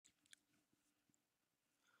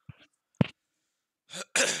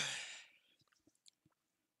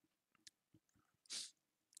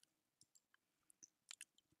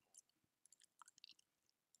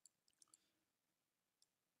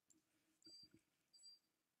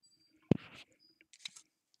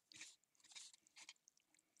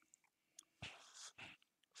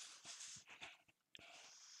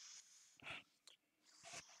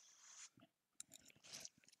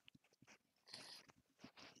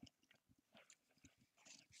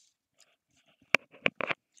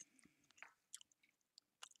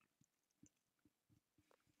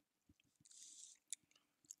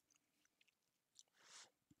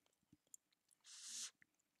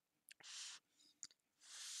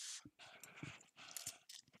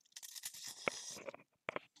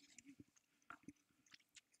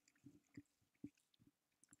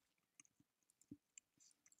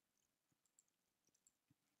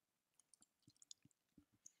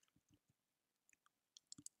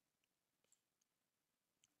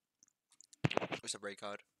What's up, Ray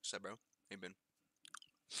Cod? What's up, bro? How you been?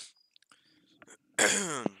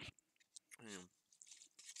 Damn.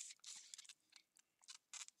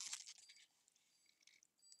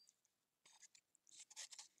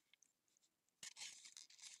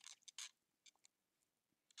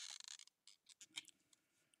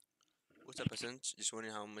 What's up, Essence? Just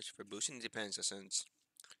wondering how much for boosting? Depends, Essence.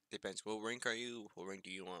 Depends. What rank are you? What rank do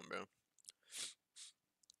you want, bro?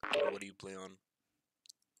 What do you play on?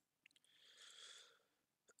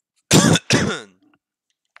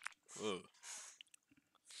 Whoa.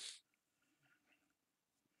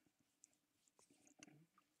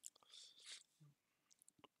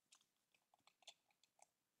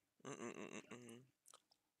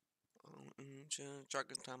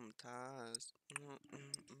 Trucking time ties.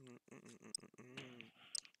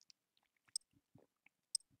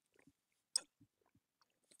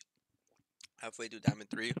 Halfway through Diamond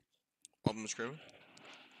 3. Almost screaming.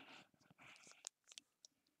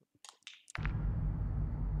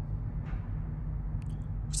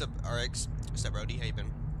 What's up, RX? What's up, Brody? How you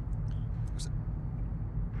been? What's up?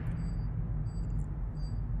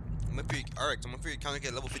 I'm waiting for you, RX. I'm waiting for you to kind of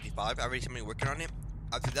get level 55. I already somebody working on it.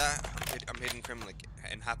 After that, I'm hitting Crim like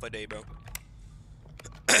in half a day, bro.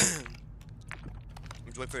 I'm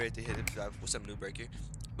just waiting for it to hit it. What's up, new breaker?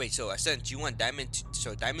 Wait, so Ascent, you want Diamond?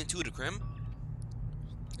 So Diamond 2 to Crim?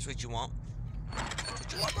 That's what you want? That's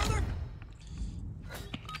what you want, brother?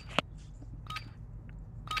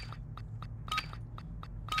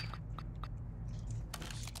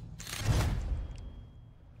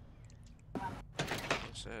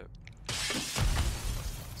 What's up?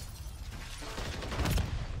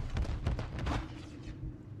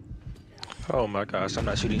 Oh my gosh, I'm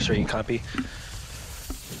not shooting straight copy.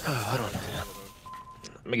 Oh, hold on.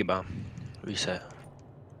 Make it bomb. Reset.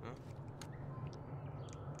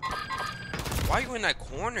 Huh? Why are you in that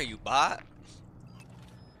corner, you bot?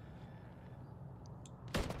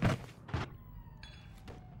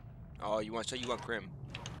 Oh, you want Crim.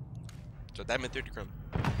 So Diamond 30 Crim.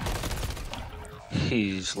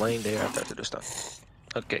 He's laying there after the stun.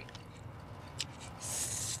 Okay.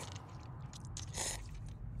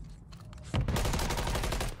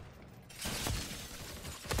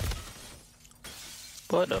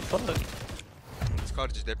 What the fuck? This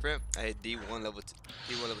card is just different. I had D1 level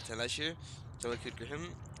 10 last year, so I could get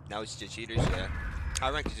him. Now it's just cheaters, yeah. I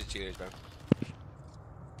rank is just cheaters, bro.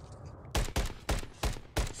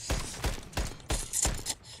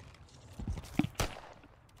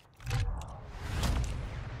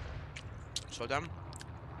 So dumb.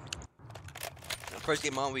 First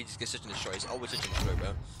game on, we just get such and destroy. It's always such and destroy,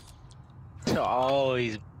 bro.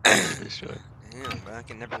 Always destroy. Damn, bro, I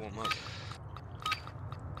can never warm up.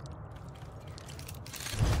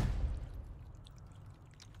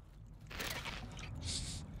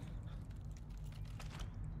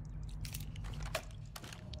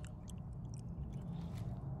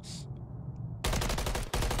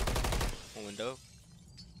 One window.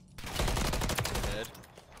 Dead.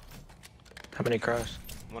 How many cross?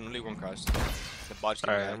 Only one cross. The bot's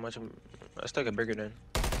Alright, how much? I still got bigger than.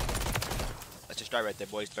 That's a strat right there,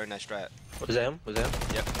 boys. Learn that strat. Was that him? Was that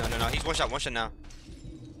him? Yep. No. He's one shot now.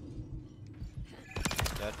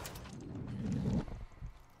 Dead.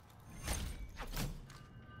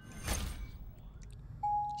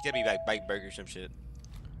 He's gonna be back burger or some shit.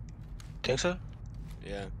 Think so?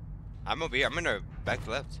 Yeah. I'm over here. I'm in the back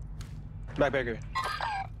left. Back burger.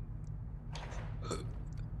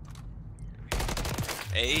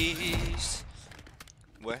 Ace,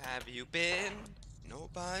 where have you been?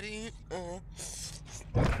 Nobody.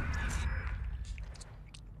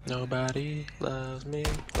 Nobody loves me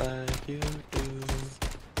like you do.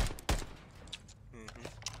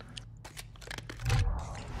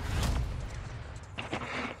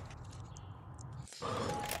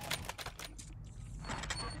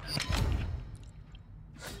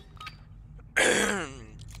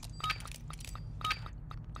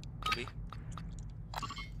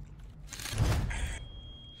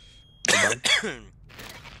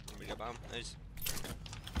 Nice.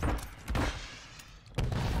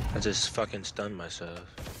 I just fucking stunned myself.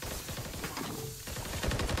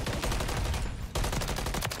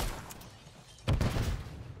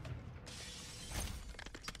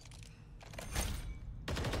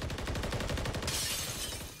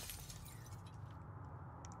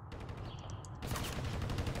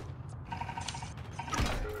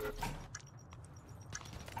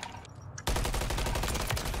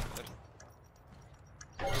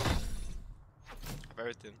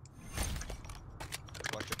 Everything.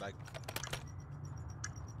 Watch your back.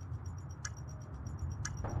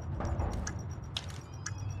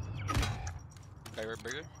 Okay, we're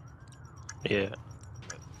bigger. Yeah.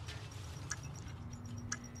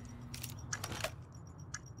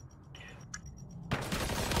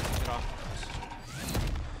 Get off.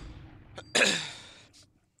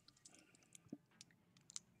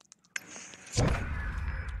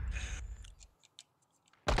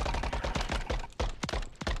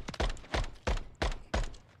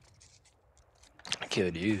 I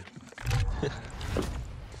killed you.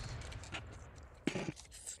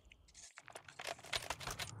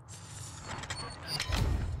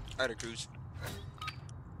 I had a cruise.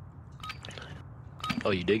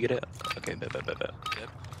 Oh, you did get it? Okay, bet. Yep.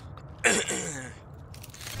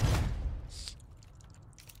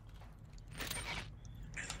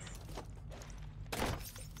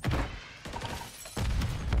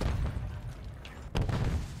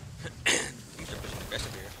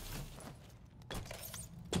 Aggressive here.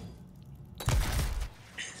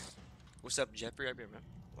 What's up, Jeffrey? Right here, man.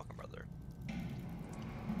 Welcome, brother.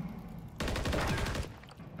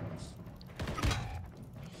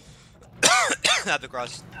 Have the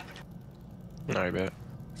cross. Alright, bet.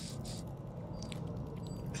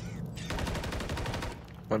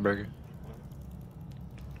 One burger.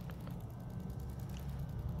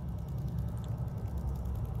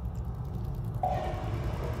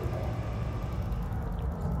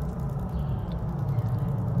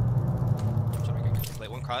 Play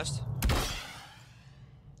one crossed.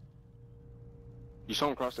 You saw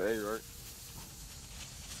him cross the A, right?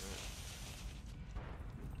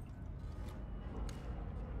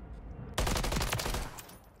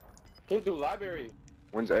 Can't do library.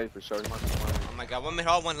 One's A for sure. Oh my god, one mid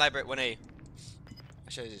hall, one library, one A. I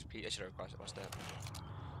should have just I should have crossed it. Watch that.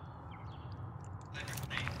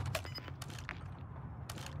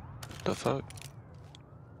 The fuck?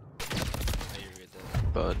 Oh, you read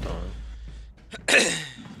that. But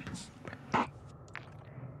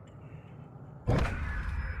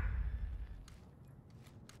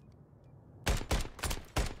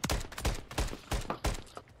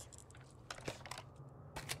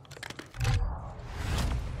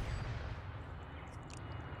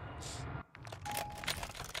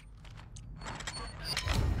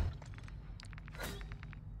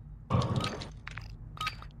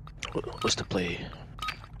what's the play?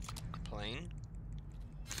 Plane.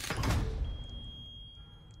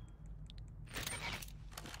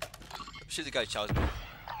 Shoot the guy Charles.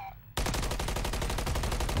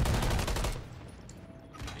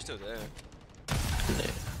 He's still there.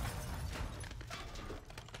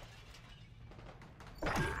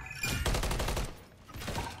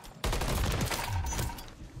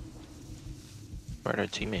 Where'd our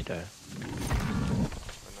teammate die?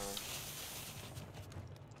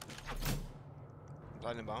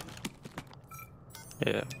 Lightning bomb.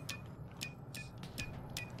 Yeah.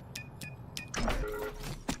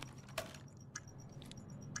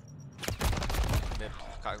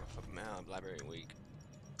 Man, library weak.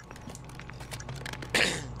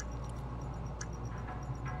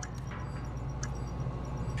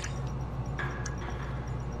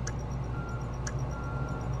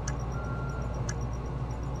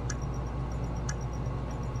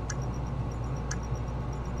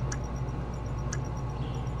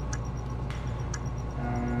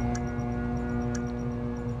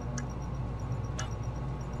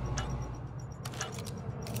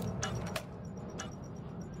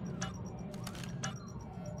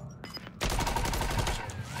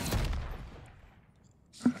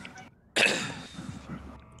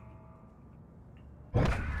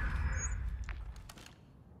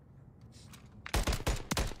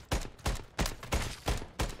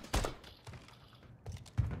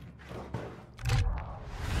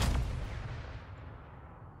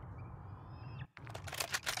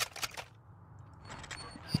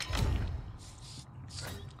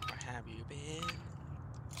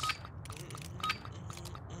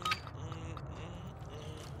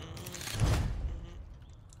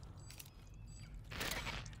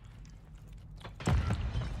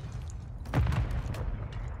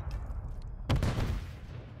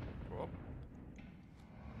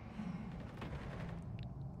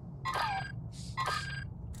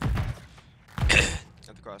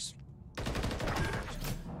 At the cross.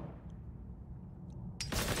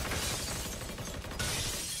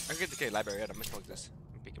 I can get the K library. I'm gonna smoke this.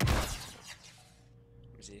 I'm picking him up.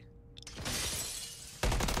 Let me see.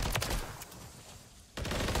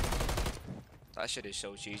 That shit is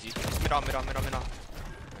so cheesy. Mid on.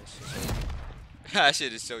 That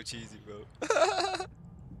shit is so cheesy, bro.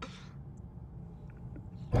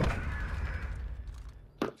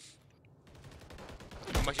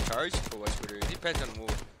 How much you charge for what scooter? It depends on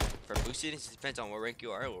what. For boosting, it depends on what rank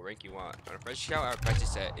you are or what rank you want. On a first shout, our price is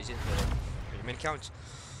set. It's just for your main accounts.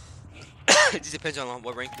 It just depends on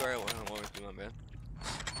what rank you are and what rank you want, man.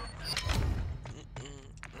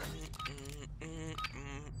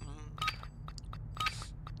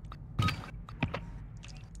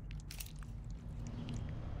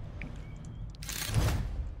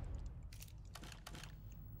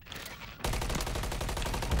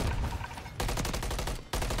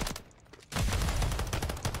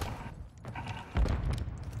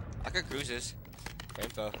 I could cruise this.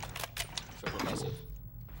 Info. So massive.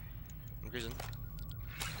 I'm cruising.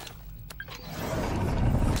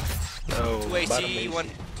 No. 2 AC,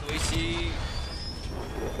 2 AC.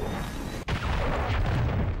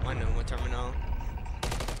 One terminal.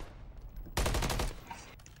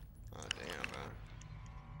 Oh damn, man.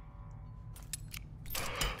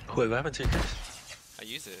 Wait, what happened to your case? I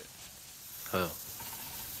use it. Oh.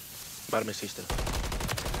 Bottom AC still.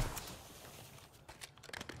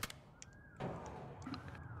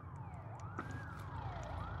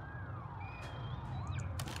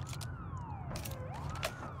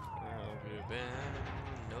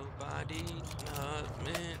 Nobody, not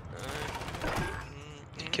me.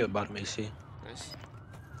 He killed bottom AC. Nice.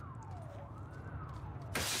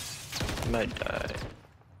 He might die.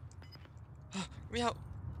 Let me out.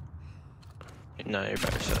 No, you're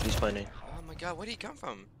better, so he's playing. Oh my god, where did he come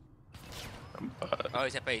from? Uh, Oh,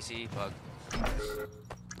 he's at AC, fuck.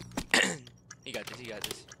 He got this, he got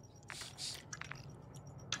this.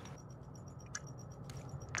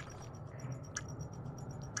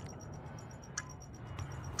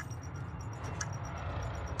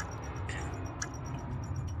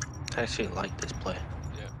 I actually like this play.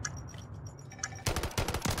 Yeah.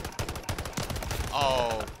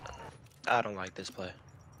 Oh. I don't like this play.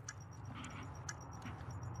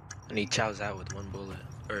 And he chows out with one bullet.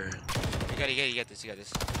 Or You got this, you got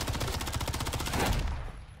this.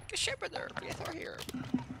 Good shit, brother. Yes, we're here.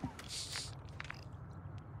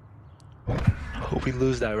 hope we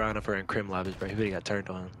lose that round if we're in crim lobbies, bro. He really got turned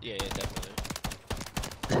on. Yeah, definitely.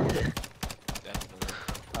 Definitely.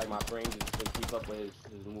 Like my brain just couldn't keep up with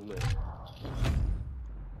his movement.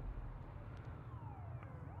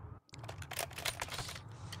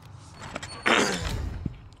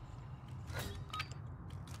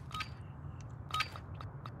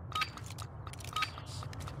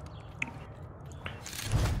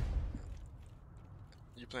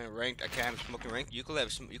 Playing ranked, I can't have smoking ranked. You could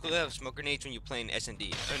have smoke grenades when you're playing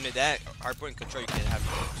S&D. Under that hardpoint control, you can have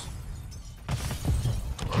smokes.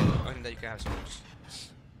 Under that, you can have smokes.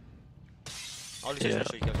 All these Yeah.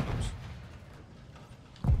 control, you can have smokes.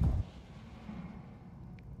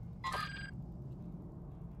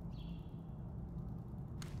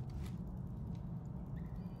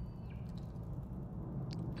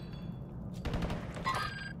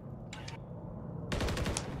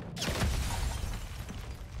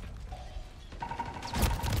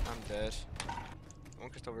 Dead. One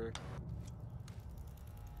crystal over.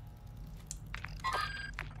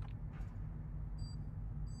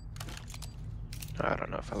 I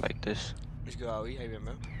don't know if I like this. Let's go out. How you been,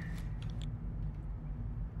 man?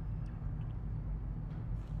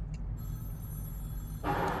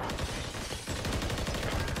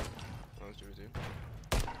 Let's do it, dude.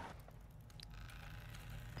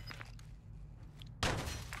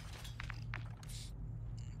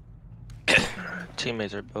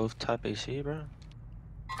 Teammates are both top AC, bro.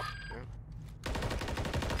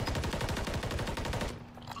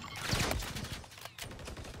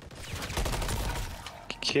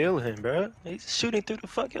 Kill him, bro. He's shooting through the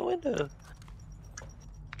fucking window.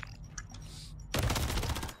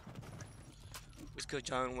 Let's go,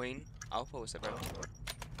 John Wayne. Alpha, what's up, bro?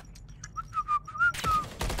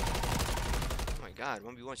 Oh my god,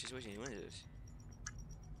 1v1 situation. You win this.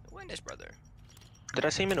 Win this, brother. Did I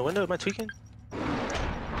see him in the window? Am I tweaking?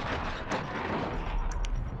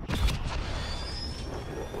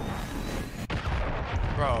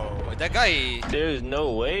 Bro, that guy. There's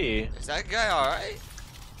no way. Is that guy alright?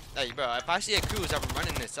 Hey, bro, if I see a cruise, I'm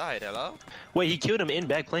running this side. Hello? Wait, he killed him in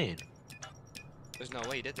back plane. There's no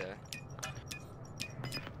way he did that.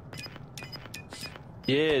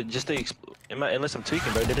 Yeah, just the unless I'm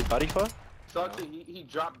tweaking, bro. Did his body fall? Shotzzy, he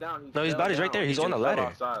dropped down. No, his body's right there. He's on the ladder.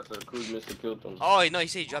 Outside, so the crew missed the kill him. Oh, no, he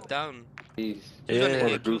said he dropped down. He's He was on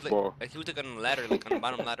Yeah. the, he was like he was like on the ladder, like on the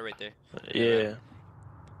bottom ladder right there. Yeah.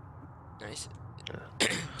 Nice.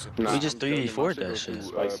 We just 3v4'd that shit.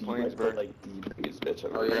 Plains, bro. like the biggest bitch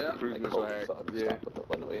ever. Oh, yeah? I got the cruise missile hack. Yeah. Stop with the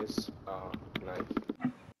runways. Oh, nice.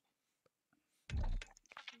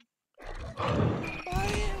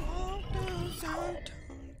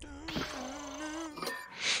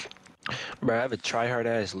 Bro, I have a try-hard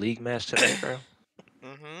ass league match today, bro.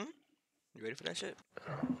 Mm-hmm. You ready for that shit?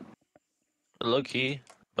 Low key,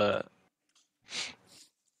 but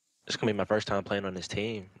It's gonna be my first time playing on this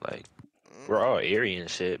team. Like, we're all airy and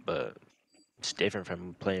shit, but it's different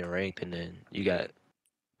from playing ranked, and then you got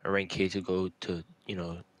a ranked kid to go to, you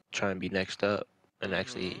know, try and be next up and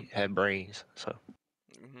actually have brains. So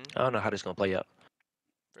I don't know how this gonna play out.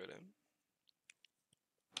 For them.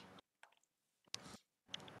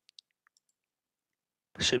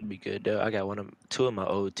 Should be good though. I got two of my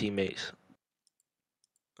old teammates.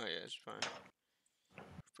 Oh yeah, it's fine.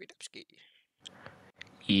 Freedom ski.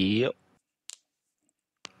 Yep.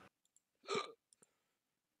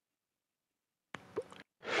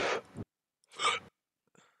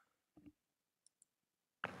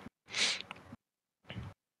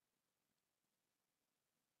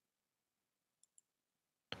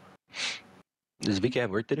 Does Vicky have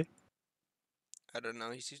work today? I don't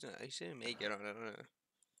know. He didn't make it on. I don't know.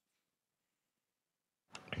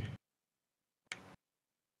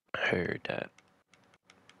 I heard that.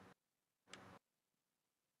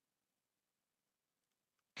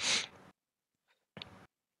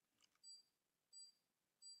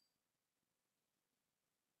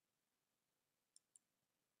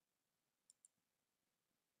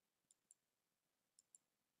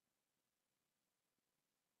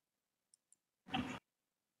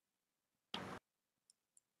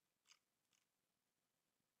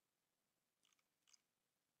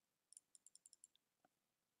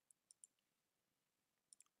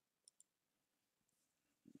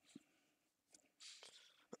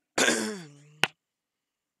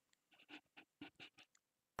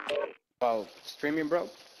 Well, streaming, bro,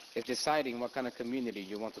 is deciding what kind of community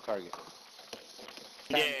you want to target.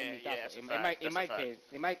 Yeah, In my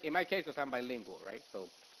case, because I'm bilingual, right? So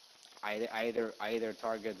I either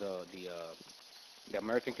target the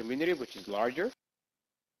American community, which is larger.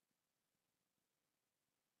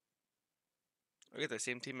 I get the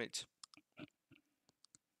same teammates.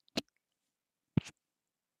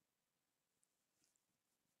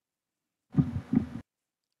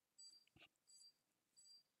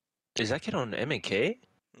 Is that kid on M&K?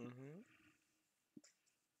 Mhm.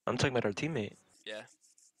 I'm talking about our teammate. Yeah.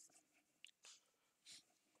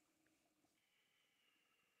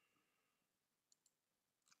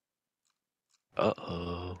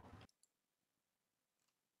 Uh-oh.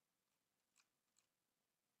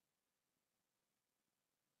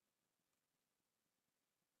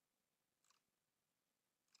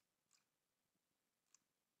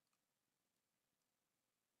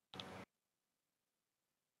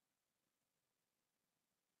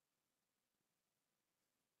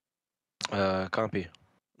 Compy.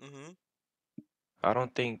 Mhm. I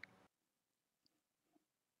don't think...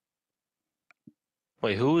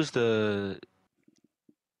 Wait, who was the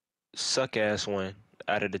suck-ass one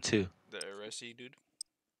out of the two? The RSC dude.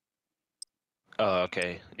 Oh,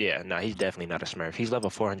 okay. Yeah, nah, he's definitely not a smurf. He's level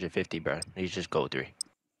 450, bro. He's just gold 3.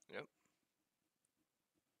 Yep.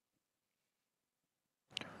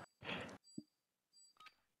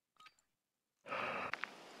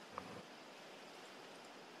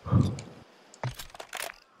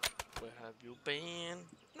 Where have you been?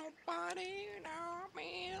 Nobody know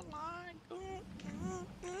me like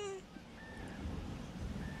you.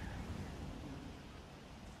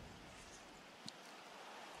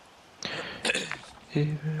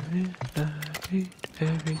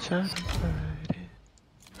 Every time I ride it.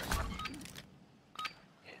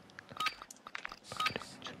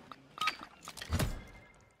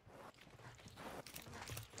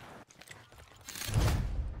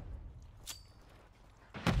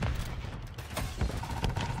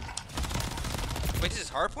 Wait, this is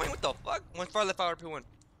hard point? What the fuck? One far left RP one.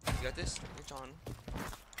 You got this? It's on.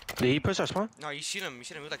 Did he push our spawn? No, you shoot him. You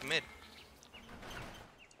shoot him. He was like mid.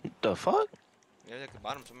 The fuck? Yeah, like the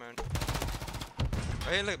bottom somewhere. Oh,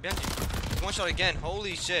 hey, look, behind you. One shot again.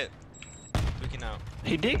 Holy shit. Freaking out.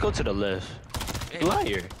 He did go to the left. Yeah,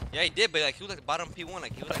 Liar. Yeah, he did, but like he was like the bottom P1.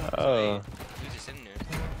 Like he was like. Oh. He was just sitting there.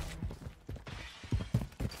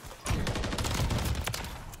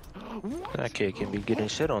 That kid can be getting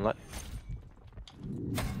shit on like.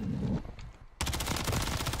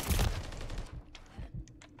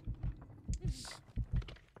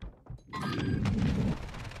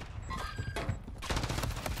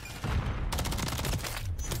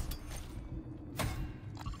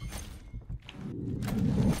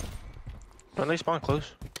 Don't they spawn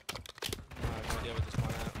close? I have no idea what this one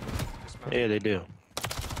at. This map. Yeah, they do.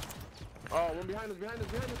 Oh, one behind us, behind us,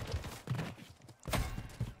 behind us.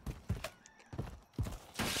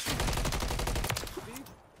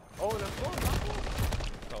 Oh, and that's one.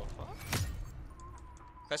 Oh, fuck.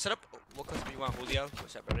 Can I set up? What class do you want, Julio?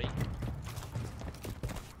 What's up, buddy?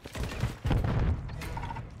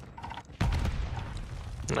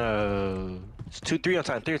 No. It's 2-3 on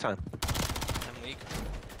time. 3 on time. I'm weak.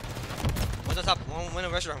 One's on top. One in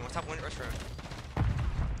a restaurant. One top. One in a restaurant.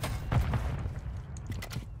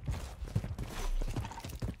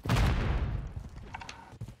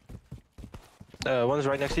 One's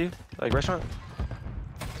right next to you, like restaurant.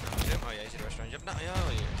 Oh yeah, he's in the restaurant. Yep. No, yeah.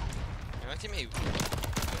 You're my teammate.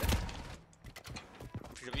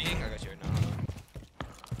 Should we eating? I got you.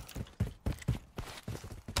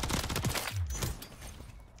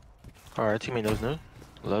 No. Alright, teammate knows no.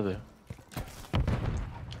 Love it.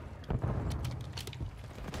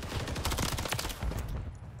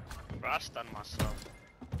 Bro, I stunned myself.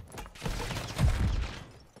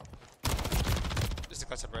 This is a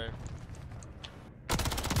clutch up right.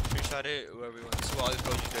 Shot it, whoever you want. This is what all the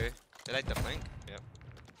coaches do. They like the flank. Yep.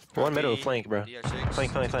 One middle flank, bro.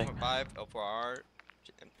 Flank. 5, L4R,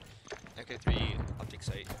 MK3, optic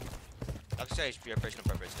sight. Optic sight is your personal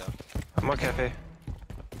preference though. I'm on cafe.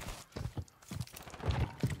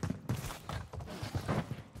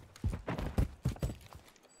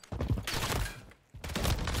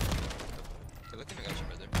 Good looking, I got you,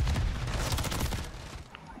 brother.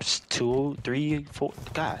 It's 2, 3, 4.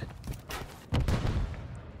 God.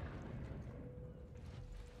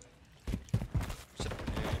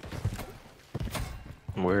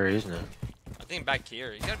 Where is it? I think back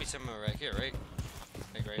here. You gotta be somewhere right here, right?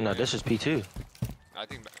 Like right No, here. this is P2. I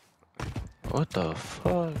think back. What the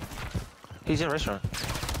fuck? He's in a restaurant.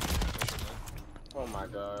 Oh my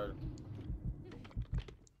god.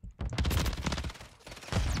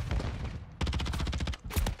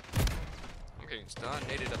 I'm getting stunned.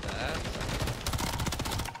 Naded up the ass.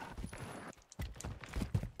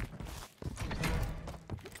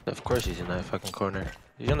 Of course he's in that fucking corner.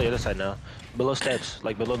 He's on the other side now. Below steps,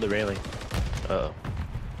 like below the railing. Uh-oh.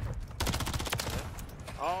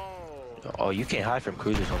 Oh. Oh, you can't hide from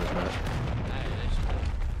cruisers on this map.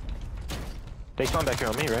 They spawn back here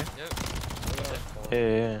on me, right? Yep.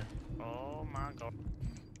 Yeah. Oh my god.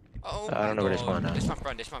 Oh I don't know where they spawn now. They spawn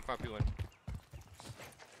front. They spawn front. P1.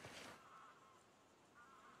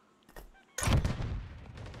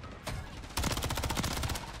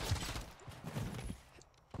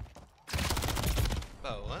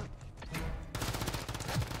 Oh, what?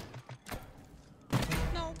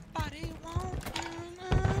 Nobody won't.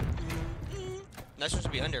 That's supposed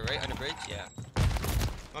to be under, right? Under bridge? Yeah.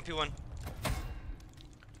 1P1.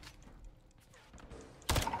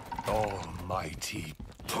 Almighty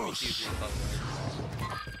push.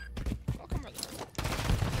 Welcome, brother.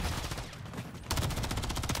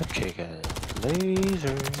 Okay, guys.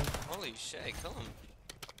 Laser. Holy shit, kill him.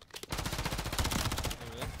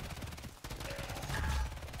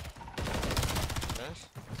 Dash?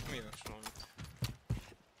 Give me your extra one.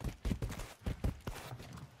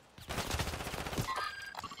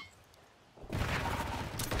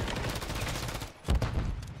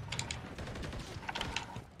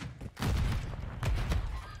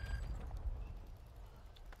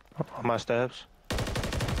 On my steps.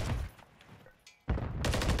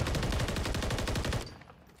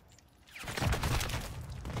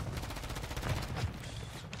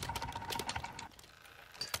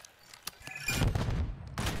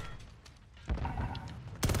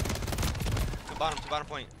 To bottom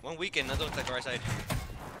point. One weekend, another one's like the right side.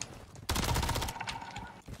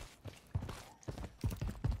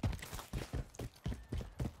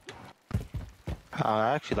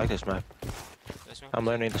 I actually like this map. This one? I'm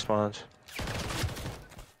learning the spawns.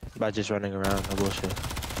 By just running around, no bullshit.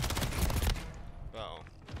 Uh-oh.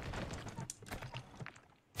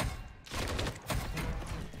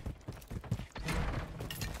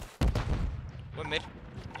 One mid.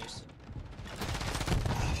 Nice.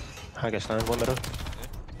 I guess nine, one middle.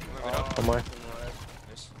 One mid up. One more.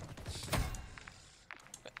 Nice.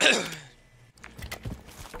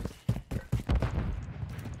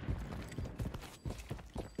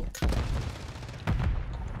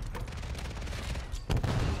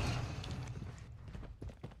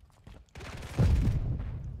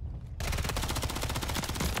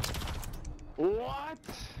 What?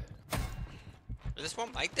 Is this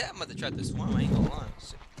one like that? I'm about to try this one. I ain't gonna lie.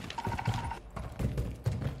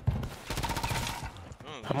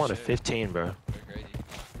 Oh, I'm on a shit. 15, bro. You're crazy.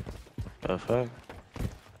 The fuck?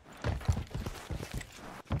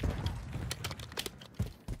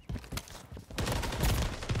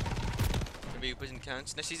 Gonna be pushing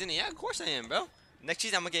counts next season? Yeah, of course I am, bro. Next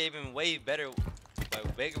season I'm gonna get even way better,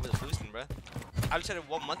 like bigger with the boosting, bro. I started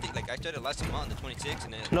 1 month, like I started last month, the 26,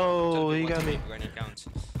 and then No, you got me. Right now counts.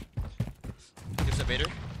 What's up, Vader?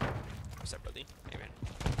 What's up, brother? Hey, man.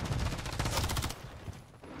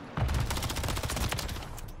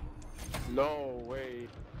 No way.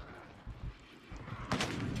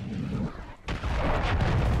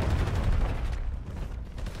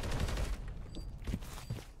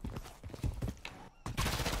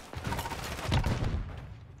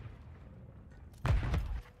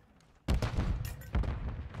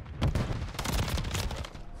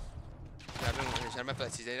 How about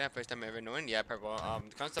that season? First time ever knowing? Yeah, purple.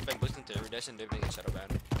 The concept been boosting to Iridescent, they've been getting shadow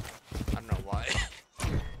banned. I don't know why.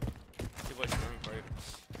 People are screaming for it.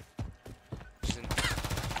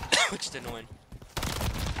 Which is annoying.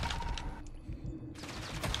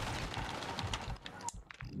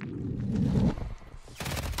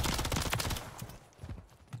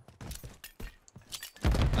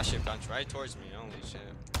 That shit bounced right towards me, holy shit.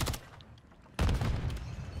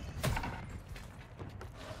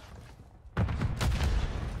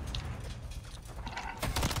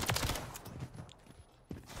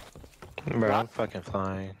 Bro, I'm fucking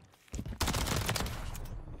flying.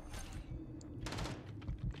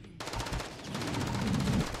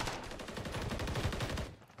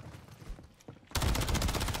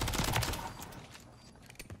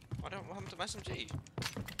 What happened to my SMG?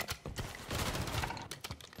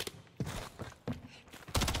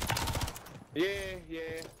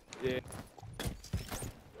 Yeah.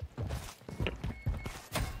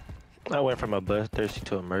 I went from a bloodthirsty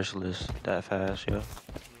to a merciless that fast, yo.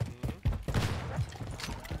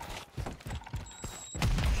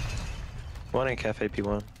 One in Cafe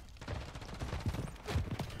P1.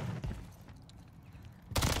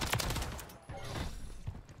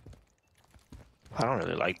 I don't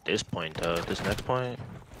really like this point though. This next point.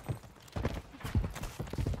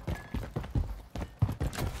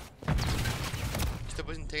 Still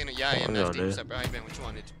wasn't taking it. Yeah, I am. That's deep. What's up, bro? How you been? What you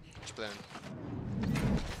wanted? What you playing?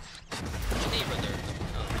 What you need, brother?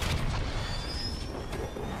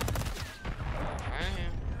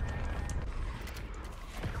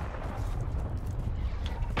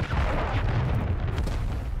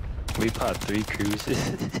 We popped 3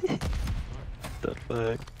 cruises. The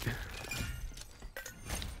fuck?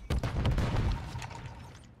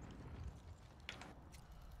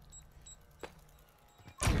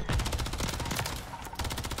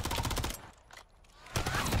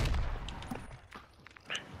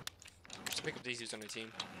 Just pick up these dudes on the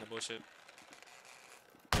team. No bullshit.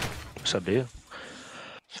 What's up, dude?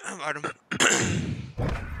 Adam.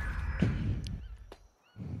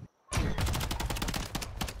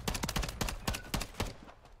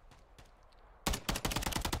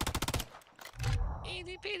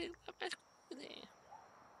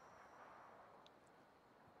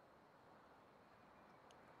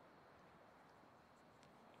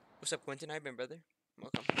 What's up, Quentin? How you been, brother?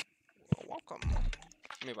 Welcome. Welcome.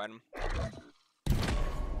 Let me invite him.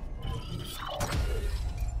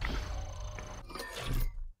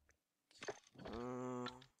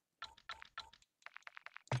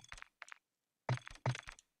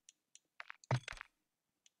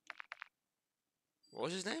 What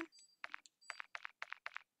was his name?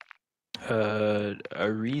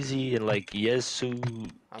 Arizi and like Yesu,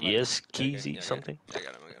 Yeah, Keezy, I something. got him. I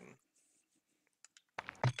got him.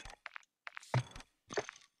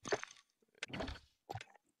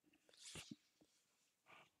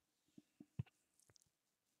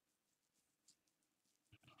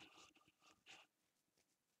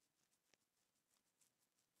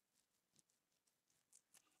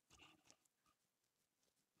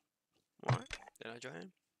 What? Did I join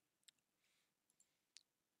him?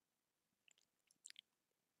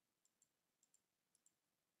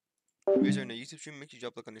 Viewers are in the YouTube stream. Make sure you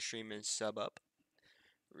drop a look on the stream and sub up.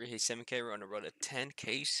 We're hitting 7K. We're on the road to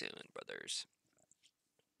 10K soon, brothers.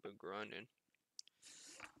 We're grinding.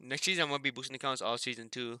 Next season, I'm gonna be boosting accounts all season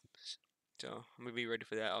 2, so I'm gonna be ready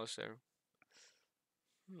for that also.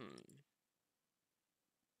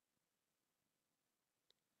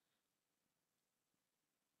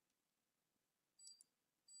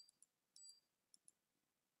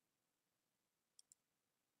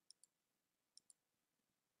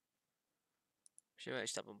 Should I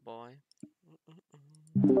stop a boy?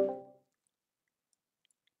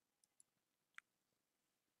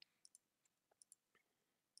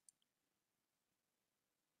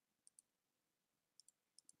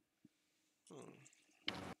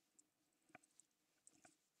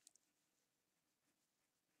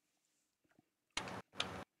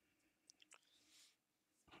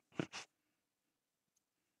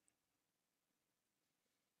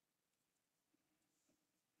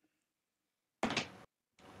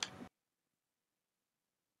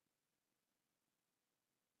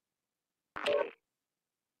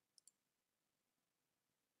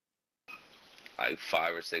 Like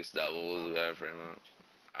 5 or 6 doubles, yeah, pretty much.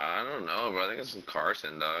 I don't know, bro. I think it's some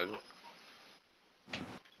Carson, dog.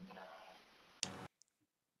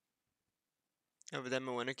 Over them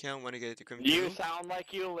a win account. Want to get it to Crim You 2? sound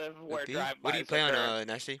like you live where What do drive-bys you play on, occur.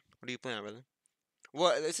 Nasty? What do you play on, brother?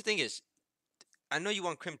 Well, that's the thing is, I know you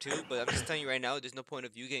want Crim too, but I'm just telling you right now, there's no point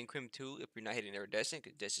of you getting Crim too if you're not hitting Iridescent,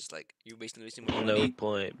 because that's just like you're basically wasting more No money.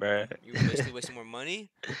 point, bruh. You're basically wasting more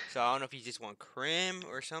money. So I don't know if you just want Crim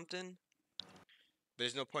or something. But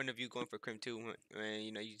there's no point of you going for Crim too when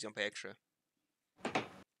you know you jump extra.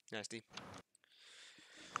 Nasty.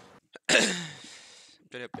 I'm trying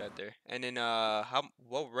to help you out there. And then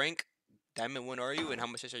what rank Diamond 1 are you, and how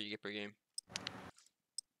much extra you get per game?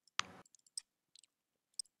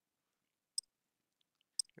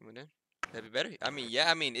 That'd be better. I mean, yeah.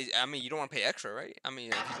 I mean, you don't want to pay extra, right? I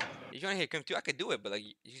mean, if you want to hit Crim too, I could do it, but like,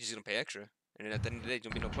 you're just gonna pay extra, and then at the end of the day,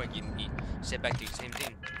 there's gonna be no point. You set back to the same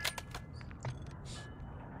thing.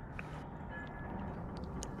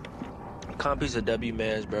 Compy's a W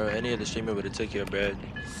mans, bro. Any other streamer would have took your bread.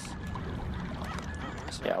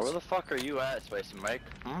 Yeah, where the fuck are you at, Spicy Mike?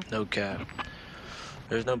 Hmm? No cap.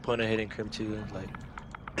 There's no point in hitting Crim 2, like,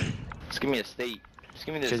 Just give me a state. Just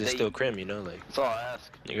give me the because state. it's still Crim, you know, like, That's all I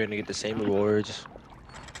ask. you're gonna get the same rewards.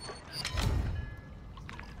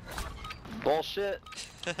 Bullshit.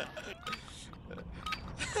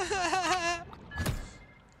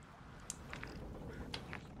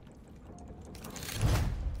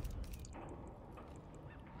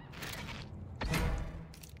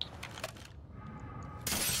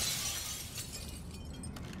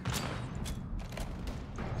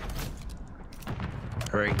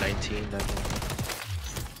 Rank 19, that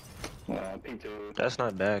one. Pink 2. That's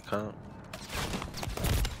not bad, comp.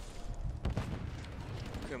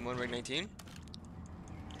 Crim 1 rank 19.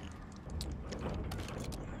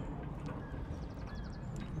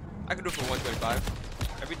 I could do it for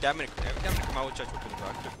 125. Every diamond come out with charge for 125.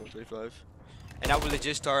 I could do it for 125. And I would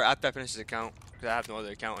legit start after I finish this account, because I have no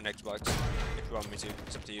other account on Xbox. If you want me to,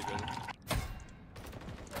 it's up to you, brother.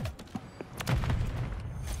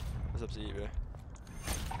 It's up to you, bro.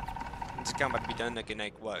 This account about to be done like in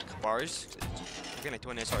like what, a couple hours? It's like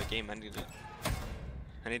 20 minutes hour game. I need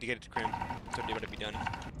to get it to Crim. It's already about to be done.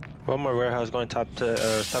 One more warehouse going top to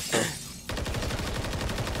top though.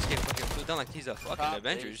 Let's get fucking flew down like he's a fucking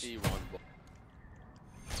Avengers.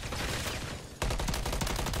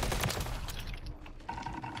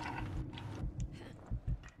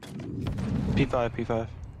 P5.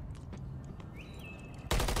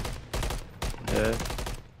 Yeah.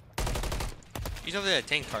 He's over there at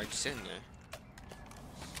tank card, just sitting there.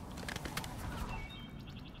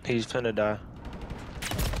 He's finna die.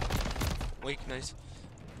 Wait, nice.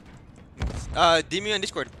 DM me on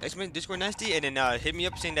Discord. Exclamation Discord nasty, and then hit me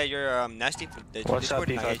up saying that you're nasty for the What's up, Discord,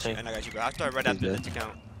 and I P5 and I got you, bro. I'll start right after this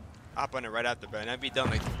account. I'll hop on it right after, bro, and I'll be done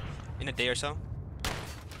like in a day or so.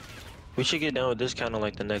 We should get done with this count in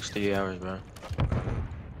like the next 3 hours, bro.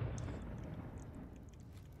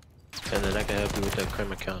 And then I can help you with that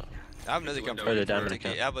Crim account. I have another account. Or the diamond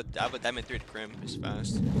account. I have a diamond 3 to Crim. It's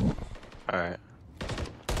fast. Alright.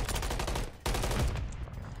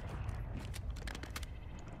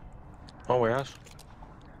 One warehouse.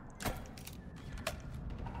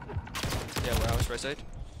 Yeah, warehouse right side.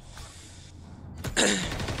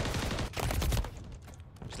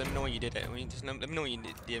 Just let me know when you did that. Let me know when you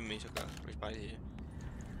DM me so I can respond to you.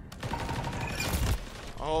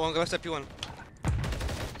 Oh, I'm gonna step you one.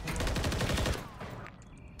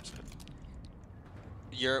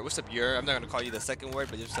 What's up, I'm not gonna call you the second word,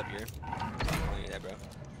 but just what's up, I'm calling you that, bro.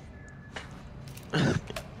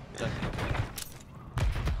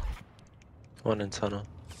 One in tunnel.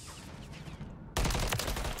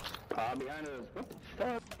 Behind us. What the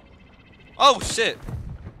fuck? Oh shit!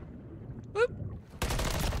 Whoop.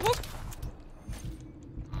 Whoop.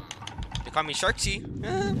 They call me Sharksy.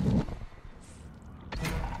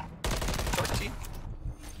 Sharksy.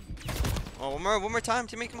 Oh, one more time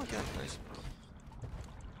to make him look at. Nice.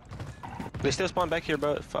 They still spawn back here,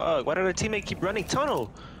 bro. Fuck. Why did our teammate keep running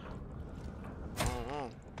tunnel?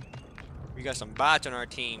 We got some bots on our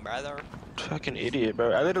team, brother. Fucking idiot,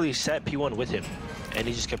 bro. I literally sat P1 with him, and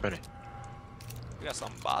he just kept running. We got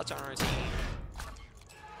some bots on our team.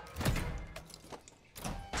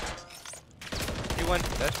 P1,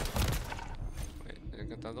 dead. Wait, I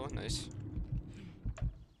got the other one. Nice.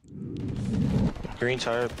 Green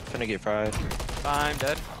tire, finna get fried. I'm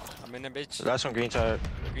dead. I'm in that bitch. Last one, green tire.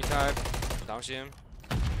 Green type. Don't see him.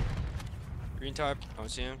 Green type. Don't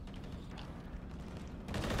see him.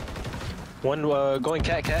 One going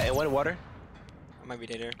cat, and one water. I might be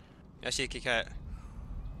dead there. Yeah, I see a cat.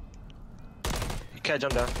 Cat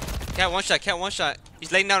jump down. Cat one shot.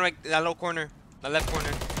 He's laying down right that low corner. The left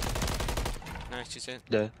corner. Nice, she's it.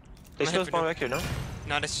 Dead. They I'm still hit for spawn no- back here, no?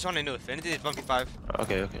 No, that's just one I knew. If anything, it's 1v5.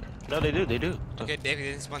 Okay. No, they do. Okay, they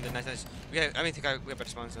didn't spawn there. Nice. We got better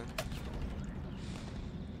spawns then.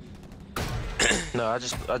 No, I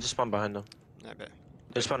just spawned behind them. I bet.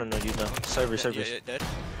 They're spawning on you now. Server, Yeah, servers. yeah, dead.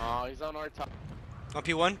 Oh, he's on our top. On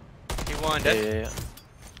P1. P1 Yeah, dead. yeah, yeah.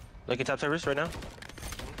 Looking top servers right now.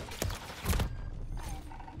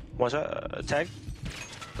 One shot. Tag.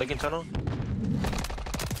 Looking tunnel.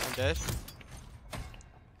 I'm dead.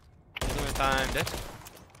 Doing time dead.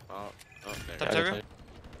 Oh, there. Top Yeah, server.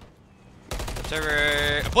 Top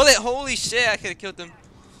server. A bullet. Holy shit! I could have killed them.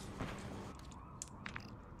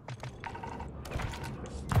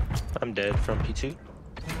 I'm dead from P2.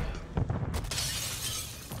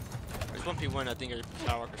 There's one P1. I think or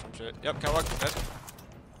catwalk or some shit. Yep, catwalk dead.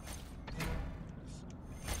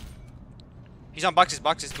 He's on boxes.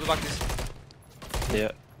 Blue boxes.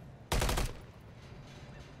 Yeah.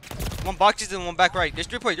 One boxes and one back right. There's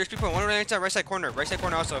 3 point. One right inside, right side corner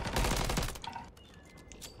also.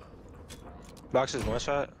 Box is one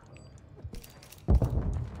shot.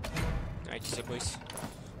 Alright, just boys.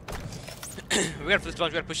 We gotta flip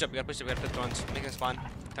spawns, we gotta push up, we gotta flip spawns. Make him spawn.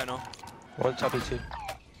 Tunnel. One top P2.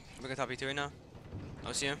 We're gonna top E2 right now. I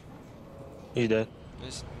don't see him. He's dead.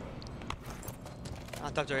 Nice.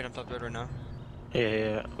 I'm top third right now. Yeah, yeah,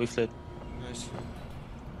 yeah. We flipped. Nice.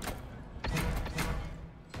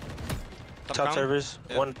 Top ground. servers.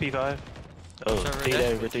 Yep. One P5. Oh, Server 3 dead.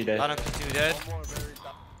 dead. We're 3 dead. Bottom P2 dead. One more very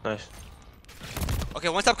top. Nice. Okay,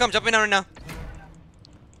 one top come, jumping down right now.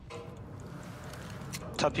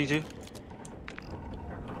 Top P2.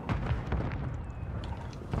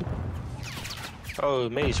 Oh,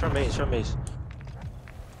 maze, from maze.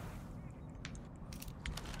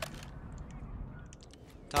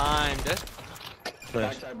 Time dead.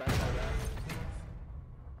 Nice. Backside.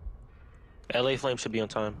 LA Flame should be on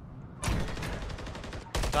time.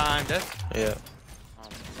 Time dead. Yeah.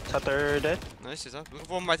 Top third dead. Nice, is up. Looking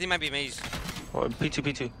for one more, I think it might be maze. Or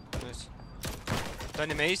P2. Nice. Done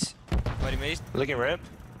the maze. Buddy maze. Looking ramp.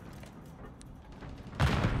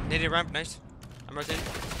 Native ramp, nice. I'm rotating.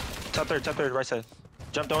 Top third, right side.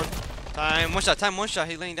 Jumped on. Time, one shot,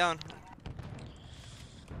 he's laying down.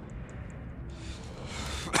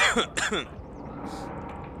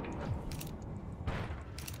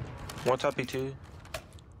 One top P2.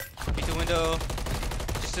 P2 window.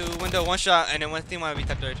 Just 2 window, one shot, and then one thing might be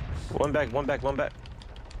top third. One back.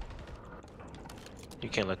 You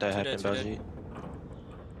can't let that Two happen, dead, two Belgy.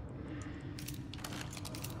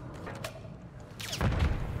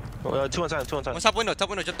 Well, two on time. One top window,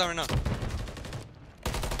 jump down right now.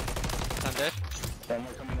 Time dead. One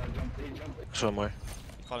more coming out. Jump. Show more.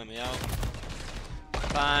 Calling me out.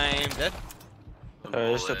 Time dead.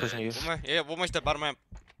 They're still pushing you. One more, yeah, one more step, bottom ramp.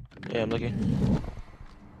 Yeah, I'm looking.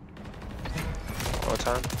 All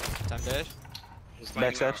time. Time dead.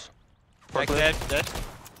 Back steps. Back Forklift. dead.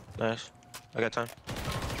 Nice. I got time.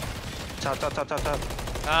 Top.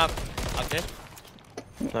 Top. I'm dead.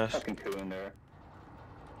 Nice. Fucking coup in there.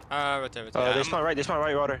 Right there. They spawn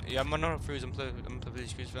right, water. Yeah, I'm on freeze. I'm gonna play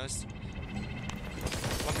these freeze fast.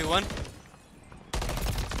 1v1.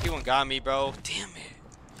 P1 got me, bro. Damn it.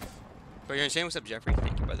 Bro, you're insane. What's up, Jeffrey?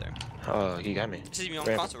 Thank you, brother. Oh, he got me. This is me on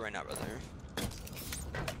Ramp. console right now, brother.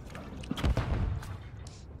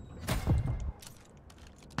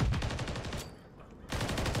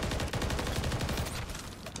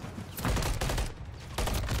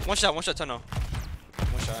 One shot tunnel.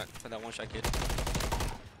 One shot for that one shot kid.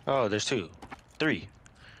 Oh, there's 2. 3.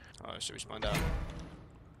 Oh, it should respawn out.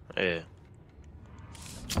 Yeah.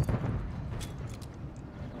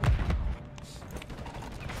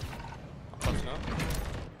 Close now.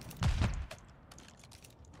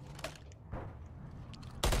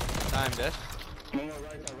 Time dead. One more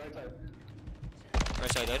right side.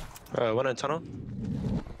 Right side dead. One in tunnel.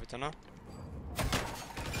 Over tunnel.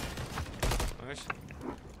 Nice.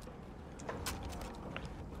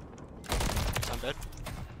 I'm dead.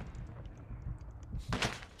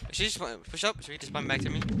 Should he just push up? Should he just spawn back to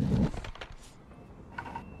me?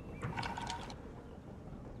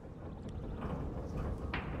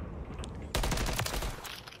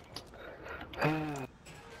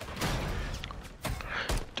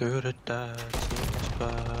 Through the dots in the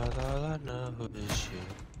spot, all I know is you.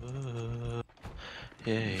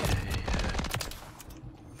 Yeah.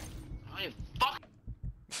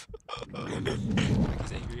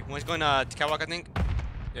 He's angry. One's going to catwalk, I think.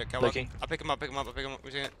 Yeah, catwalk. Looking. I'll pick him up.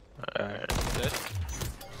 We're seeing it. Alright. Dead.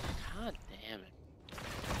 God damn it.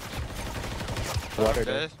 Water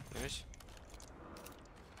dead. Dead. Nice.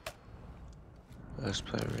 Let's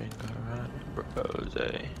play ring around Rose.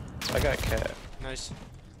 I got cat. Nice.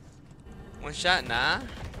 One shot, nah.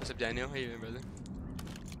 What's up, Daniel? How you doing, brother?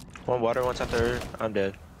 One water, one top third. I'm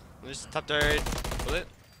dead. There's top third. Bullet.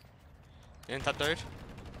 In top third.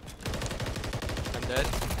 I'm dead.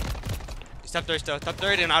 He's top third still. Top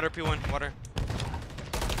third and outer P1. Water.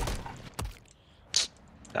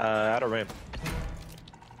 Out of ramp.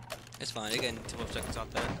 It's fine. They're getting 12 seconds off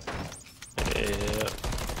that. Yeah.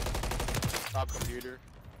 Top computer.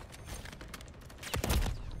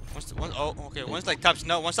 Oh, okay. One's like top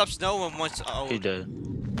snow. One's top snow and one's He dead.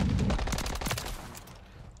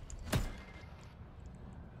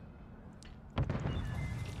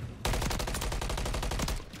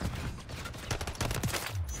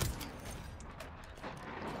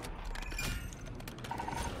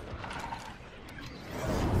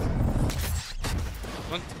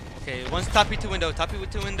 Okay, one's top P2 window. Top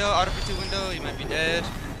P2 window. Out of P2 window. He might be dead.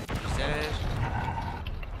 He's dead.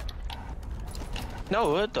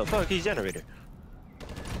 No, what the fuck? He's generator.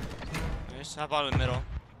 Nice. Hop out in the middle.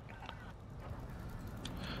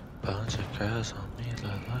 Bunch of girls on me that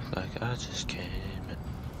look like I just came in.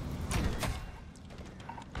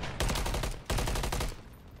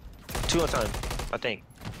 2 on time, I think.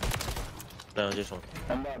 No, just 1.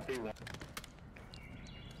 I'm about P1.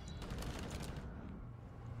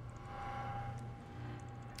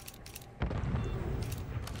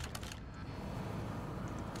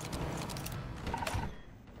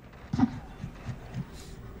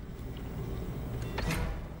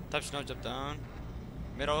 Top snow jump down.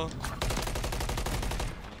 Middle.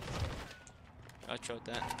 I choked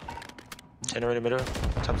that. Generator middle,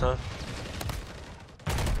 top time.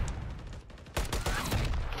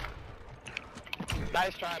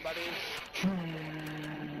 Nice try, buddy.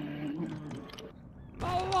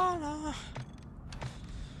 Malana.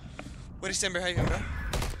 What is Timber? How you doing, bro?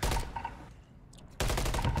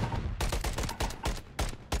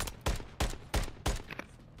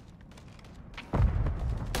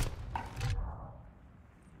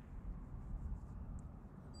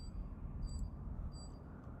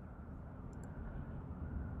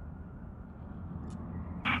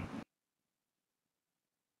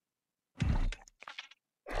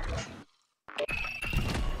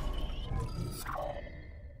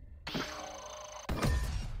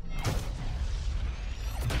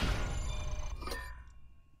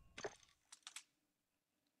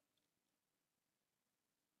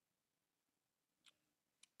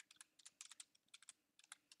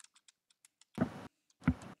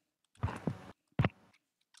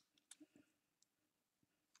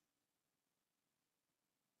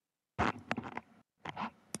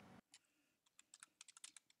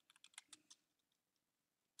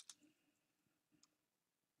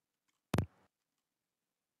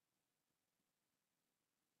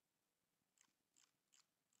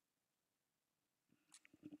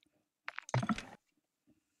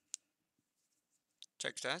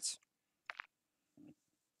 Check stats.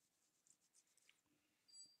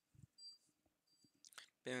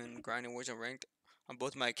 Been grinding Warzone ranked on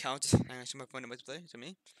both my accounts and actually my fun to multiplayer to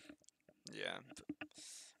me. Yeah. I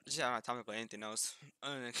just haven't had time to play anything else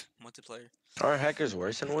other than multiplayer. Are hackers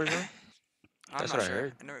worse than Warzone? I'm That's not what I sure.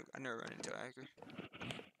 heard. I never run into a hacker.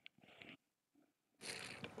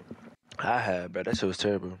 I had, bro. That shit was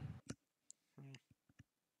terrible.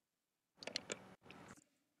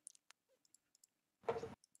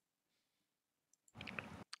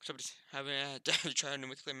 Somebody's having tried new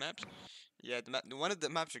multiplayer maps. Yeah, the map. One of the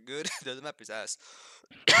maps are good. The other map is ass.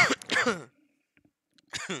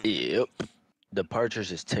 Yep. The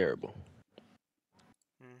Partridge is terrible.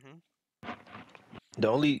 The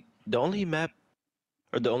only map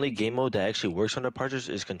or the only game mode that actually works on the Partridge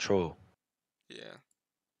is Control. Yeah.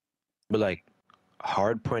 But like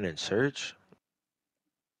hard point and search,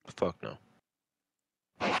 fuck no.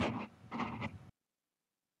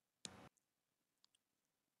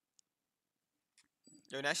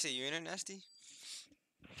 Yo, Nasty, you in it, Nasty?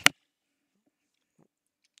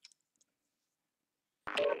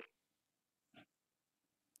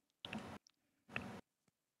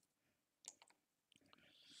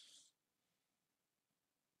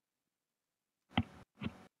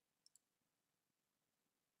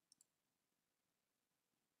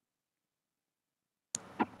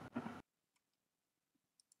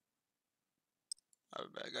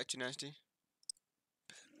 I got you, Nasty.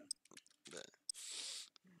 Bet.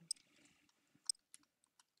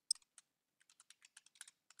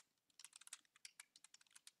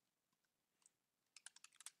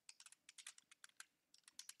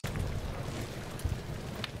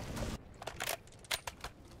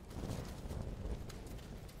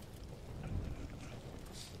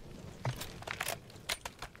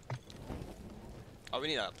 Oh, we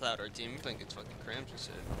need to play out our team. We playing against fucking cramps and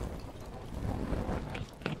shit.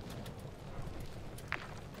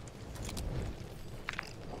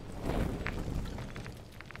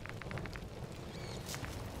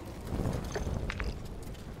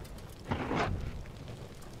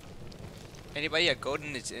 Anybody at Gold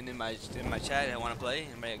in my chat that want to play?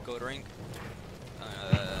 Anybody at Gold rank?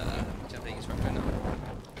 Which I think is right now.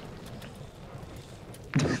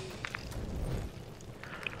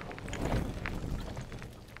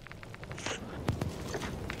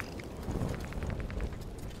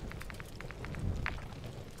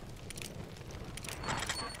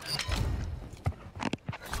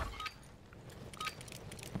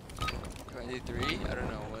 I did 3. I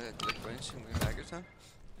don't know what the difference. I'm going back or something.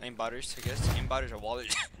 Aim botters, I guess. Aim botters or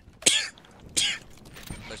wallets.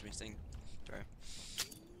 Let's me sing. Sorry.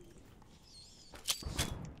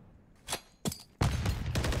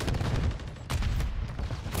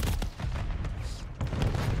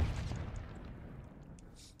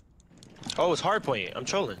 Oh, it's hard point. I'm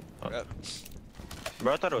trolling. Yep.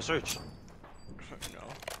 Bro, I thought it was search. No.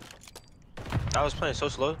 I was playing so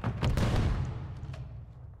slow.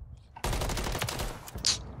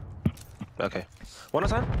 Okay. One on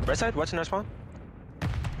time. Right side. Watching our spawn.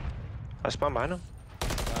 I spawn behind him.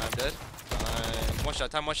 I'm dead. One shot.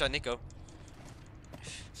 Time. One shot. Nico.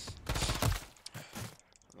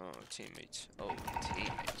 Oh, teammates. Oh,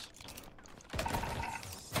 teammates.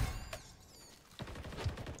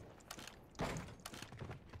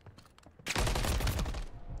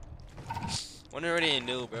 One already in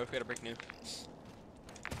new, bro. We gotta break new.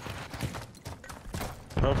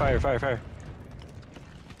 Oh, fire, fire, fire.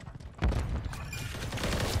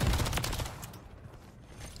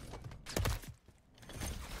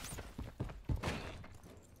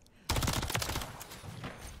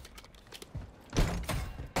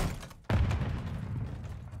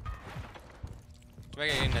 I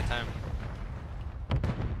gotta get in that time.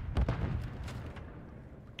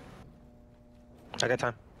 I got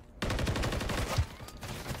time.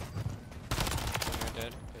 You're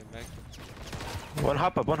dead. Okay, back. One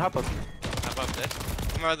hop up, one hop up. Hop up dead.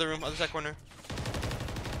 Come out of the room, other side corner.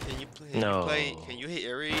 Can you play? No. Can you hit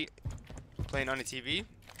Eri playing on the TV?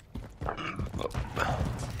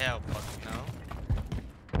 Hell fucking no.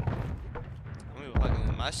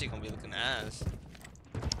 My shit gonna be looking ass.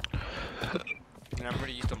 And I'm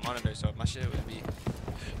already used to monitor, so my shit would be.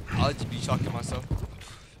 I'll just be shocking myself.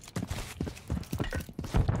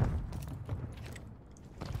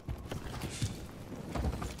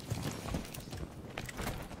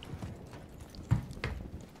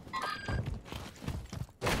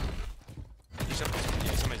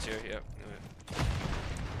 Somebody's here, yeah.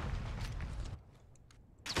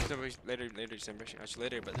 Later December. Actually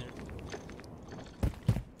later, but yeah.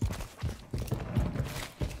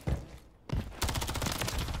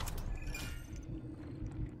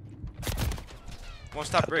 Won't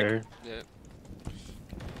stop brick. There. Yeah.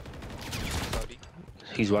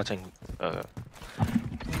 He's watching. I'm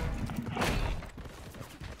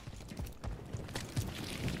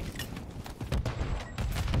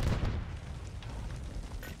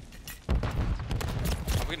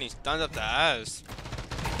getting stunned up the ass.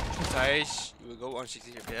 Nice. You will go on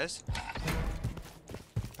 60 FPS.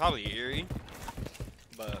 Probably Eri,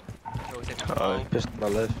 but it will take my phone. Just my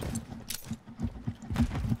left.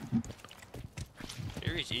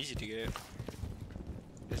 Eri's easy to get.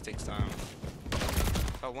 This takes time.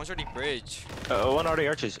 Oh, one's already bridge. One already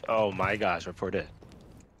arches. Oh my gosh, report it.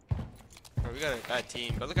 Bro, we got a bad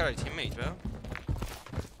team. But look at our teammates, bro.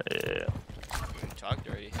 Yeah. We talked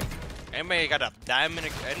already. Anybody got a diamond?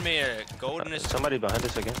 Anybody a gold in this? Somebody behind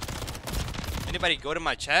us again. Anybody go to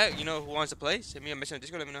my chat? You know who wants to play? Send me a message on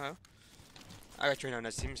Discord. Let me know how. I got trained on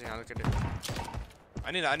that team. Saying, look at it.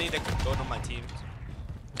 I need a gold on my team.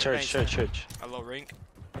 Church. A low rank.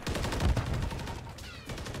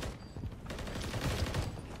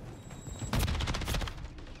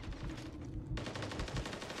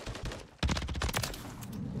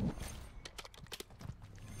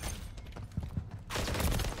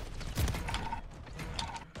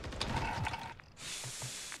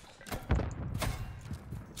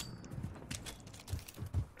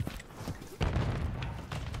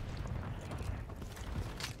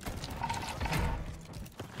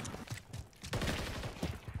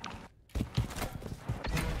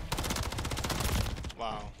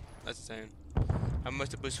 Wow, that's insane. I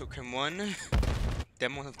must have boosted for Crim 1.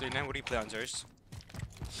 Demo 39, what do you play on, Zers?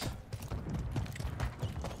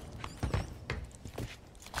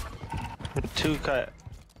 Two cut.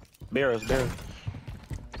 Barrels.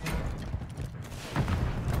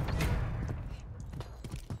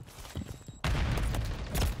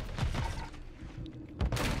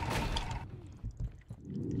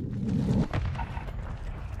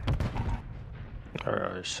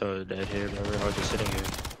 Alright, so dead here, remember? I was just sitting here.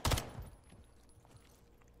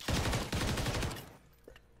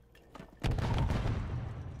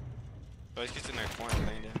 Oh, he's in their corner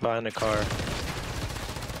lane, yeah. Behind the car.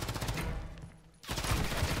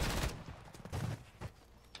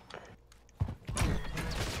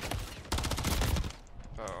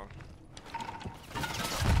 Oh.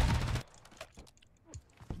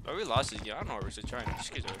 Oh, we lost this game. I don't know what we're still trying. These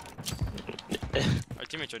kids are. Our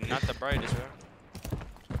teammates are not the brightest, bro.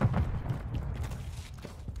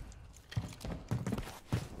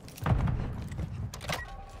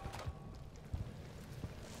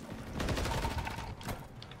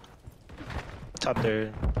 Top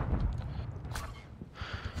third.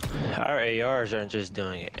 Our ARs aren't just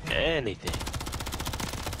doing anything.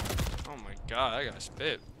 Oh my god, I got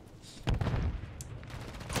spit.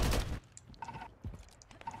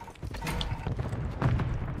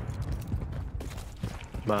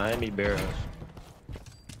 Miami barrels.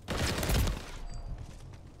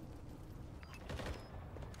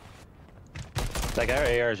 Like our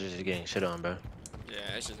ARs are just getting shit on, bro. Yeah,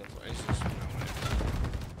 it's just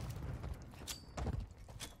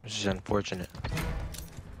It's just unfortunate.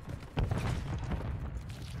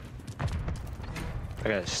 I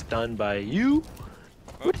got stunned by you.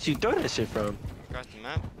 Where did you throw that shit from? got the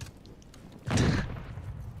map.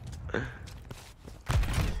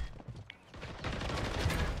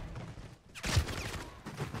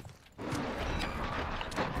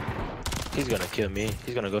 He's gonna kill me.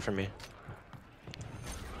 He's gonna go for me.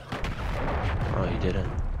 Oh, he didn't.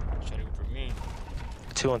 Try to go for me.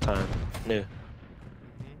 2 on time. New.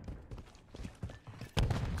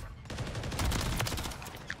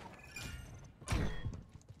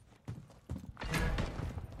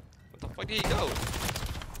 What the fuck did he go? I'm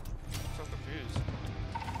so confused.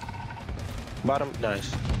 Bottom.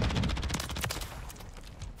 Nice.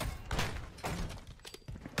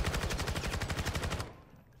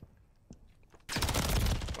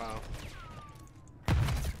 Wow.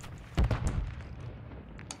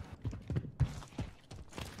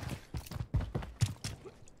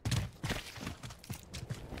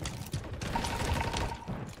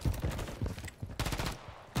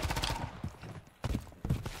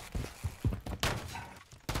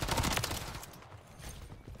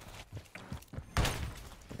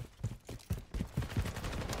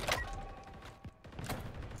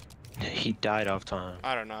 He died off time.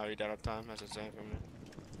 I don't know how he died off time. That's insane for me.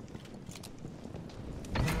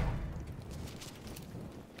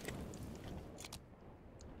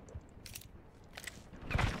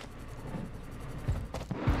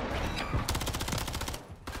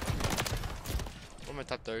 I'm my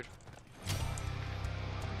top third.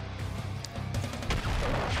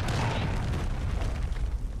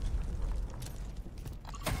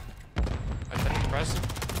 I didn't press him.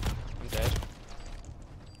 I'm dead.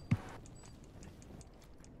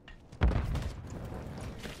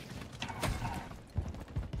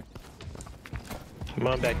 Come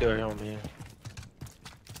on, back door home here.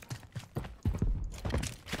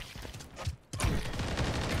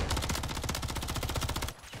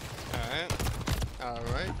 Alright.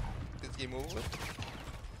 Alright. This game over with.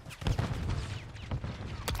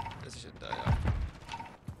 This should die off.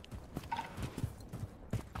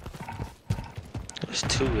 There's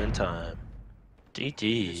 2 in time.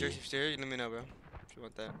 GG. Sure, let me know, bro. If you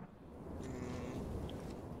want that.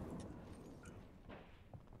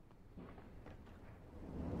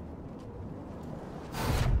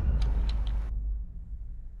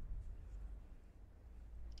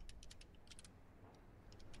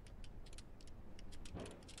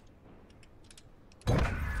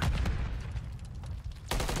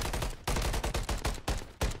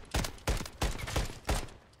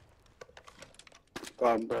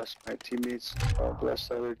 God bless my teammates. God bless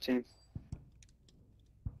the other team.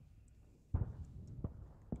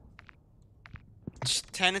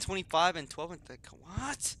 Just 10 and 25 and 12 and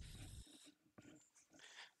what?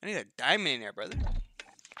 I need a diamond in there, brother.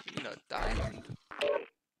 I need a diamond.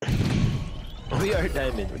 We are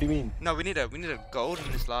diamond. What do you mean? No, we need a gold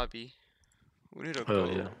in this lobby. We need a Oh,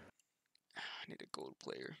 gold. yeah. I need a gold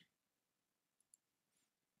player.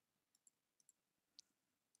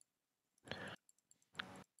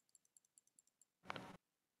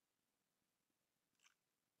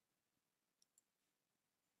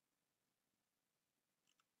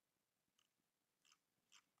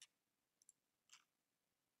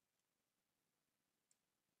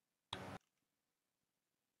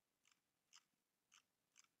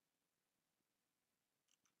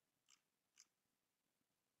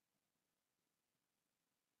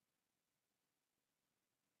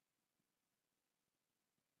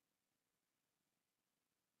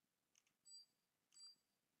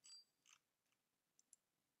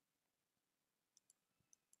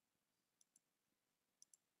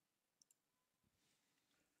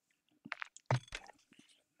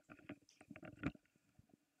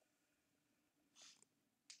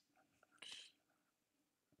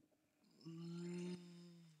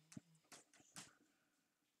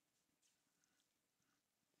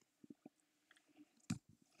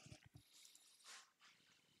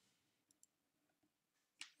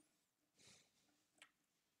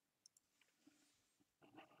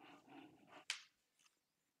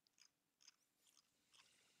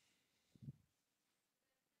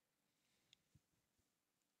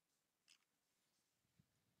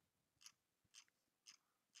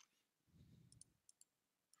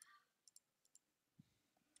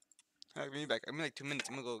 Alright, give me back. Give me like 2 minutes.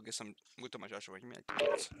 I'm gonna go get some. Go to my Joshua. Give me like 2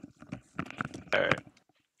 minutes. Alright.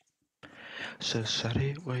 So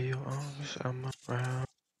shawty, where you arms? I'm around.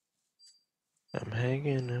 I'm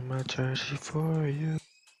hanging in my jersey for you.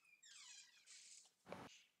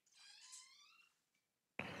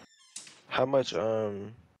 How much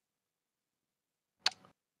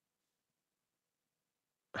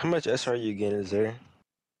SR you getting is there?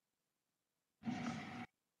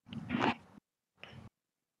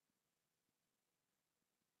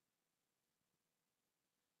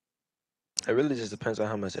 It really just depends on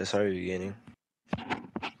how much SR you're getting.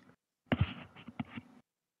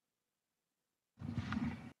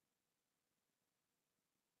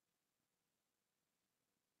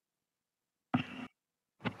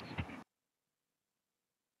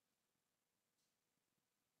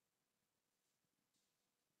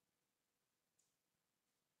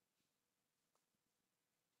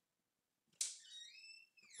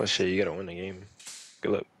 But shit, you gotta win the game.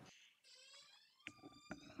 Good luck.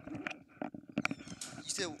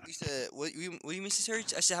 You said what do you mean,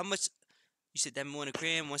 Serge? I said how much? You said that one a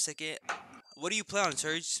cram. 1 second. What do you play on,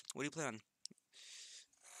 Serge? What do you play on?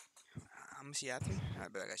 I'm gonna see after.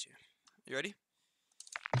 Alright, but I got you. You ready?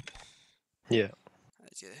 Yeah.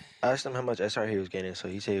 Let's get it. I asked him how much SR he was getting, so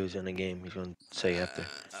he said he was in the game. He's gonna say after.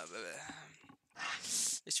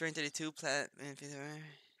 It's rank 32 plat.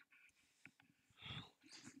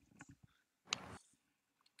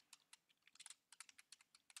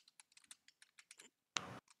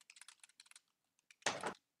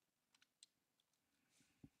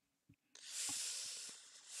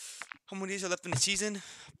 How many days are left in the season?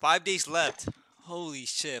 5 days left. Holy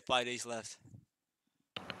shit, 5 days left.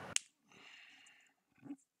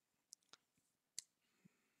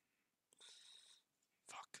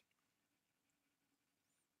 Fuck.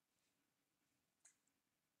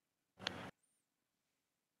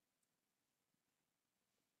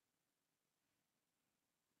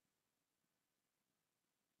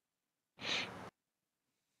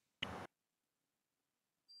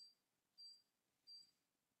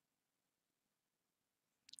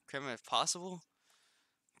 Cram if possible?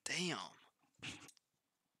 Damn.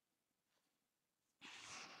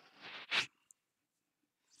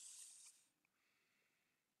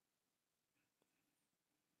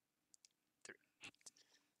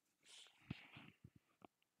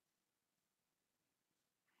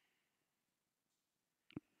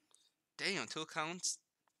 Damn, 2 accounts,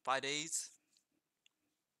 5 days.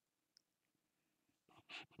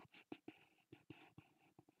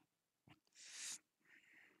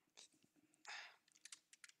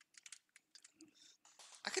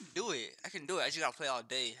 I could do it. I can do it. I just gotta play all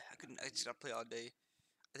day. I just gotta play all day.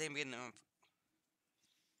 I think I'm getting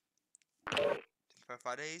for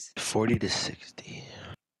 5 days. 40 to 60.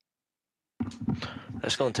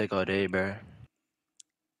 That's gonna take all day, bro.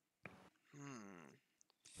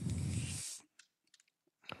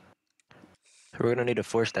 We're gonna need a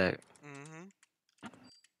 4 stack.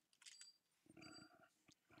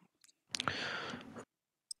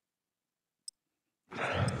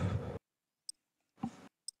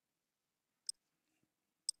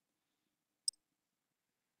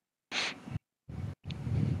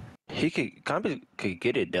 Combi could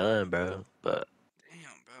get it done, bro. But Damn,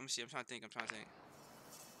 bro. Let me see. I'm trying to think.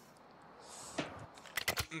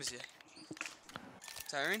 Let me see.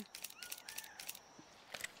 Tyron?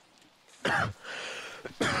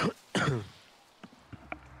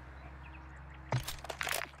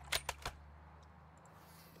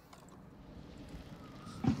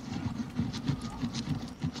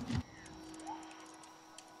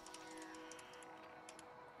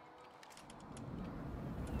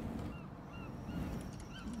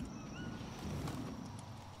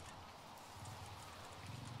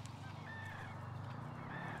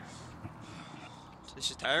 This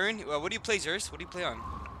is Tyron? Well, what do you play, Zers? What do you play on?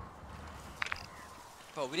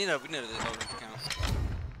 Oh, we need a account.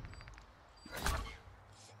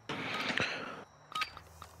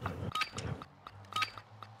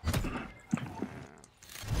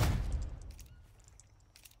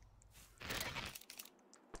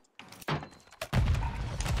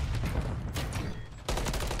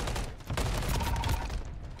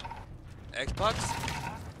 Xbox?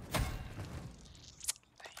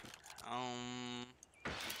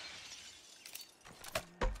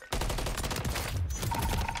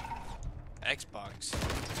 Xbox.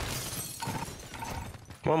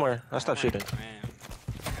 one more. I'll stop shooting. Man,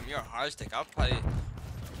 damn, you're a hard stick. I'll probably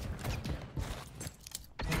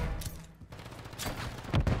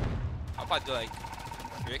do like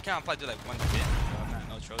your account. I'll probably do like 150. I'm not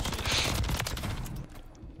no troll shit.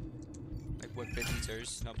 Like 150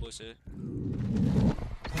 Zers, no bullshit.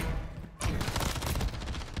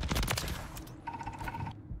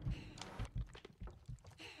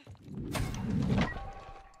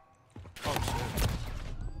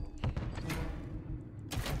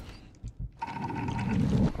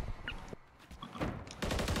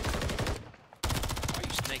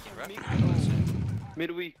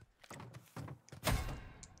 Midweek.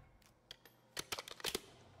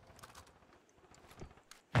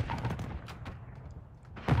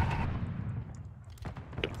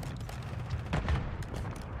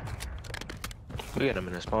 We got him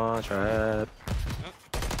in a spawn trap.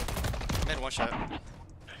 Made one shot.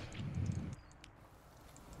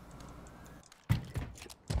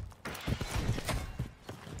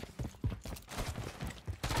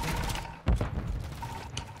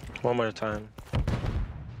 One more time.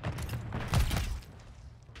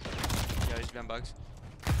 Yeah, he's behind bugs.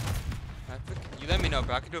 You let me know,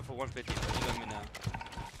 bro. I can do it for 150, bro. You let me know.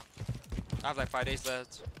 I have like 5 days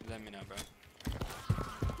left. You let me know, bro.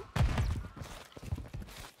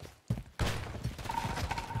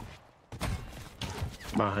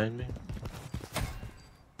 Behind me.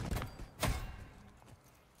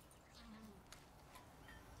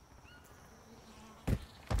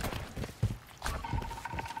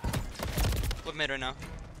 What mid right now?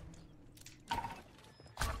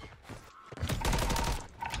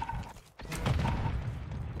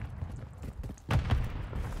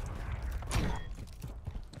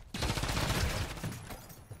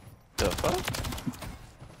 The fuck?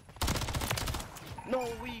 No,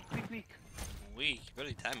 weak. Weak.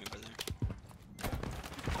 Really tagged me, brother.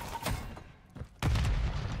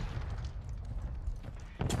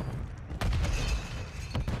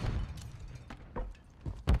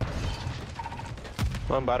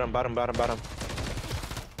 One bottom.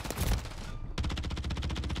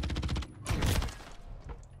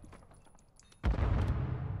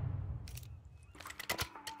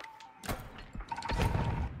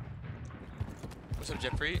 What's up,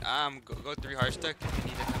 Jeffrey? Go 3 hard stack. You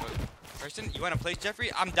need to have a person. You wanna play,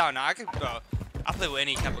 Jeffrey? I'm down now. I can, bro. I'll play with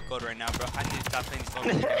any type of code right now, bro. I need to stop playing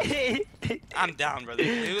these phones. I'm down, brother.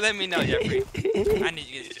 You let me know, Jeffrey. I need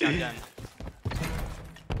you to get this job done.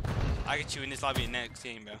 I get you in this lobby next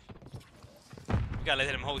game, bro. You gotta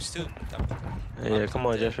let him host too. Yeah, come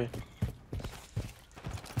on, Jeffrey.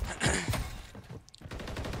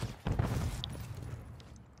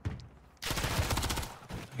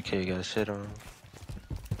 Okay, you got shit on.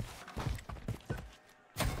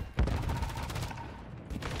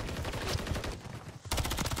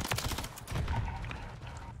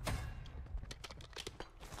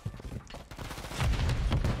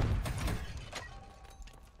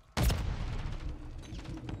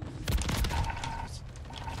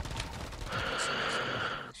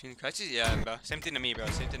 Crutches? Yeah, bro. Same thing to me, bro.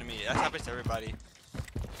 Same thing to me. That happens to everybody.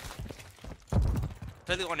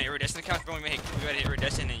 Especially on the Iridescent account, bro. We got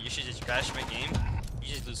Iridescent and you should just crash my game.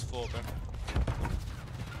 You just lose full, bro.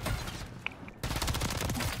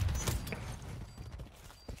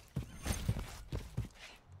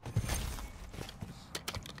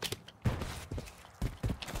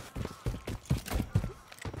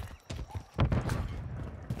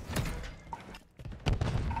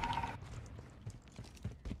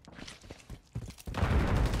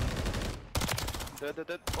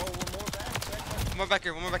 Oh, One more back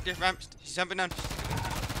here. Ramp. He's jumping down.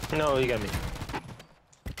 No, you got me.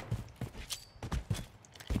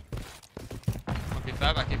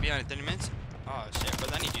 1v5. I can be on in 30 minutes. Oh shit,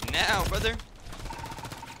 brother. I need you now, brother.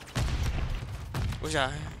 What's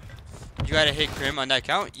that? You gotta hit Crim on that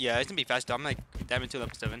account? Yeah, it's gonna be fast though. I'm like Diamond 2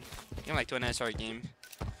 level 7. I'm like 2 SR game.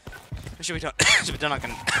 What should we done? Should be done like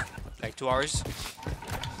in like 2 hours.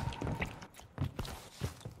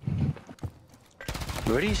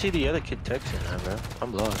 Where do you see the other kid texting at, bro?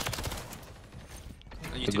 I'm lost.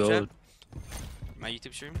 On The YouTube gold. chat? My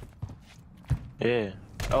YouTube stream? Yeah.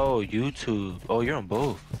 Oh, YouTube. Oh, you're on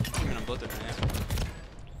both. I'm on both of them, yeah.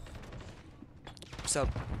 What's up?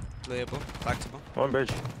 Playable, flexible. One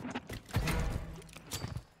bridge.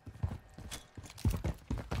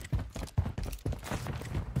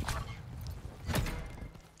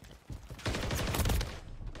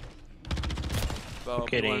 Well,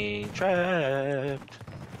 Getting trapped.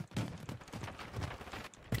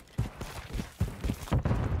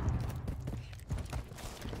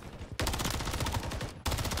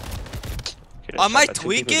 Am I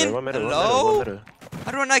tweaking? Hello?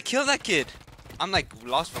 How do I not kill that kid? I'm like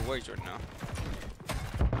lost for words right now.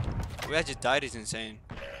 The way I just died is insane.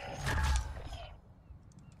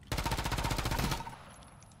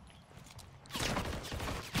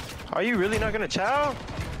 Are you really not gonna chow?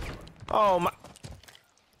 Oh my.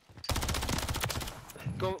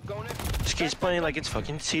 Go next. This kid's playing like it's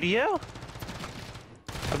fucking CDL.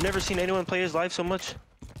 I've never seen anyone play his life so much.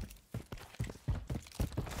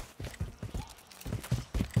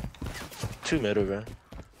 Two middle, bro.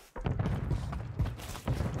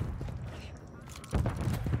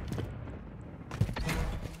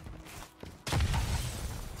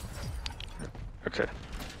 Okay.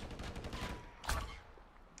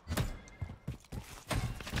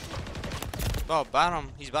 Oh,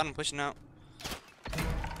 bottom. He's bottom pushing out.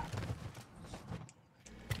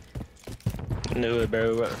 Knew it,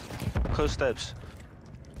 bro. Close steps.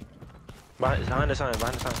 Behind the sign,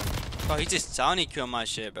 behind the sign. Oh, he just Sonic killed my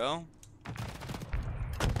shit, bro.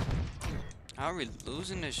 How are we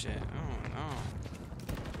losing this shit? Oh no.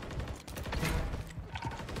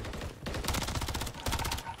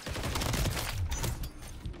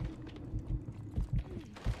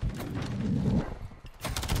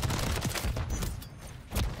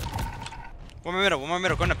 One more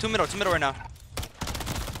middle, going up, two middle right now.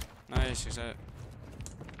 Nice, he's it.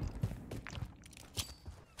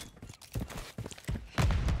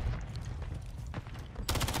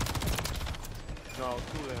 No,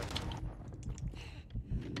 two there.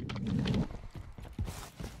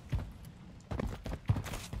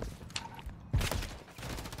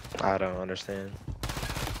 I don't understand.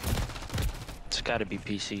 It's gotta be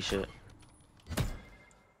PC shit.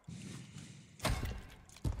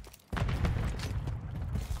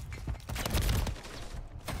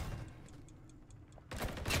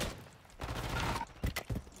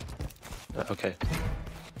 Okay.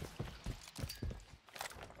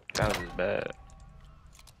 That was bad.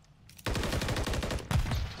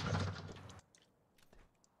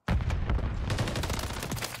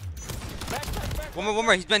 One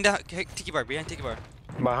more, he's been down. Tiki bar, behind Tiki bar.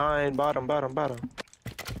 Behind, bottom. One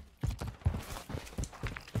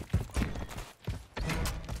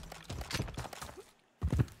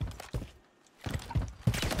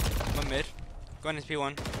mid. Going to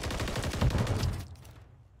P1.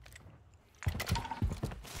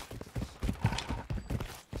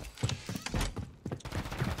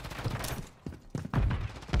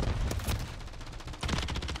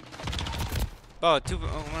 Oh,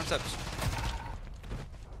 one steps.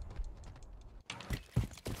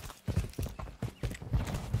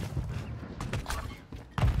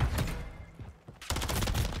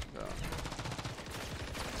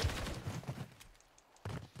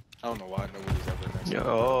 I don't know why nobody's ever next. Yo,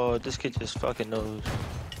 oh, this kid just fucking knows.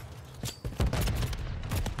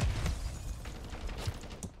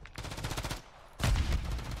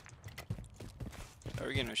 Oh,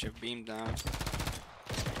 we're getting our shit beamed down.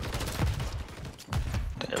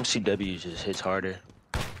 The MCW just hits harder.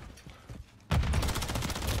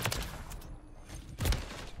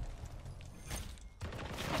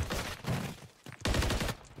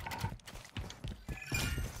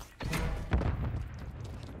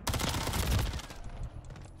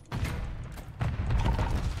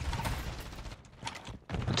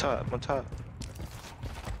 On top.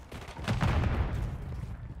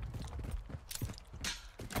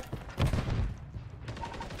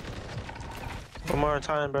 One more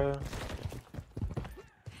time, bro.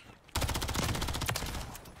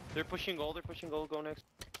 They're pushing gold, go next.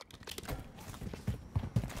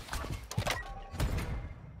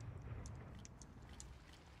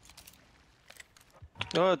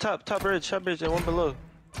 Oh, top bridge, and one below.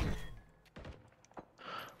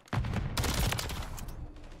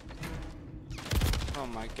 Oh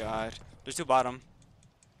my god. There's two bottom.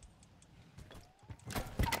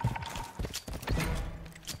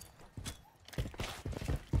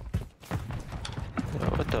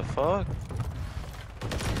 What the fuck?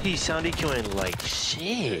 He's sounding killing like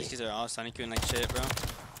shit. These are all Sonic doing like shit, bro.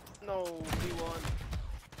 No, P1.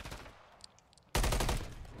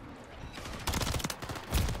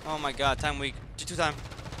 Oh my god, time weak. Two time.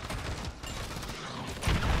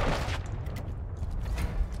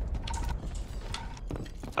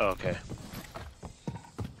 Oh, okay.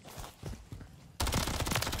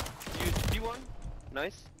 You P1?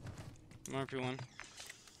 Nice. More P1.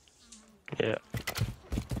 Yeah.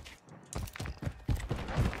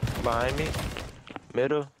 Behind me.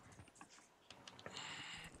 Middle.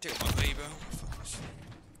 Take my way, bro.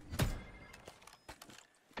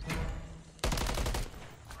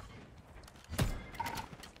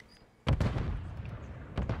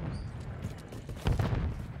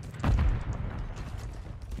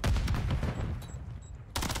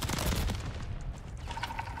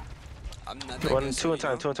 I'm not that good, Two in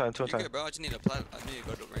time. You're good, bro. I just need to apply. I need to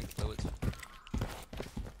go to rank loads.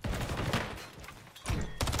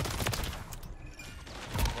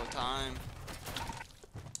 Full time.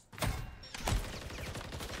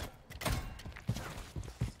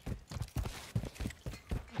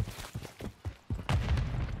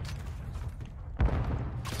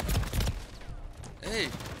 Hey,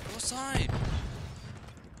 go side.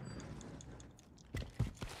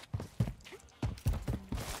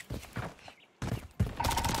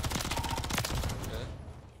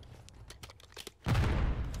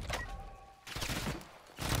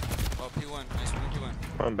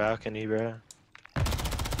 On balcony, bro.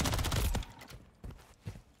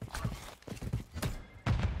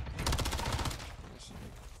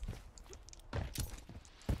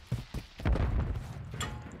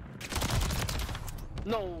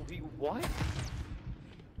 No, he what?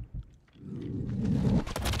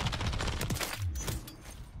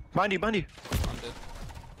 Behind you, behind you. I'm dead.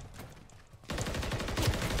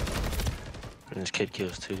 And this kid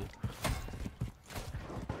kills two.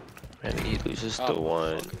 And he loses the Oh,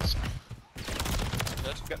 one.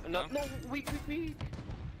 Dead. No, no, weak.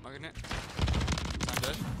 Marking it. I'm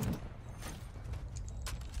dead.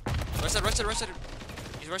 Right side.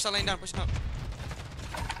 He's right side laying down, pushing up.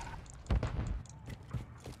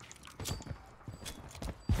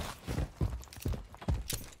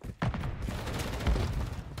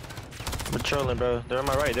 I'm trolling, bro. They're on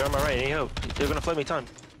my right. I need help. They're gonna flood me time.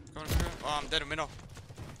 Going. Oh, I'm dead in middle.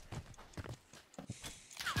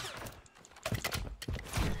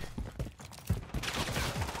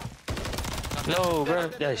 No, bro.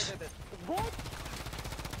 Nice. What?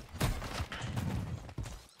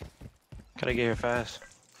 Gotta get here fast.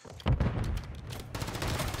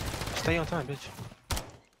 Stay on time, bitch.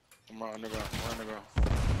 I'm on the ground.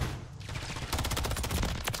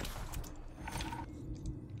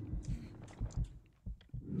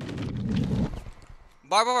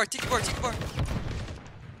 Bar, tiki bar.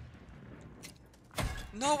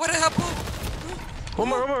 No, what happened? One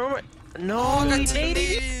more. No, Oh, I got he teamed.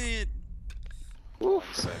 naded.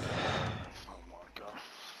 Oof. Oh my god.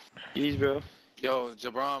 Ease, bro. Yo,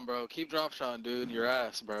 Jabron, bro, keep drop shotting, dude. Your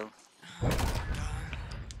ass, bro.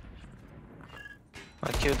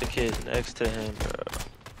 I killed the kid next to him, bro.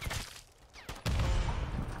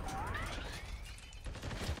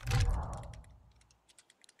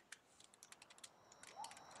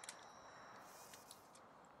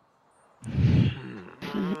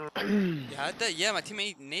 Yeah, my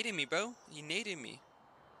teammate naded me, bro. He naded me.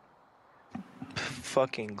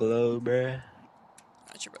 Fucking glow, bro.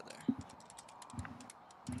 That's your brother.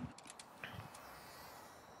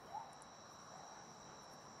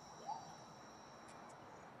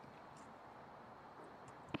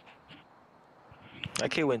 That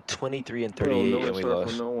kid went 23 and Bro, 38 no and we SR for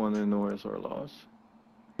lost. no one and no SR loss.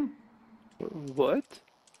 What?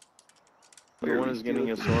 The one is getting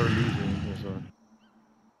SR losing SR.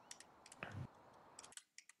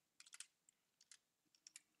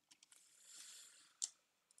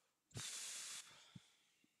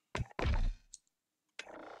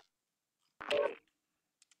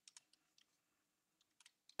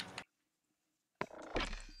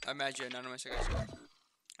 I'm mad you're anonymous, I got you.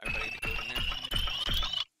 Everybody get the code in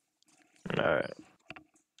here. Alright.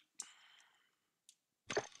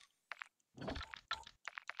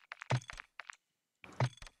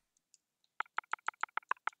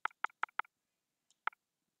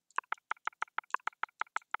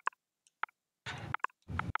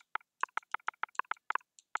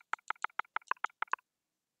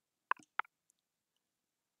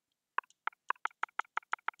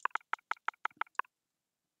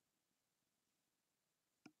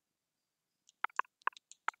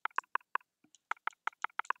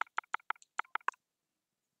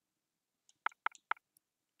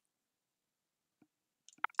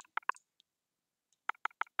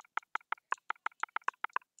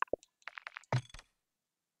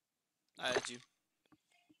 I added you.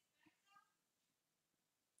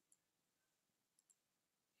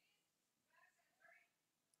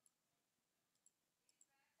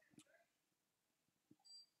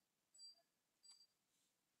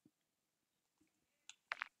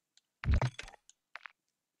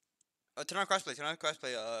 Turn on crossplay,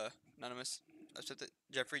 anonymous. Accept it.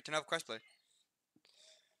 Jeffrey, turn off crossplay.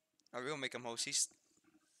 Alright, we gonna make him host.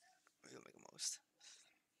 We gonna make him host.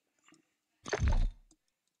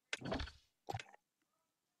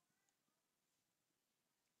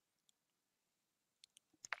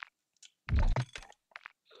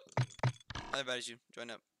 I invited you.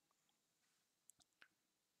 Join up.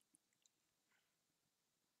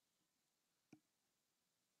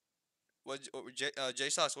 J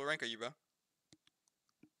Sauce, what rank are you, bro?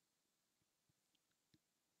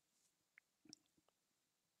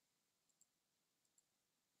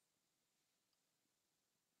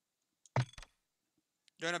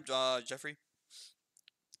 Join up, Jeffrey.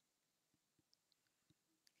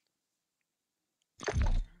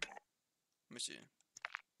 Let me see.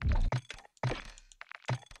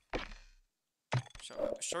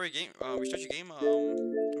 Sorry, game. Restart your game.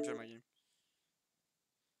 I'm sorry, my game.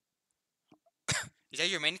 Is that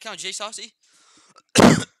your main account, J Saucy? Are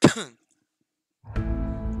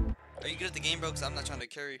you good at the game, bro? Cause I'm not trying to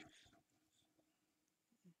carry.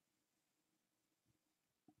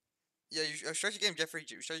 Yeah, you start your game, Jeffrey.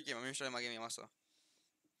 You start your game. I'm gonna start my game also.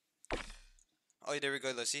 Oh, yeah, there we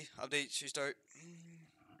go. Let's see. Update should start.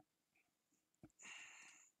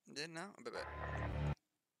 Did now? I bet.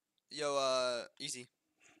 Yo, easy.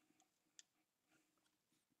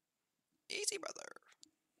 Easy, brother.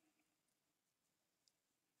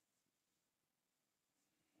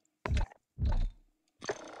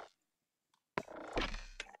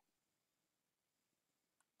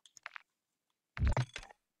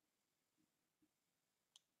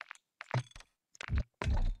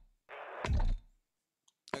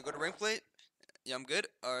 I go to rank plate. Yeah, I'm good.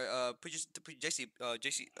 Alright, put JC,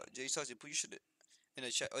 J Saucy, put your shit in the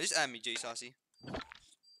chat. Oh, just add me, J Saucy.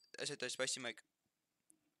 That's it, the spicy mic.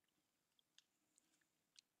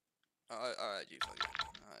 Alright, G, fuck it.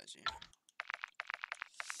 Alright, G.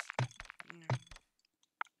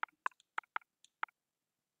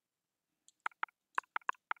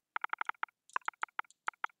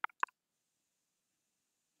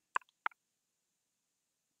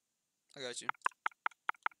 I got you.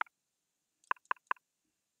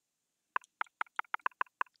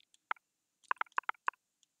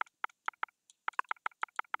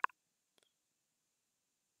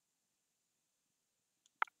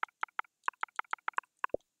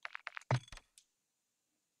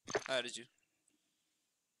 I added you.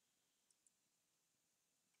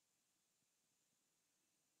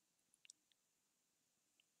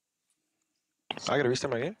 I gotta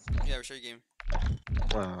restart my game. Yeah, we're sure your game.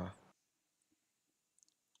 We're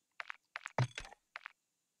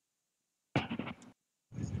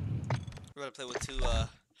gonna play with two,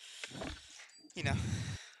 you know,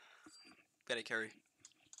 gotta carry.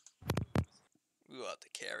 We got to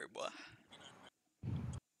carry, boy.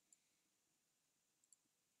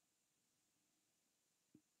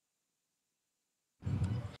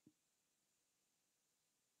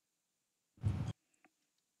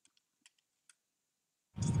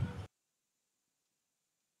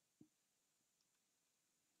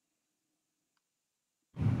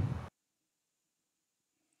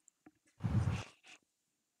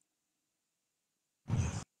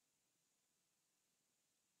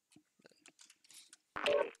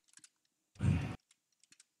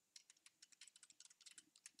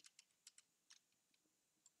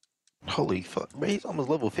 Holy fuck, bro, he's almost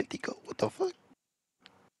level 50. Go, what the fuck?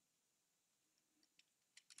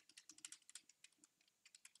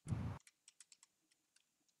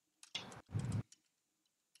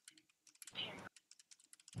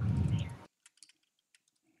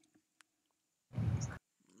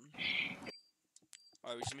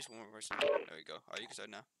 Alright, we just missed one more person. There we go. Alright, you can start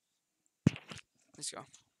now. Let's go.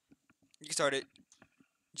 You can start it,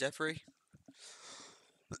 Jeffrey.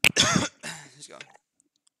 Let's go.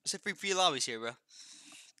 It's a free lobbies here, bro.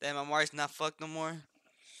 Damn, my Mario's not fucked no more. It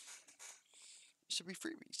should be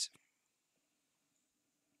freebies.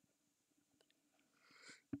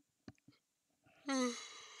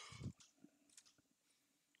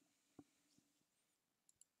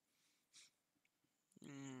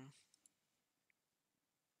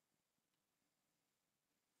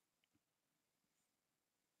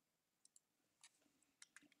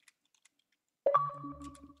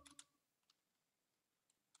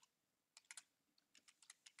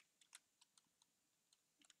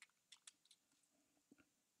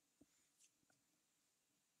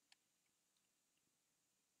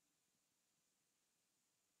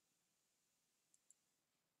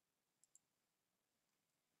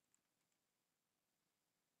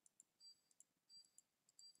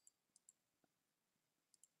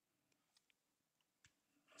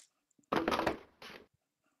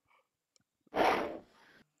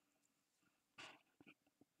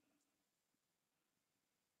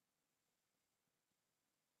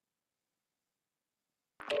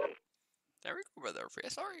 There we go, brother. Free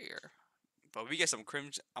SR here. But we get some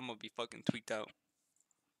crims, I'm gonna be fucking tweaked out.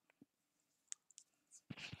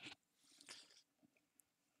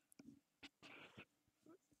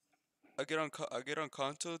 I get on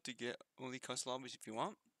console to get only console lobbies if you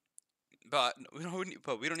want. But we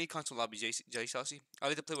don't need console lobbies, J Saucy. I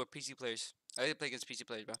like to play with PC players. I like to play against PC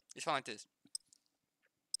players, bro. It's fine like this.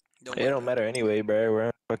 It don't matter anyway, bro. We're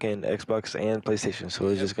on fucking Xbox and PlayStation, so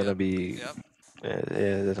it's just gonna be. Yep. Yeah,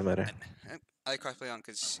 it doesn't matter. I like crossplay on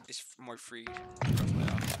because it's more free.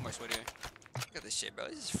 Crossplay on, more sweatier. Look at this shit, bro.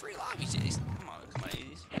 This is free lobbies, Jace. Come on,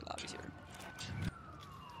 these free lobbies here.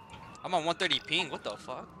 I'm on 130 ping. What the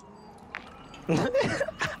fuck? What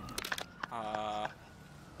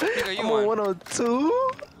are you I'm on? on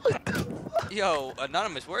 102. What the fuck? Yo,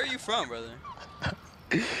 Anonymous, where are you from, brother?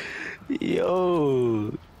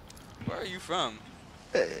 Yo. Where are you from?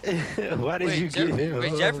 Why did you Wait, get Jeffrey, him?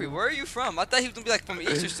 wait, Jeffrey, where are you from? I thought he was gonna be like from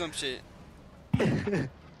East or some shit.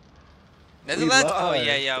 Netherlands? Oh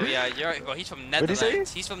yeah, lost. yeah. You're right. Bro, he's from What'd he say?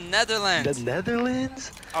 Netherlands. He's from Netherlands. The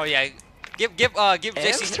Netherlands? Oh yeah. Give JC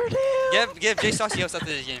Amsterdam? give Jay Saucy host after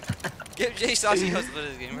this game. Give Jay Saucy host after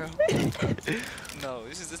this game, bro. No,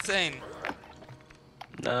 this is insane.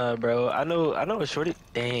 Nah, bro. I know a shorty.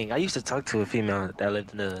 Dang, I used to talk to a female that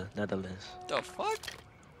lived in the Netherlands. The fuck?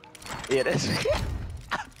 Yeah, that's.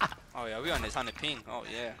 Oh yeah, we on this 100 ping. Oh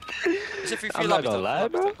yeah. It's a free I'm not lobbies gonna though. lie,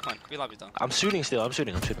 bro. Come on, free lobbies though. I'm shooting still. I'm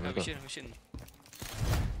shooting. Yeah, Let's we go. shooting, we shooting.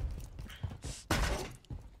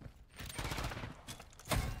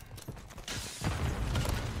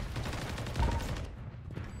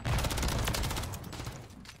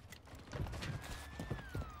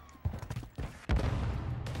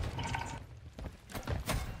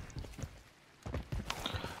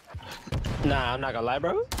 Nah, I'm not gonna lie,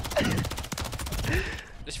 bro.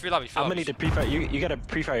 It's free lobby. I'm gonna need to pre-fire. You gotta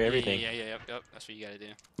pre-fire everything. Yeah. Yep. That's what you gotta do.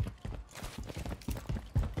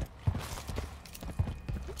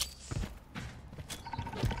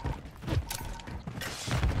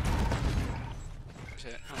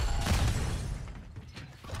 Shit.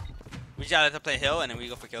 We just gotta let them play hill and then we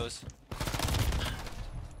go for kills.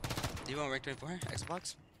 Do you want rank 24?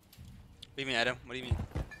 Xbox? What do you mean, Adam? What do you mean?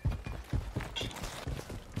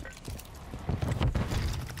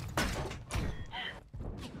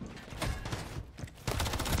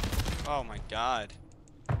 Oh my god.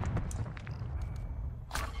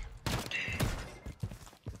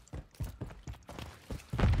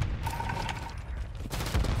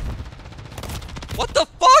 What the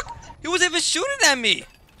fuck? He wasn't even shooting at me.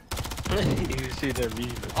 You see that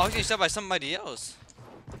me? I was getting shot by somebody else.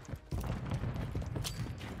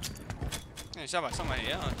 Getting shot by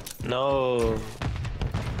somebody else. No.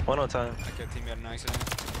 One on time. I kept teammate an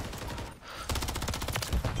accident.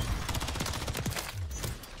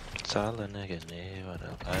 Solid nigga, nigga,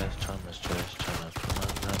 the last time I stress, tryna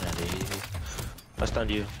come on that easy. I stunned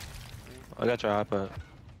you. I got your hop up.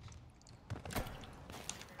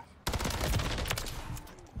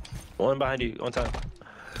 One behind you, on time.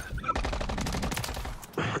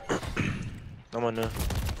 I'm on there.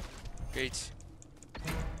 Great.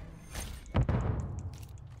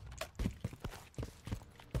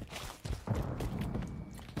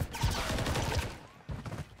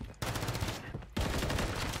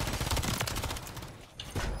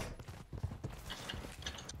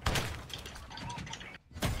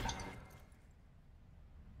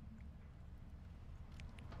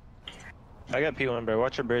 I got P1, bro.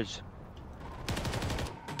 Watch your bridge.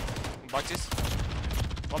 Boxes?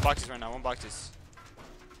 One boxes right now, one boxes.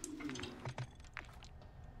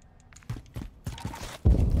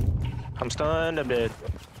 I'm stunned, I'm dead.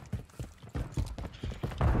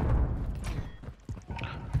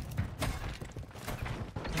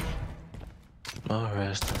 No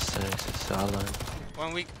rest and sex is solid.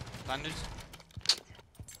 1 week. Thunders.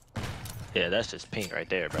 Yeah, that's just pink right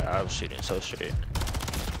there, bro. I was shooting so straight.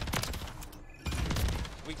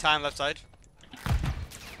 Weak time left side.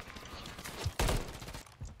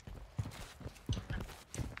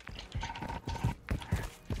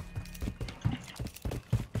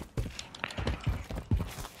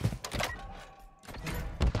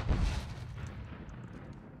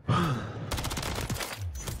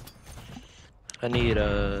 I need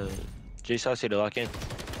J Saucy to lock in.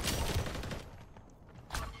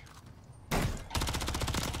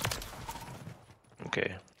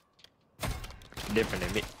 Okay. Different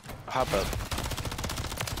than me. Hop up.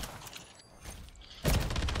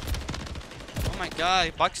 Oh my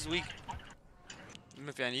god, box is weak.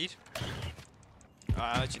 If I need.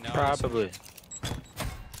 I'll let you know. Probably.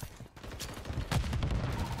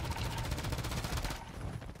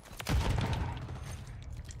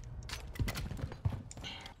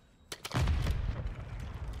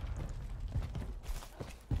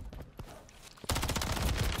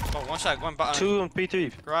 Oh, one shot, one button. Two on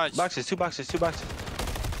P3. Garage. Boxes, two boxes, two boxes.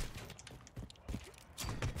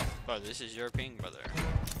 Bro, this is your ping, brother.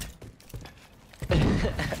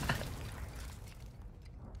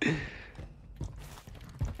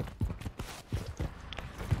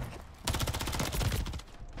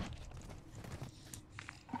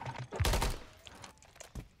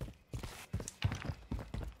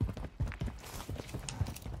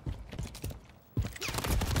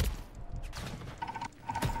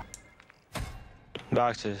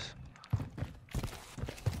 Boxes.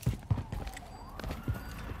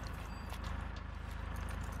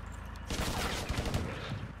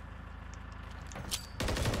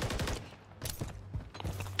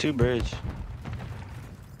 Two bridge.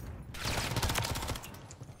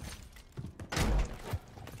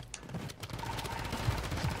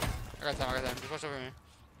 got time. Just watch over me.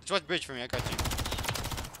 Just watch bridge for me. I got you.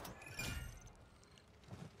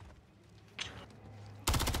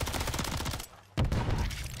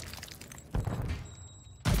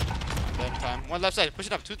 Time. One left side. Push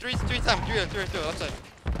it up. 2, 3 times. 3 left side.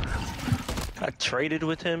 I traded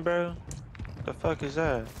with him, bro. The fuck is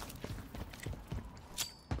that?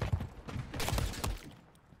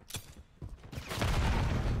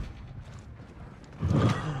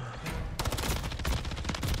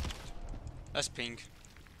 That's pink.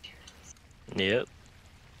 Yep.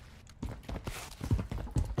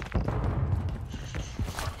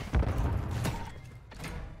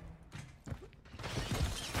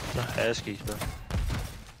 Askies, bro.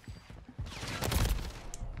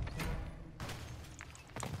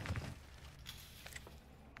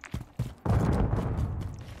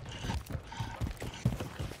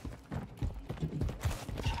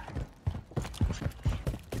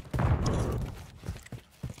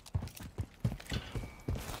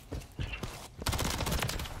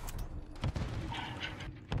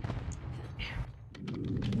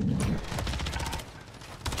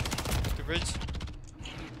 The bridge.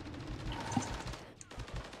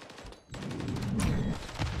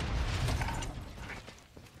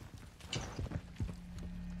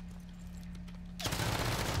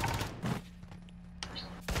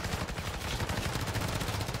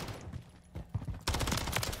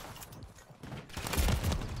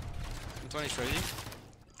 Tony's ready.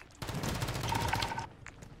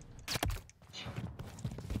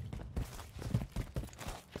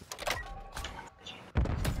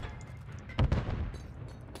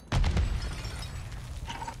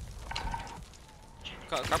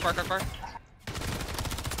 Car.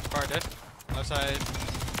 Car dead. Left side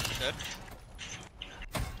dead.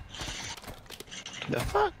 The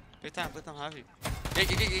fuck? Play time, have you.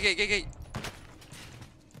 Gate.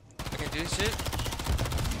 I can't do this shit.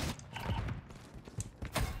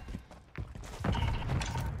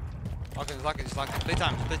 Lock it. Play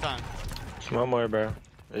time. One more, bro.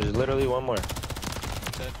 There's literally one more.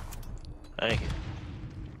 Dead. Thank you.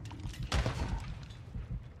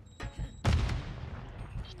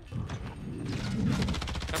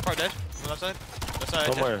 Car dead. Left side.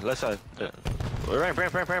 One more, left side. Right,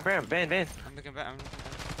 Van. I'm looking back.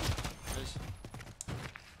 Nice.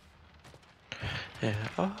 Yeah,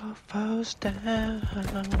 all falls down.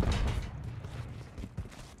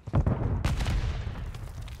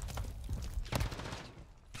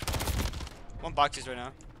 One boxes right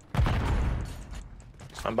now.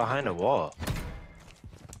 I'm behind a wall.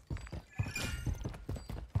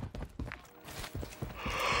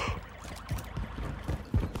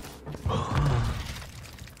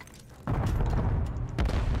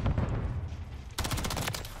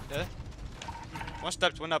 Dead. One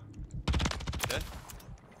stepped, one up. Dead.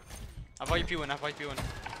 I've IP one.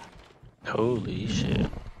 Holy shit.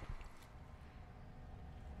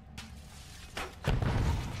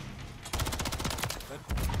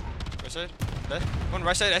 Right side. Dead. One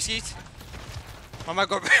right side, SEs. One more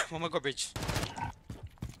go bridge.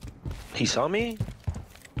 He saw me?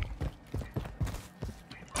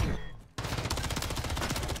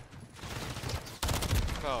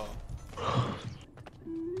 Oh.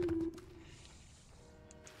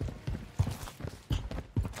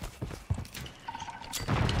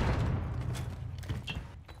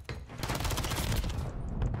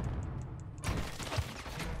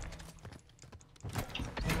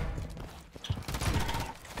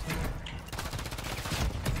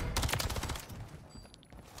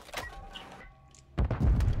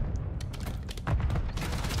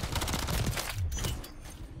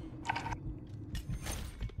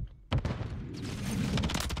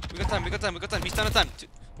 We got time. He's done of time.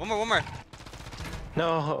 One more. No.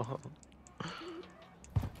 Oh,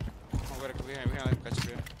 we're gonna catch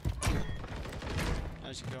you.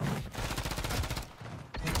 Nice kill.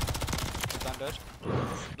 Done dead.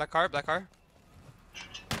 Black car. Come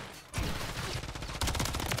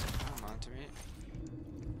on to me.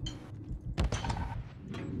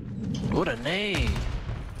 What a nade.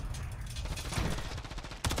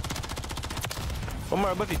 One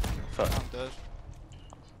more above you. Fuck. I'm dead.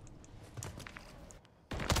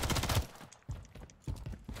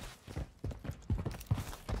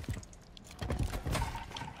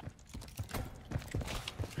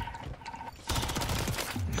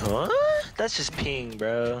 Huh? That's just ping,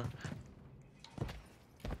 bro.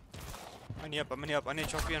 I'm up. I need a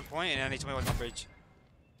trophy on point and I need somebody watch my bridge.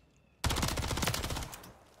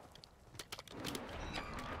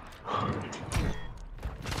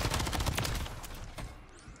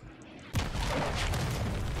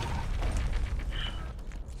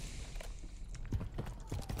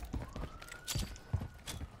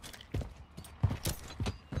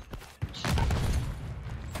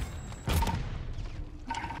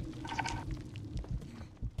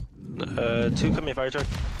 Two coming fire truck.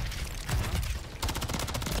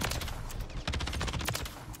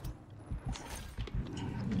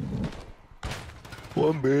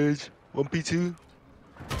 One bridge. One P2.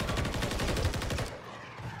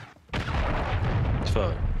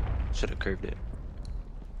 Fuck. Should have curved it.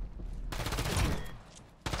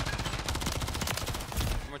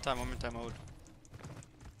 One more time, mode.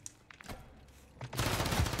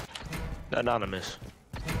 Anonymous.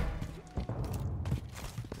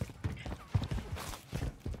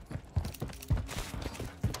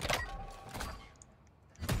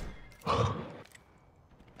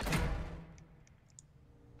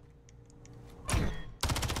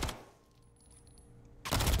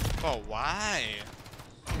 Oh, why?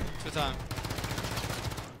 Two time.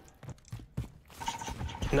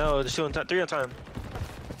 No, there's two on time. Three on time.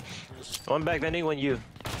 One back vending, one you.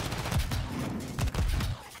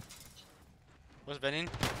 What's vending?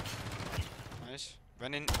 Nice.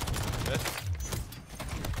 Vending. Good.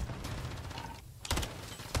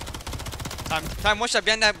 Time, one shot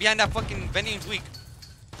behind that fucking vending's weak.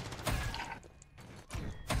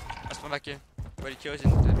 That's one back here. Everybody kills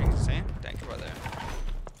and everything's the same. Thank you, brother.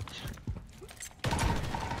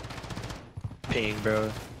 Ping,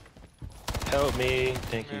 bro. Help me.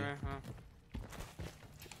 Thank you.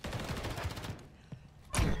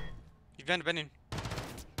 He's behind the vending.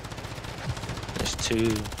 There's two.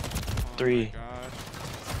 Three. Oh my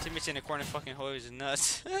god. Teammates in the corner fucking hoes is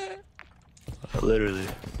nuts. Literally.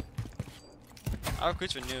 Our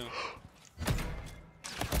recruits were new.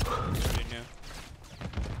 Pretty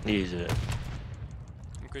new. Use it.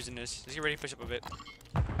 I'm cruising this. Let's get ready to push up a bit.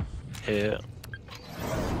 Yeah.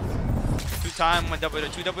 Two time,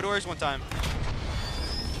 two double doors, one time.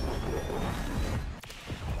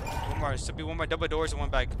 One more. Should be one more double doors and one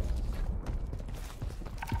back.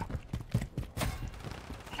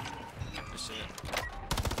 That's it.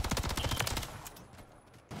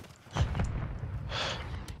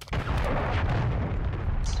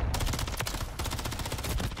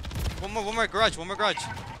 One more garage, one more garage.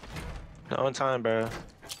 Not on time, bro.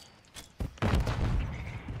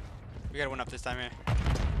 We got one up this time here.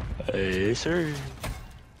 Hey, sir.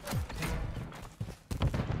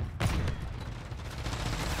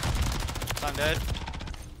 Time dead.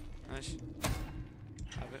 Nice.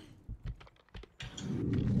 Have it.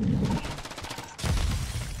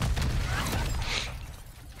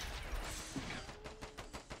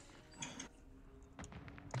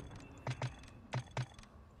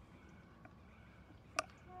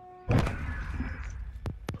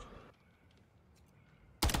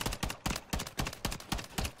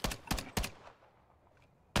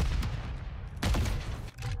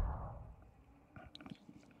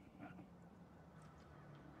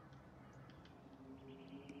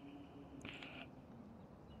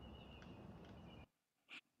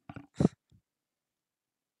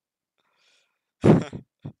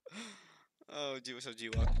 Oh, G, what's up,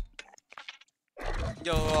 G-Walk?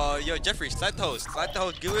 Yo, Jeffrey, slide the host. Slide the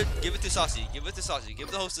host. Give it to Saucy. Give it to Saucy.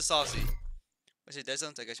 Give the host to Saucy. What's your dead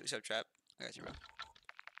zones? I got you. What's up, Trap? I got you, bro.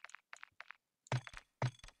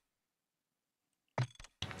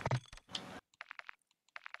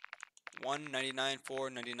 $1.99,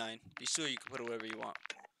 $4.99. Be sure you can put it wherever you want.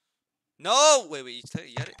 No! Wait, you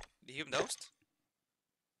got it? Did you give him the host?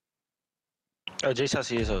 Oh, J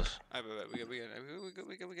Saucy is host. Alright, we good.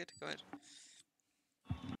 Go ahead.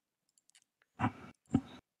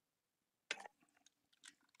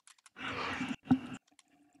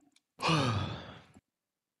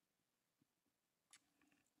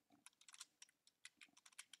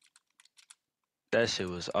 That shit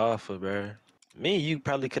was awful, bro. Me and you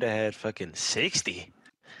probably could have had fucking 60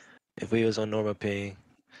 if we was on normal ping.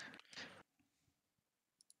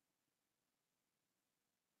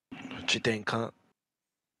 What you think, comp?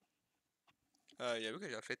 Yeah, we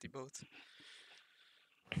could have 50 both.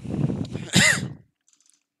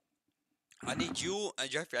 I need you,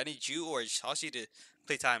 Jeffrey. I need you or Saucy to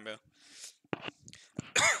play time, bro.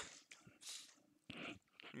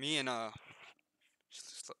 Me and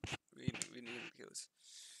we need kills.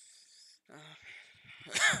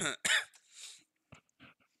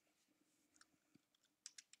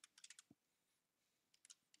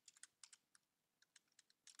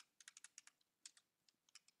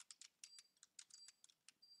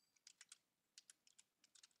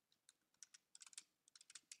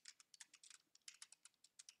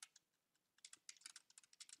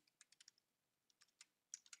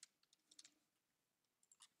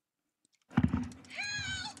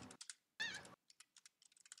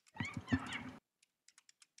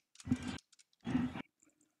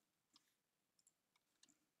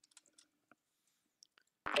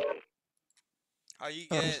 How you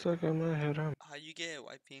I'm get stuck in my head.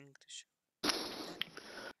 white ping to show?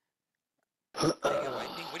 How you get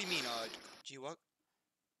white ping? What do you mean, G what?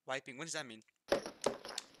 White ping, what does that mean?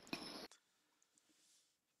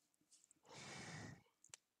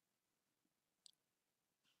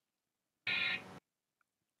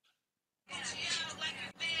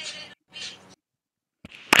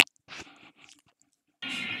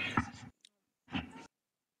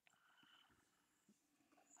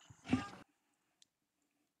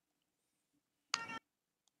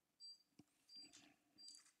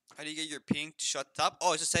 How do you get your ping to shut up?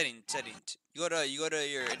 Oh, it's a settings. You go to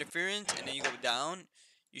your interference and then you go down.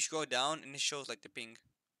 You scroll down and it shows like the ping.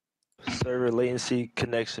 Server latency,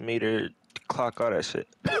 connection meter, clock, all that shit.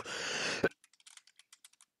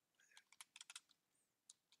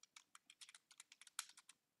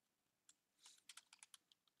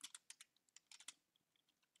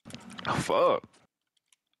 Oh, fuck.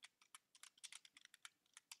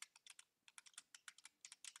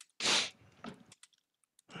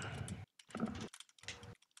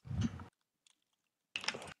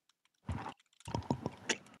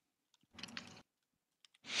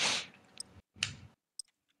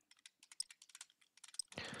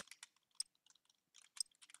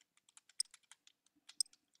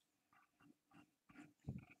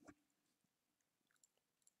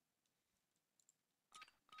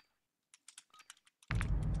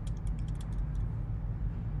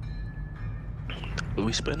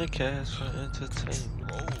 We spend the cash for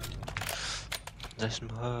entertainment. Whoa. That's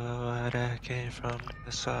more where that came from.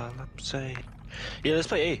 That's all I'm saying. Yeah, let's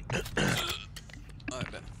play A.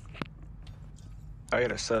 Alright, bet. I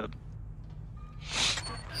got a sub.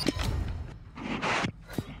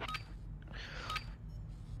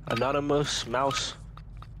 Anonymous, Mouse,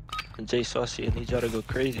 and J Saucy. I need y'all to go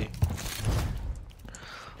crazy.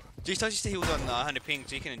 G thought you said he was on 100 ping,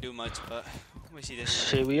 so he couldn't do much, but let me see this.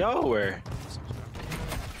 Shit, we all were.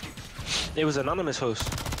 It was Anonymous host.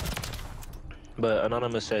 But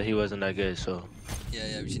Anonymous said he wasn't that good, so.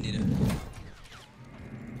 Yeah, we should need it.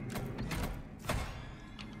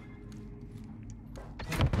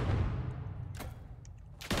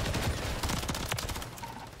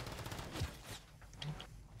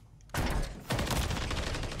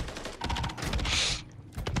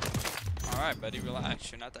 Alright, buddy,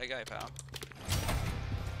 relax. You're not that guy, pal.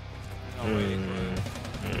 No way they quit.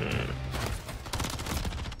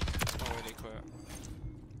 No way they quit.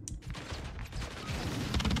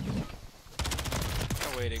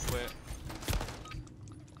 No way they quit.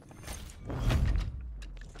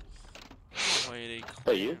 No way they quit.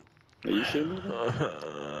 Are you? Are you shooting me?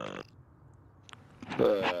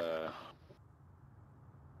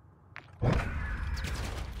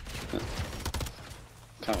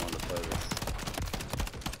 Kind of want to play this.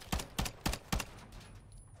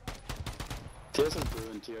 Tears improve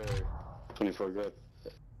in tier 24 grip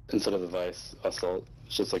instead of the Vice Assault.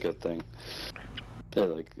 It's just like a thing. Yeah,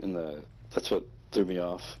 like in the. That's what threw me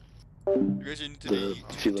off. You guys are into the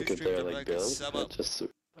If you look at their like build, sub up. it just. You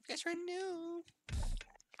guys are new.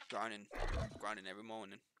 Grinding every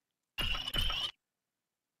morning.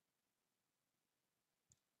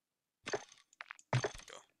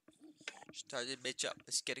 Start this bitch up.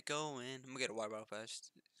 Let's get it going. I'm gonna get a wide route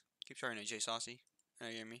fast. Keep trying to J Saucy. You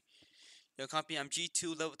hear me? Yo, company, I'm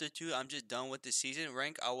G2 level 32. I'm just done with the season.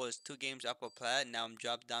 Rank, I was 2 games up a plat. Now I'm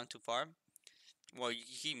dropped down too far. Well, you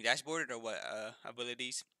keep me dashboarded or what?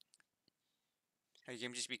 Abilities? Are your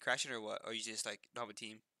game just be crashing or what? Or you just like don't have a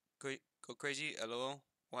team? Go crazy. LOL.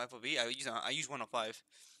 What FOV? I use 105.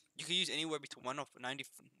 You can use anywhere between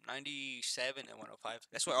 97 and 105.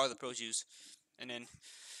 That's what all the pros use. And then,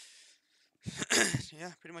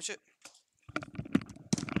 yeah, pretty much it.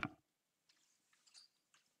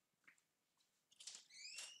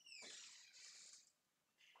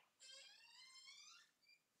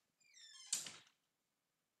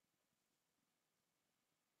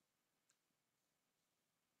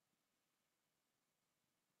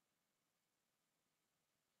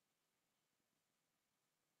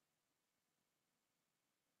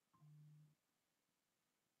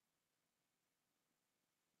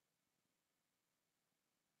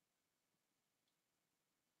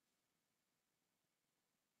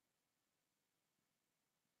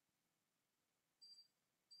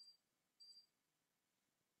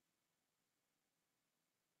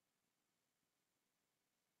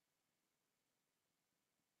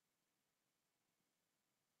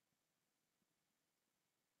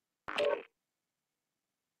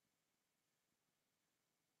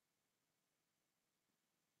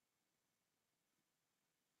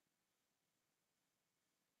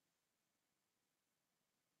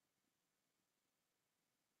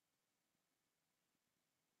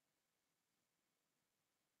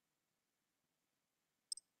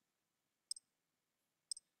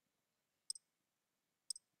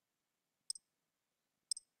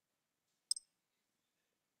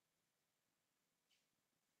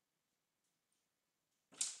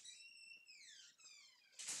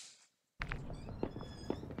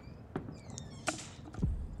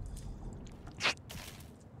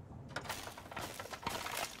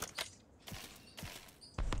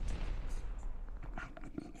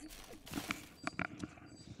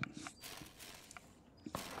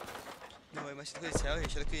 I should clear his tail. Here,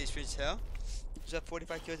 should I clear his tail? Should I have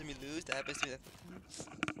 45 kills and we lose? That happens to me.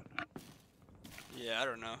 Yeah, I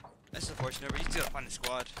don't know. That's unfortunate, but you still gotta find a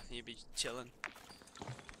squad. You'd be chilling.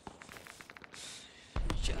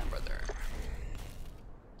 Chilling, brother.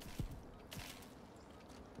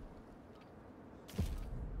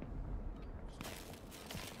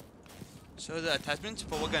 So the attachments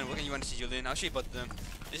for what gun? What gun you want to see, Julian? I'll show you both of them.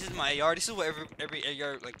 This is my AR. This is what every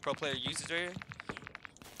AR like pro player uses right here.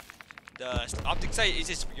 The optic sight is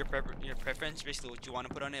just your preference, basically what you want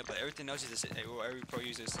to put on it, but everything else is just what every pro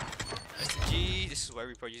uses. SMG, this is what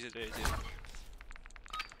every pro uses right here.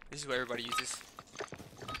 This is what everybody uses.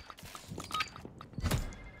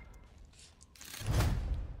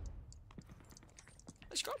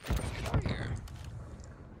 Let's go. Get out of here.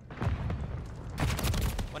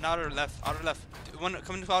 One outer left, outer left. One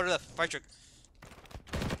coming to outer left. Fire truck.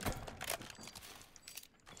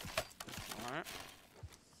 Alright.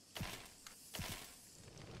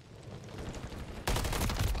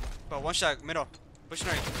 But one shot, middle. Pushing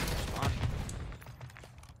right. On.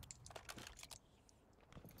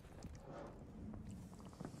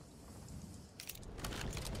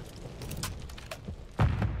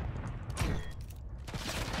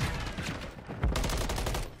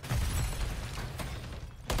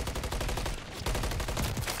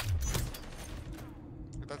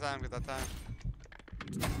 Get that time.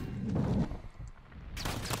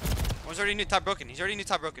 One's already new top broken. He's already new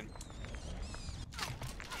top broken.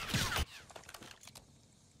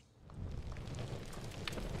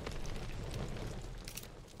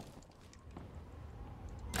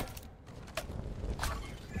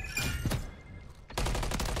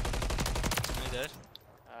 Are you dead?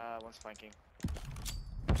 One's flanking.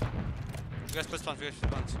 You guys put spawns, you guys put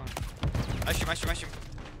spawns. I shoot.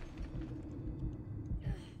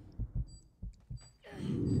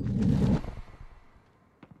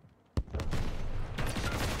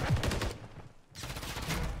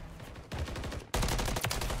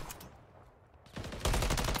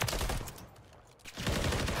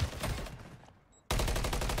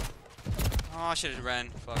 Oh, I should have ran.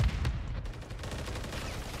 Fuck.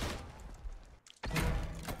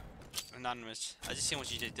 Anonymous. I just seen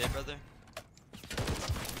what you just did, brother.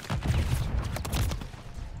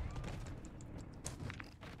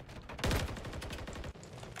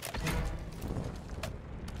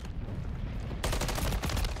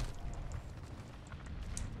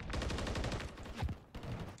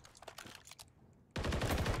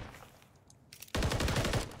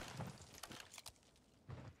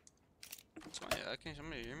 Can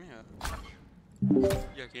somebody hear me?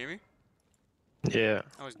 Yeah, can you hear me? Yeah.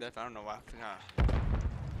 I was deaf, I don't know why.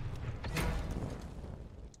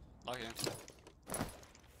 Lock in.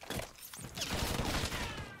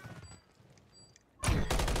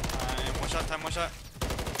 Time, one shot.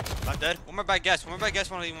 I'm dead. One more bad gas, one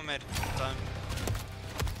leave one mid. Time.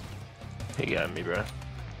 He got me, bro.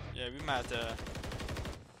 Yeah, we might have to.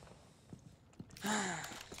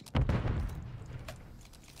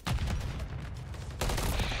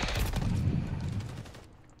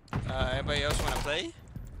 Anybody else want to play?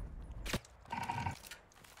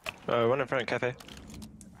 One in front of cafe.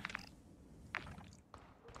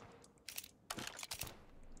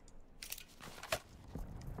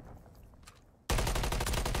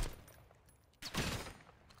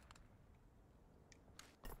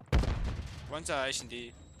 One's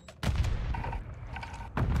H&D.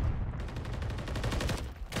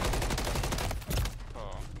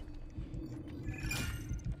 Oh.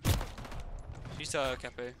 She's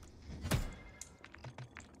cafe.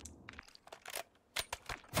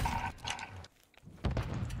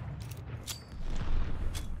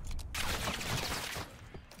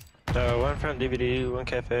 One front DVD, one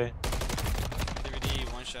cafe.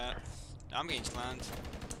 DVD, one shot. I'm getting slammed.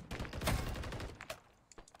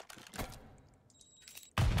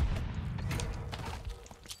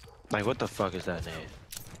 Like, what the fuck is that name?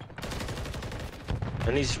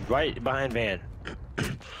 And he's right behind Van.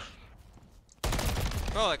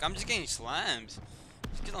 Bro, like, I'm just getting slammed.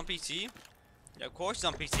 This kid's on PC. Yeah, of course he's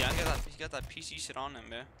on PC. He got that PC shit on him,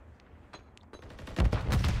 man.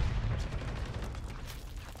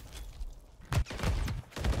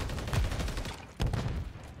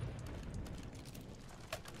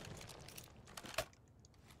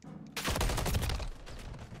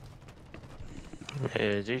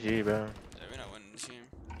 Yeah, GG, bro. Yeah, we're not winning this game.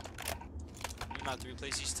 We might have to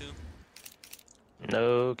replace these two.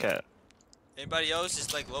 No cap. Anybody else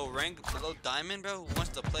is like low rank, low diamond, bro, who wants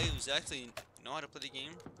to play, who's actually know how to play the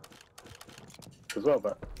game? As well,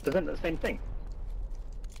 but isn't it the same thing?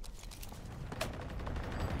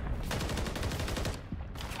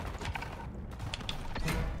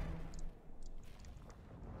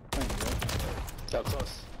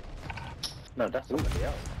 No, that's somebody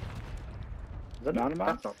else. Is that Not a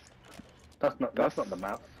mouse? That's not the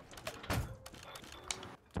mouse.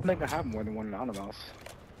 I think I have more than one anonymous.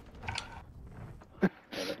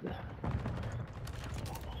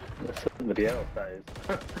 That's somebody else, that is.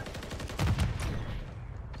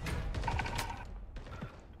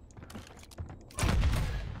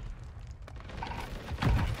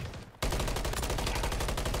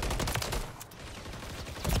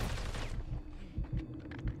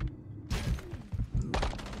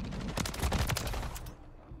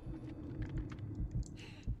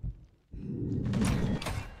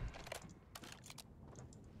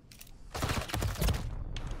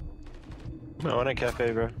 I want a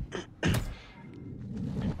cafe, bro.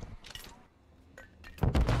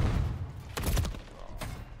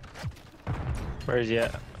 Where is he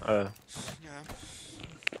at? Yeah.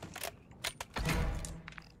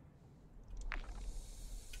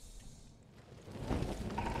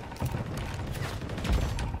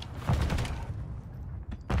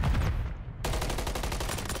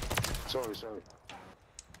 Sorry.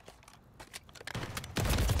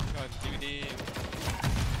 Oh, DVD.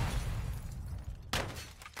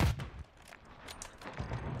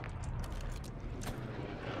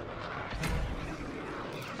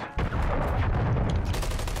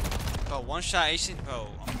 Oh, one shot Asian. Oh,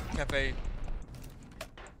 cafe.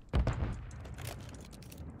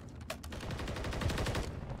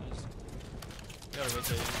 Gotta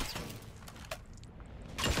rotate.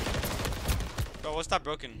 Bro, what's that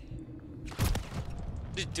broken?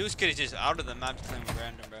 This Deuce kid is just out of the map playing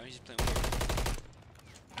random, bro. He's just playing weird.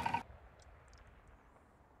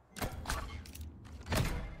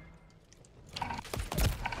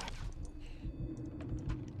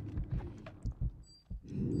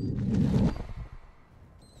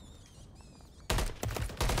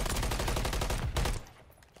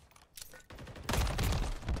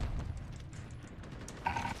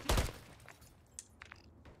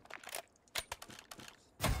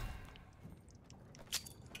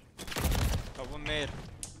 Oh, one mid.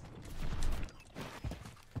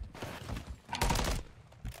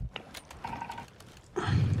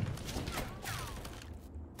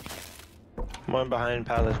 One behind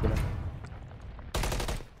Palace, bro.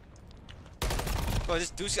 Bro,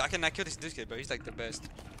 this Deuce, I cannot kill this Deuce kid, bro. He's like the best.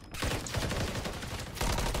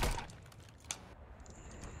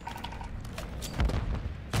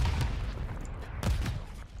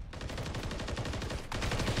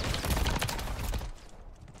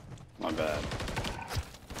 My bad.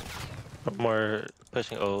 One more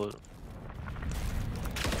pushing old.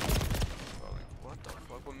 Bro, like, what the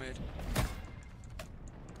fuck? What mid?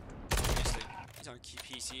 He's on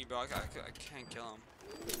PC, bro. I can't kill him.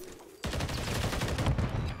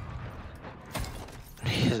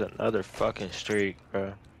 He's another fucking streak,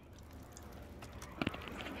 bro.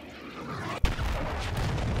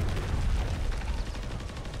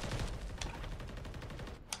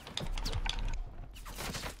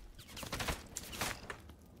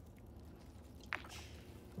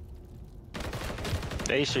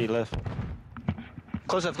 A street left.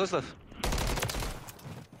 Close left, close left.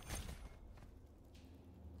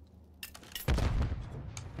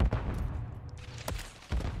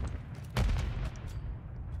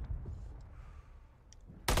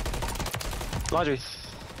 Laundry.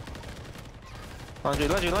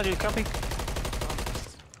 Laundry, camping.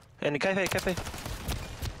 And the cafe.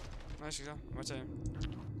 Nice, you go. What's that?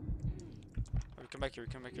 Oh, come back here,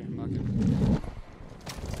 Mark it.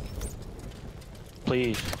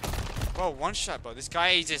 Please. Whoa, one shot, bro. This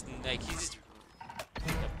guy is just, like, he's just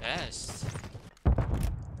the best.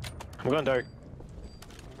 I'm going dark.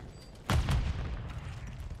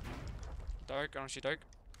 Dark, I don't see dark.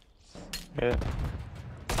 Yeah.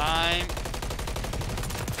 Time.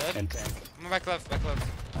 Dead. And tank. I'm back left.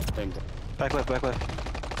 Tank. Back left.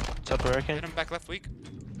 Top Hurricane. Hit him back left, weak.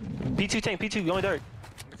 P2 tank, P2 going dark.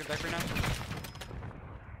 Looking back right now.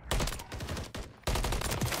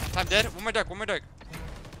 Time dead. One more dark.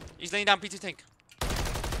 He's laying down P2 tank.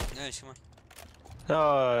 Nice, come on.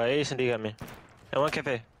 Oh, Ace and D got me. And one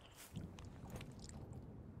cafe.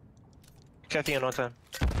 Cafe in one time.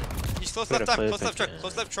 He's close Better left time. play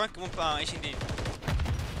Close left trunk. One H&D.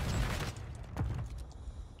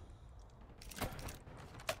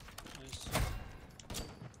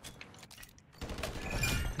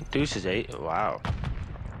 Deuce is 8. Wow.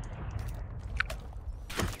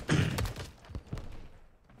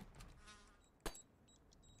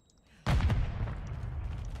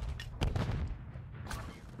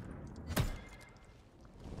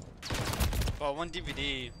 Oh, one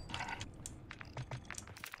DVD.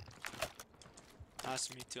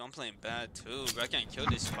 That's me too. I'm playing bad too, but I can't kill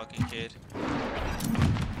this fucking kid.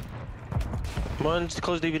 Come on, just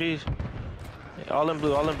close DVDs. All in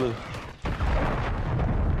blue, all in blue.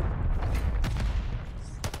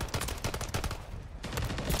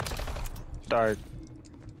 Dark.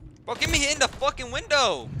 Bro, get me hit in the fucking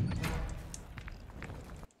window.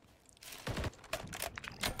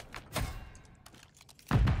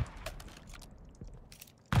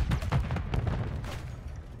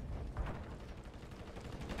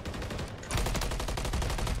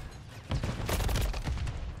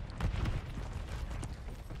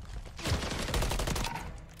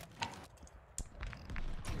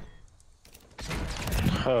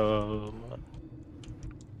 Oh.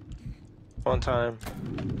 One time.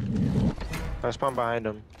 I spawned behind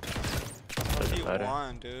him. What do Doesn't you matter.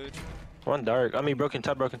 want, dude? One dark. I mean, broken,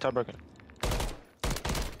 top broken, top broken.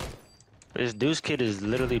 This Deuce kid is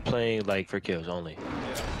literally playing like for kills only. Yeah,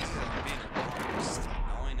 I'm being annoying. This is an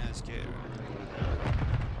annoying ass kid.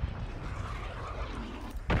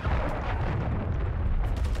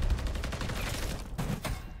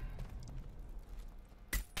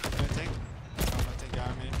 Nothing? Oh, nothing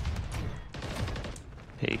got me.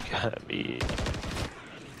 He got me.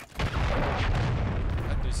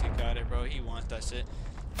 That dude, he got it, bro. He wants that shit.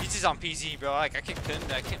 He's just on PC, bro. Like, I can't, but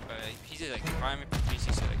like, he's just like priming for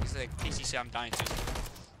PC shit. Like, it's like PC shit I'm dying to.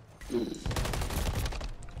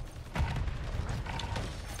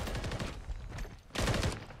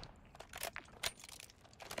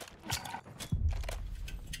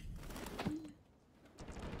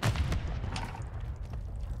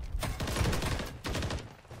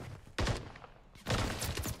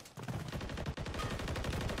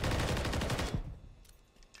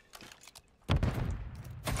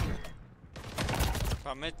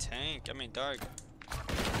 Bro, mid tank. I mean, dark.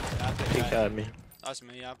 Yeah, I He play bad. got me. That's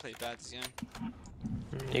me. I play bad this game.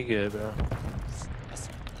 You good, bro.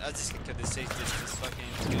 I just because this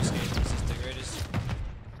fucking Goose game is just the greatest.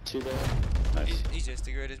 Two there. Nice. He's just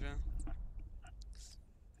the greatest, man.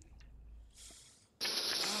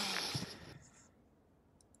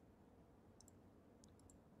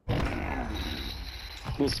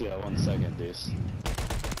 We'll see that 1 second, Deuce.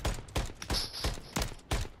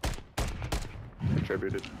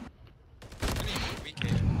 Contributed. I need VK.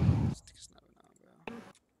 It's not bro.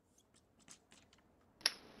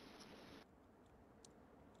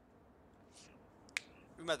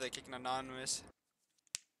 We might have kicking anonymous.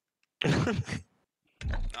 Nah,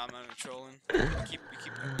 I'm not even trolling. We keep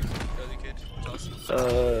the other kid. Chelsea.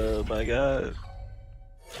 Oh my god.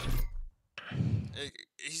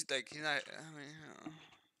 He's like, he's not. I mean,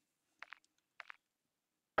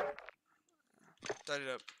 start it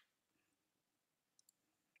up.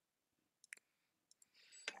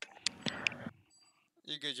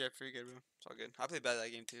 You're good, Jeffrey. You're good, bro. It's all good. I played bad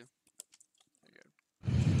that game too. You're good.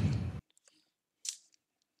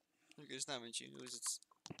 You're good. It's not even you. It was just.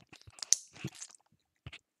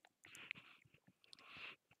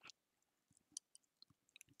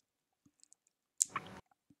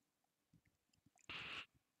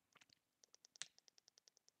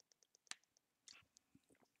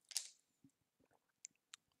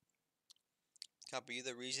 Copy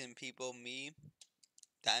the reason people, me,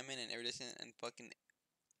 Diamond, and Iridescent, and fucking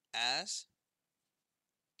ass.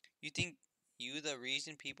 You think you the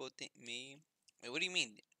reason people think me? Wait, what do you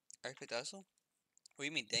mean? Arpitazo? What do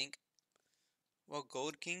you mean, Dank? Well,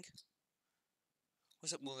 Gold King?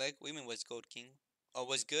 What's up, Mulek? What do you mean, what's Gold King? Oh,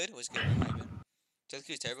 what's good? What's good? Not even.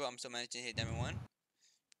 Silky is terrible. I'm still managing to hit Diamond 1.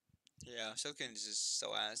 Yeah, Silky is just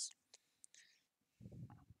so ass.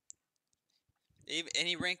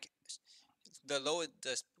 Any rank,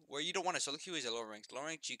 where you don't want to solo queue is the lower ranks. Lower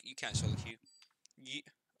ranks, you can't solo queue.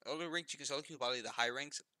 Lower ranks, you can solo queue probably the high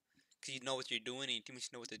ranks. Because you know what you're doing and your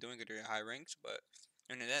teammates know what they're doing because they're high ranks. But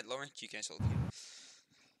under that, low ranks, you can't solo queue.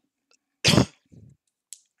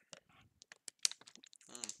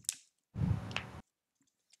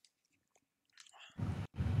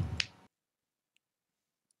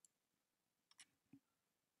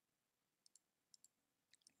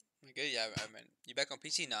 Good, yeah, I mean, you back on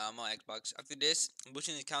PC? Nah, I'm on Xbox. After this, I'm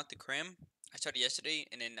boosting the account to Crim. I started yesterday,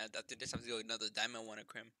 and then after this, I'm going to go another Diamond 1 at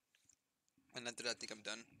Crim. And after that, I think I'm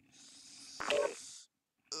done.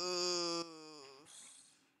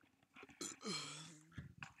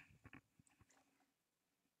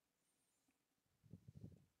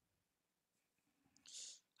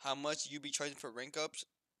 How much you be charging for rank ups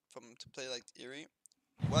to play like Eerie?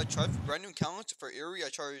 Well, I charge for brand new accounts for Eerie. I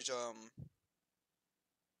charge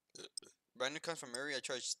brand new accounts from Eerie. I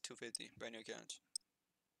charge $250. Brand new accounts.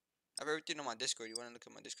 I have everything on my Discord. You want to look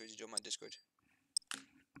at my Discord? You join my Discord.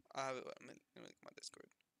 I have it. Let me look at my Discord.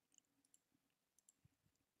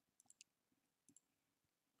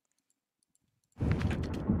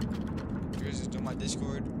 You guys just don't on my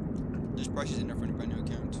Discord. There's prices in there for any brand new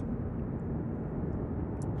account.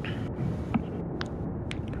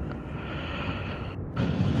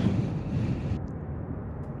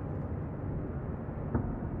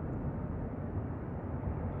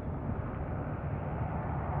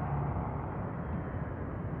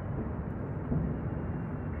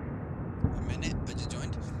 A minute, I just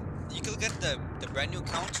joined. You can look at the brand new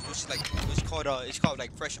accounts, which is called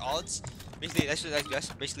like fresh odds. Basically, that's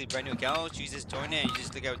basically brand new accounts. You just join it and you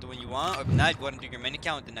just look at the one you want. Or if not, if you want to do your main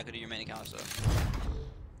account, then I could do your main account. So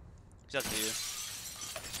it's up to you.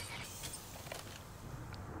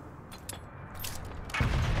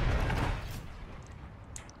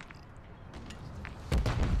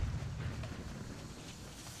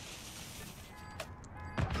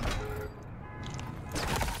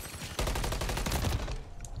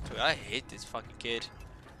 Dude, I hate this fucking kid.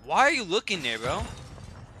 Why are you looking there, bro?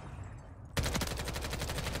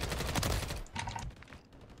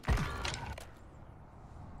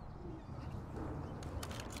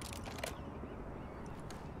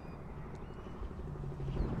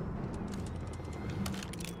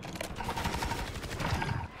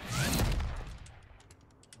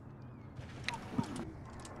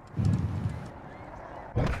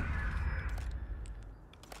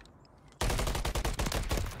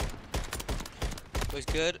 What's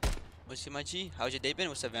good? What's your G? How's your day been?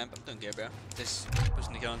 What's up, Vamp? I'm doing good, bro. Just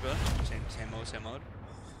pushing the kills, bro. Same mode.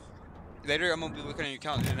 Later, I'm gonna be working on your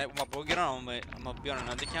account. And when my bro get on, I'm gonna be on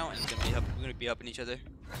another account, and we're gonna be helping each other.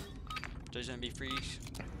 There's gonna be freeze.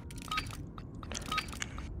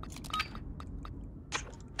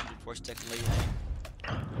 4 seconds late.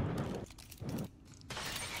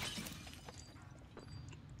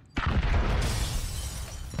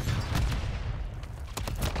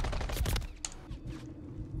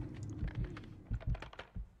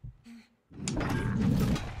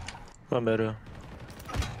 One better.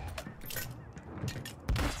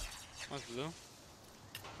 One's blue.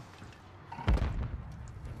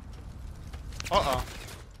 Uh-oh.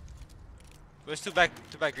 There's two back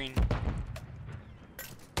green.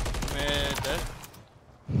 Mid dead.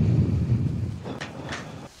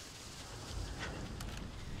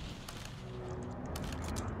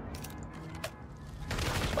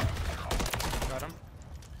 Got him.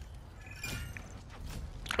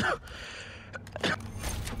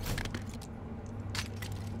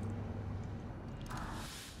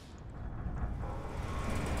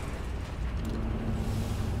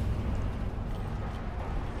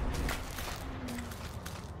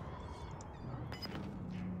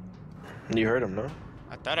 You heard him, no?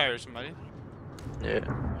 I thought I heard somebody. Yeah.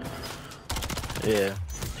 Yeah.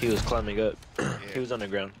 He was climbing up. Yeah. He was on the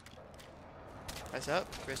ground. What's up?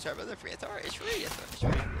 Chris, start brother. Free. It's alright. It's free. It's free.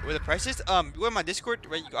 Where the prices? You go on my Discord.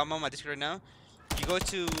 Right. I'm on my Discord right now. You go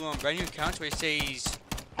to brand new accounts where it says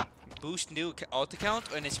boost new alt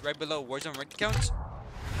account, and it's right below Warzone ranked accounts.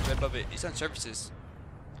 Right above it. It's on services.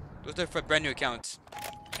 Those are for brand new accounts.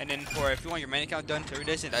 And then if you want your main account done to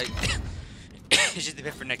Iridescent, it's just a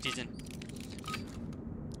bit for next season.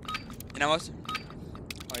 And I'm also.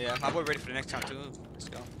 Oh yeah, my boy ready for the next time too. Let's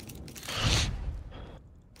go.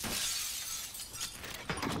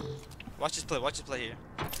 Watch this play. Watch this play here.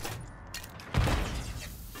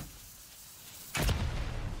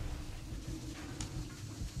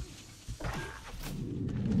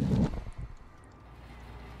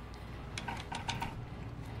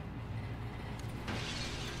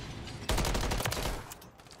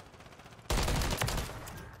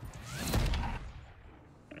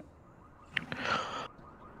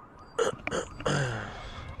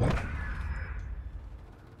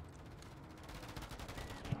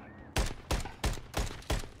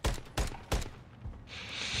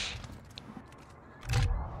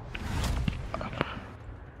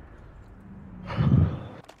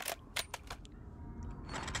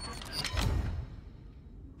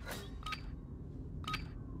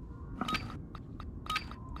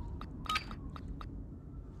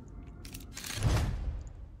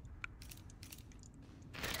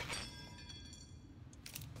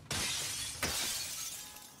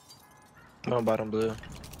 On bottom blue.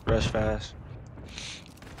 Rush fast.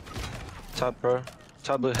 Top, bro.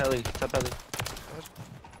 Top blue heli. Top heli.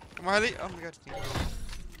 Come on, Haley. Oh my god.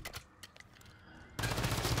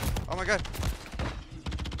 Oh my god.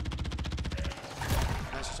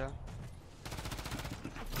 Nice shot.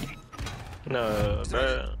 No,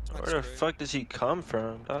 bro. it's Where the fuck does he come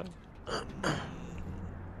from, dog?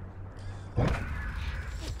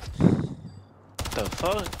 The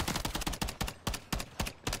fuck?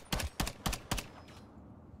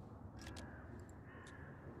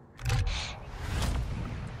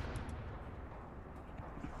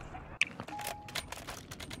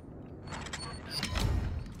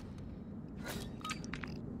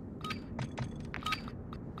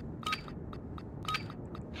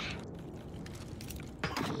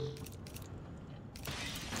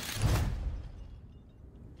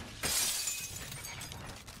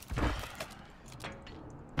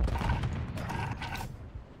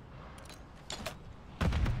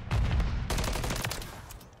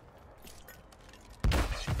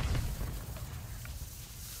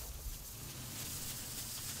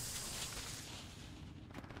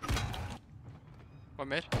 One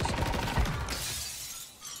mid.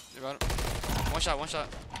 You got him. One shot, one shot.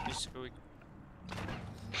 He's super weak.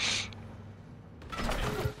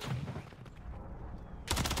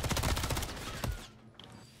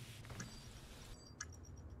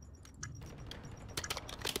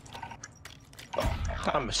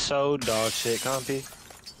 I'm so dog shit, compy.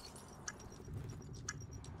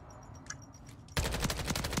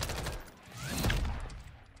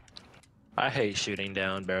 I hate shooting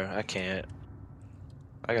down, bro. I can't.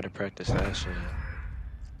 I gotta practice that shit.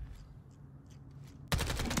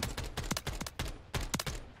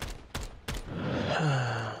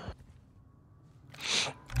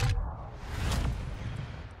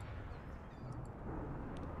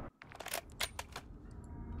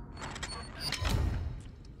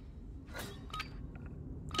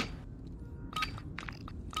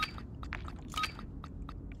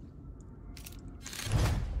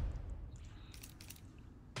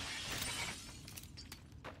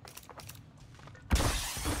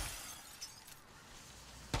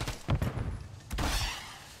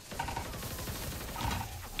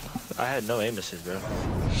 I had no aim assist, bro.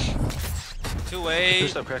 2-way.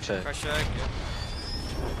 Who's up, crack check? Crash check. Yeah.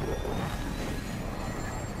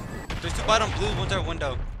 There's two bottom blue, one's our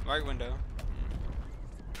window. Right window.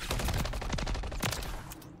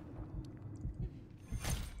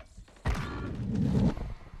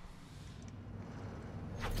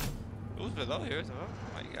 Who's below here? Oh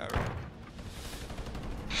my god, bro.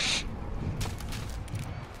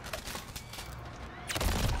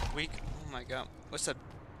 Weak. Oh my god. What's up?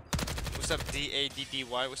 What's up,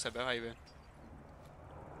 D-A-D-D-Y? What's up, bro? How you been?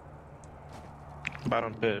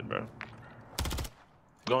 Bottom pit, bro.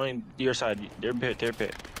 Going your side, their pit, their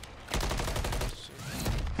pit.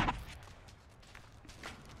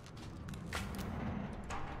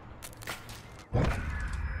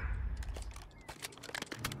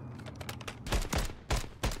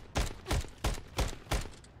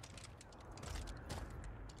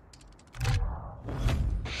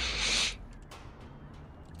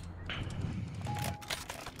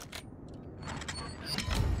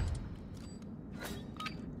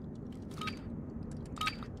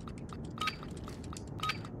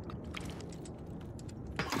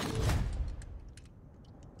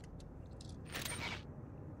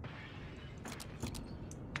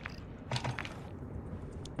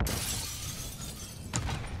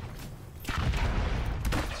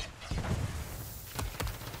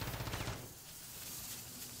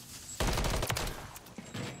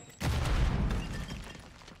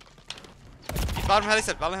 Bottom heli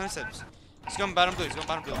bottom heli. He's going bottom blue, he's going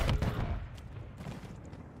bottom blue.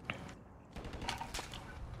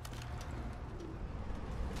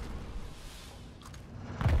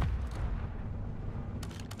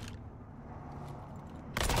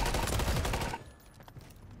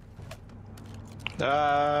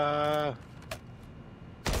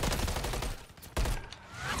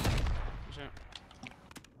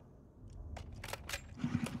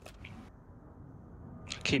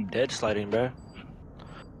 Keep dead sliding, bro.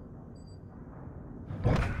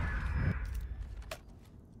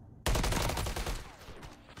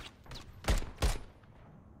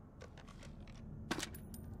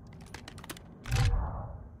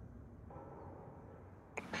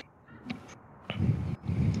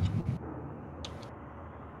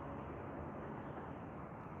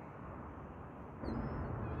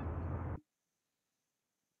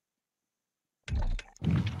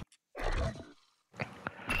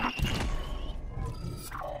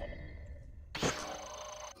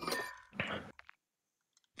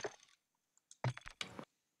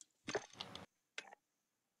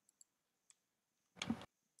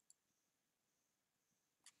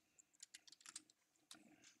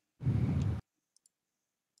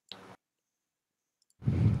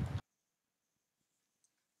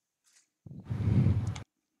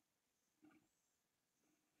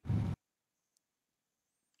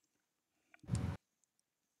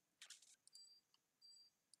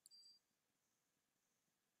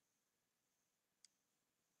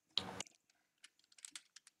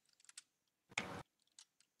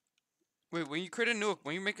 Wait,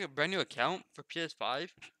 when you make a brand new account for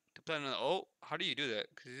PS5 to play on the ult, how do you do that?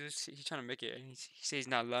 Cause he's trying to make it, and he says he's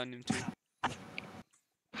not allowing him to.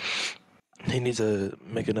 He needs to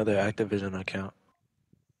make another Activision account.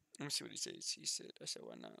 Let me see what he says. I said,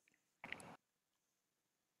 why not?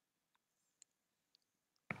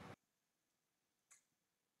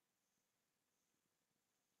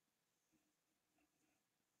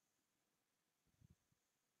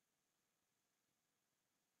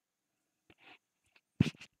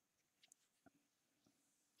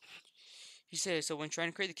 He said, so when trying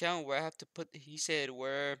to create the account, where I have to put, he said,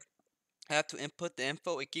 where I have to input the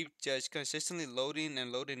info. It keeps just consistently loading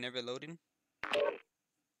and loading, never loading.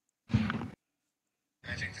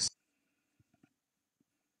 I think this.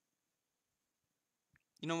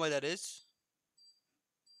 You know why that is?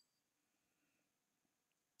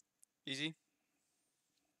 Easy.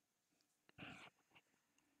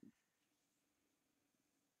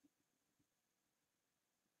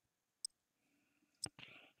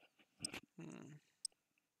 Hmm.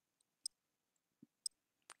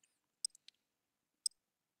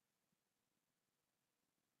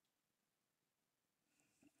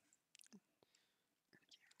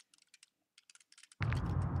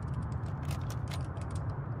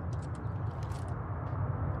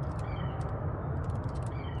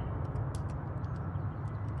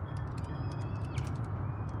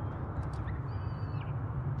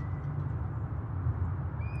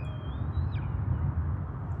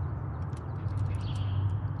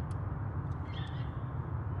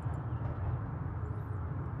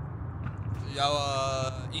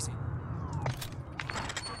 Yo, easy.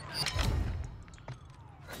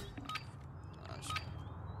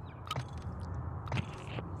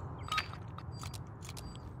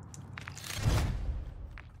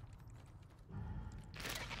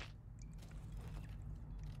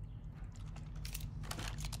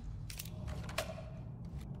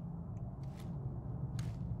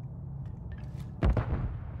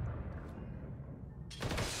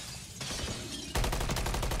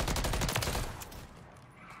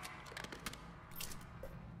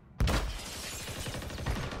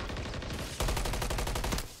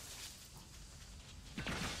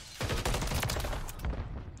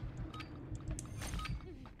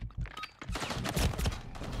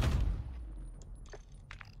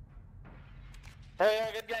 Hey,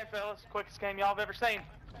 yeah, good game, fellas. Quickest game y'all have ever seen.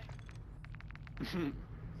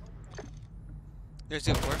 There's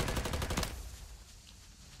the four.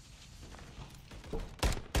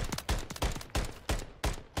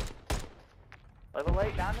 Level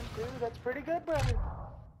 8 diamond 2, that's pretty good, brother.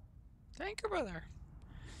 Thank you, brother.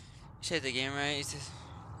 You said the game right. It's just...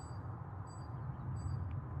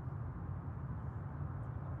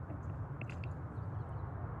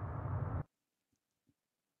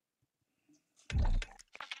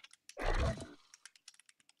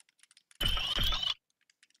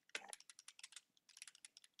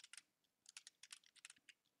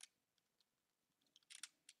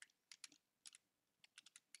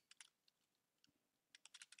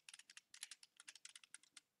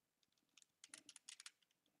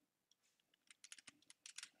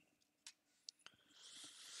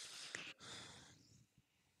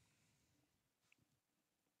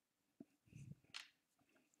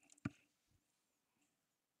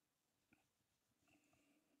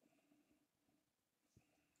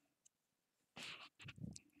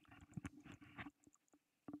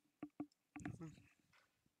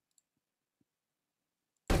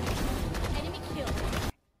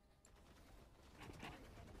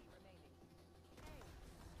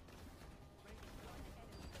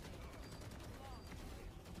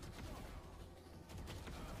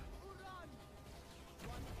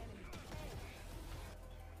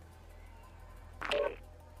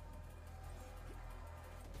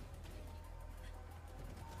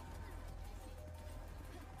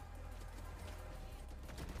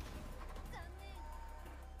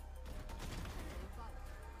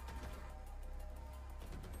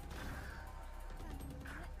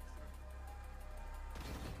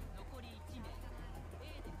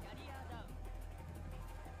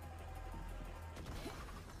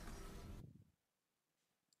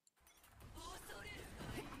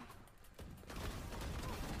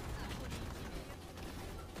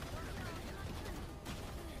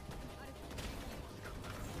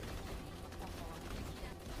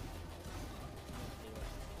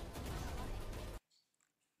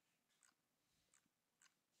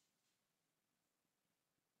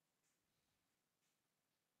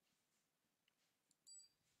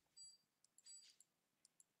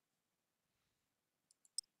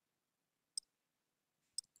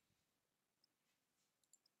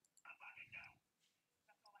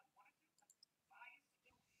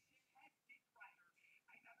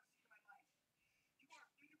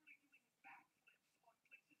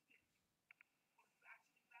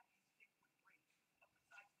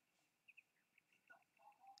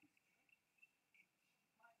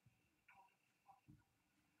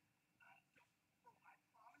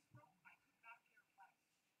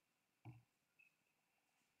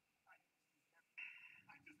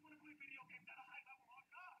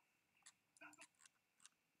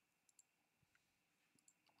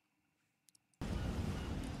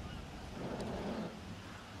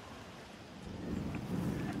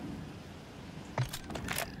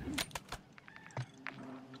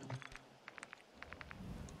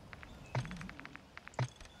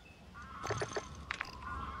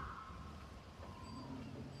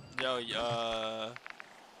 Yo, is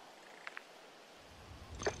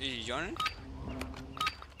he joining?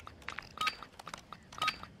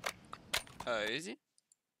 Is he?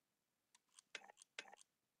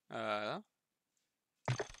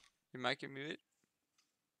 You might get muted.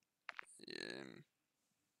 Yeah.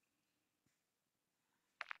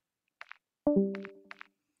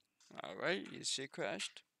 Alright, his shit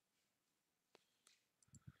crashed.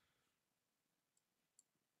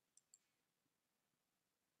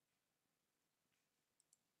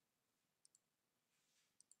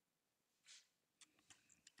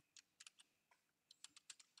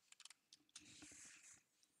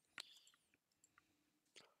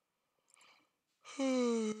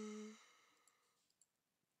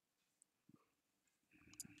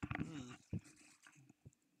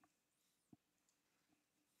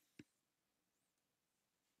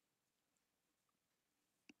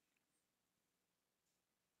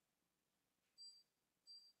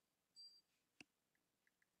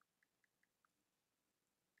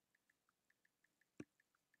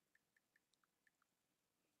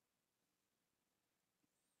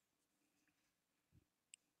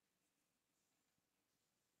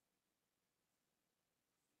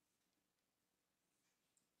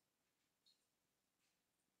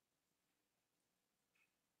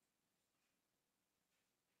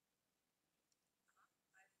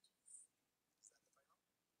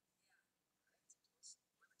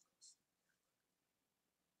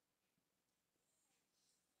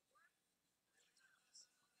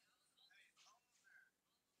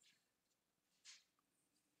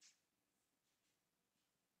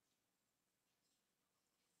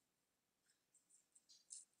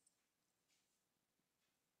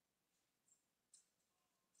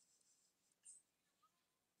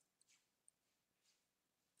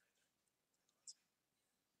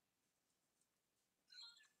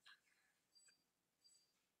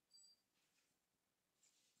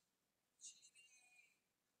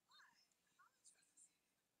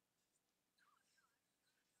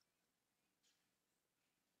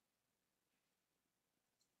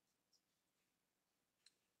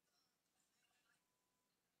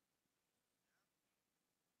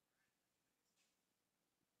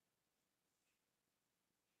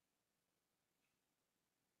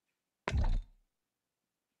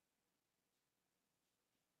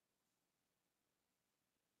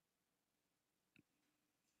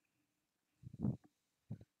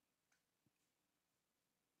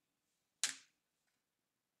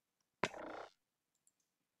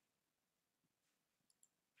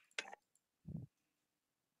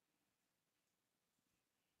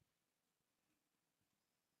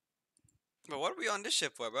 But what are we on this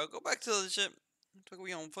ship for, bro? Go back to the ship. What are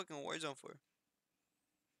we on fucking Warzone for?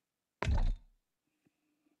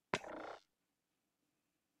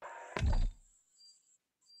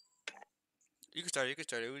 You can start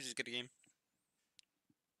it. We just get a game.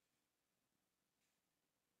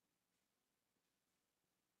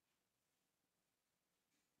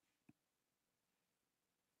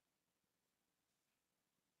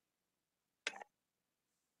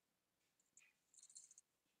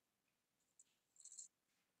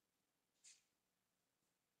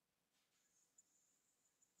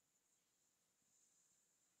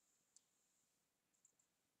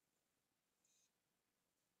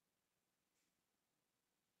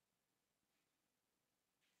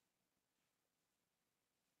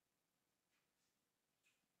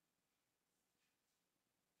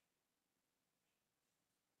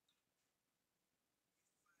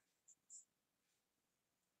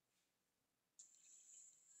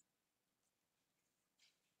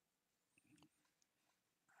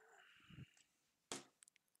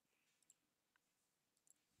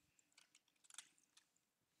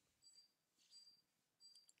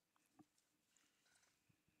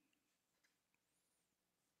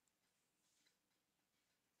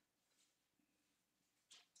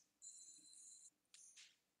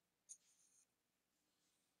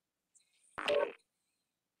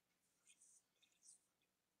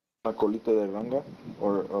 La colita de ranga,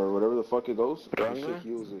 or whatever the fuck it goes, and Ranga? shit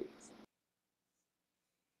heals it.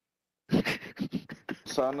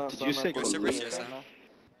 Sana, Did you say What colita server is de this, ranga.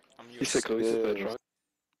 I'm You said US. colita de Yeah. ranga?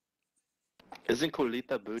 Isn't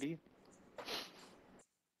colita booty?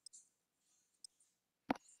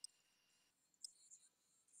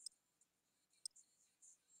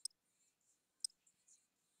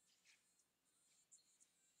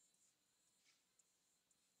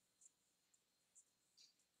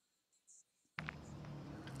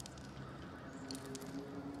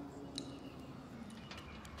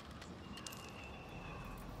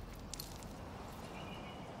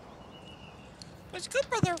 What's good,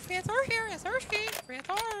 brother? Fanthor here. Thirsty.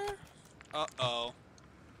 Fanthor. Uh-oh.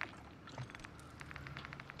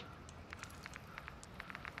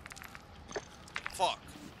 Fuck.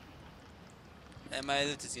 Am I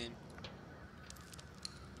lose this game?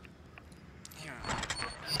 Here.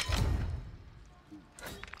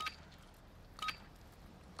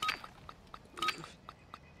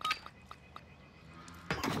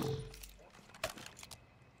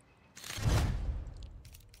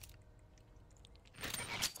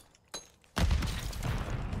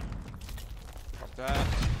 That.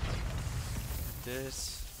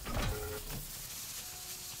 This.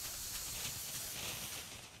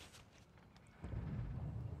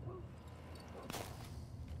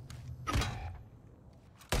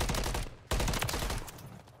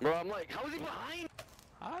 Bro, I'm like, how is he behind?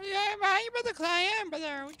 Oh yeah, I'm behind you, brother. I am,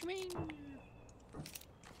 brother. What do you mean?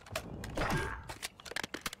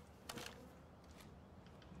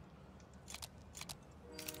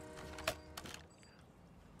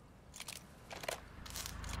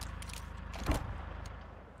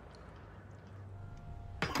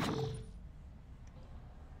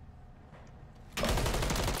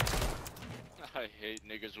 I hate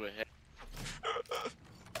niggas with head.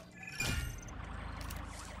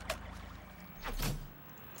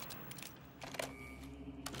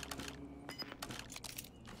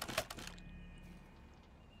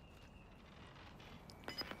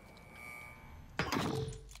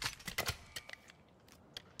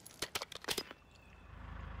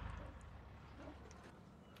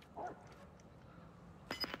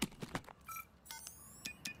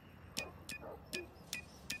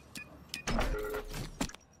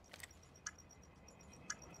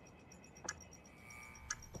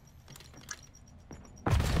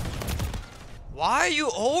 Why are you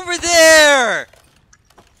over there?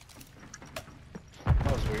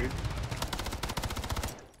 That was weird.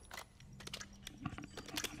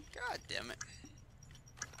 God damn it.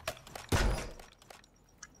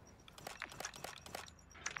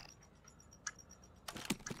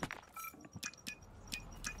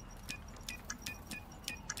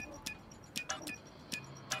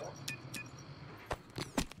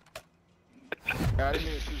 I didn't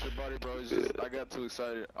mean to shoot your body, bro. It's just I got too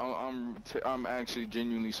excited. I'm actually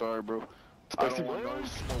genuinely sorry, bro. I don't want no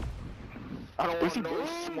smoke. I don't want no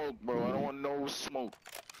smoke, bro. I don't want no smoke.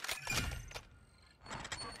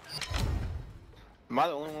 Am I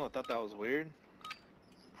the only one that thought that was weird?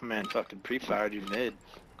 Man, fucking pre-fired you mid.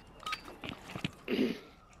 Dude,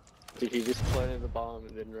 he just planted the bomb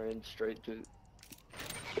and then ran straight to.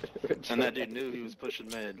 And that dude knew he was pushing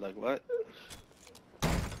mid. Like, what?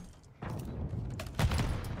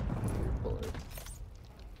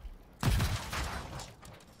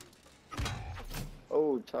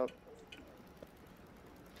 Oh, top.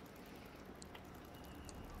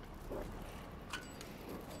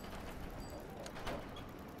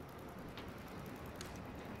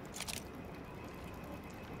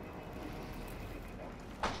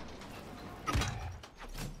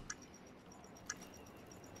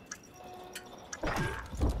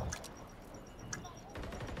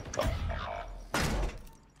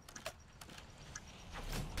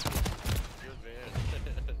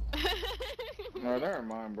 No, never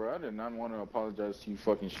mind, bro. I did not want to apologize to you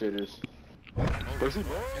fucking shitters. Pussy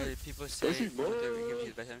boy. Hey, people say Pussy boy. they give you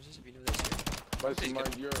the best answers if you know that shit. Pussy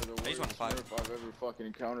Mike, you're the I just worst want 5. Smurf I've ever fucking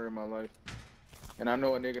encountered in my life. And I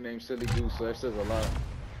know a nigga named Silly Goose, so that says a lot.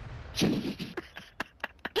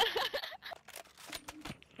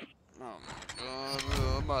 Oh my god, bro.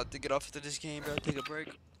 I'm about to get off after this game, bro. Take a break.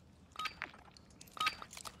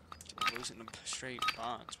 I'm losing the straight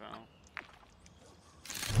box, bro.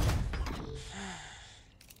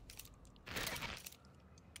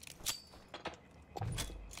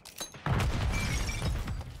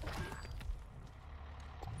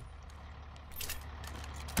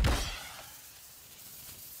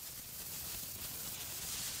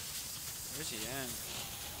 Where's he at?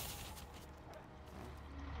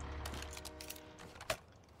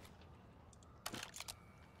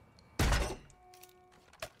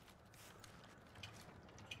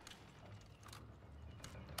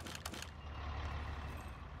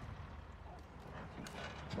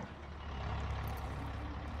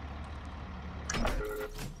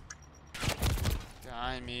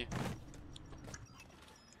 Behind me.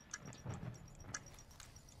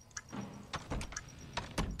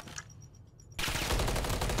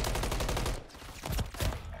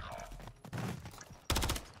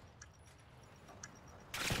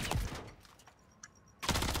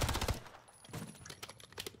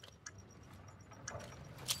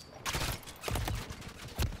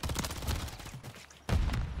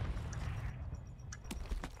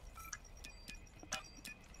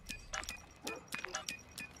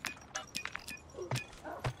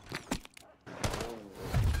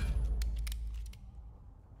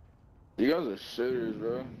 You guys are shitters,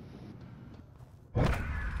 bro. I'm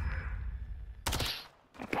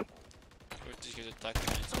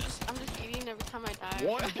just eating every time I die.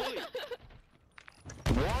 One bullet.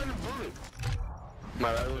 One bullet.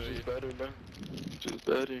 My rival's just better, bro. Just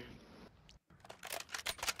better.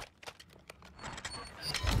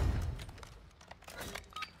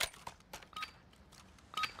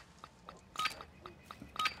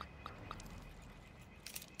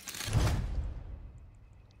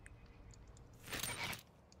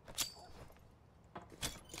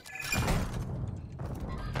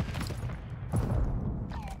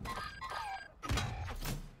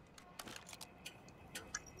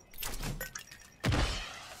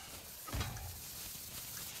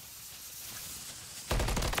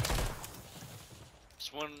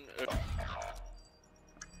 This one.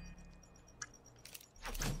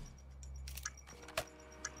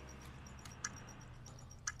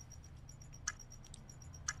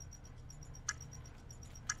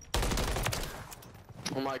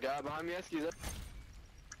 Oh my god, behind me, Eskies.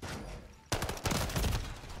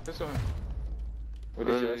 This one. What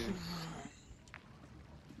is yours?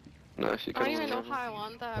 No, she I don't couldn't even know remember. how I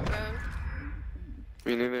want that, bro.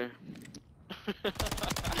 Me neither.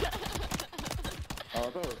 Oh, I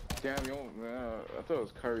thought it was, damn, you don't, man, I thought it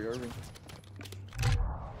was Kyrie Irving.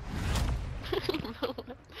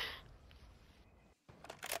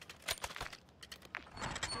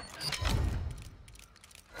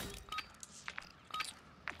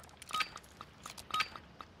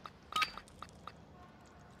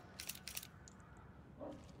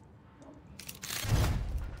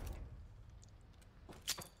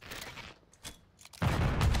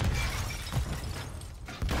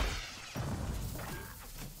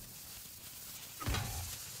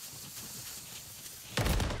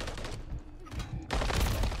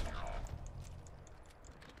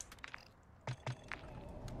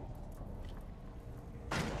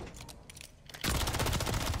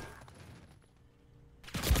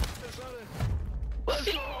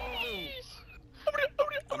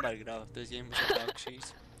 I'm about to get off this game with dog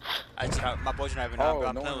cheese. My boys are not even on, bro.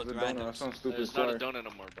 I'm no playing one's with a donut. That randoms. sounds stupid. It's not a Sorry. donut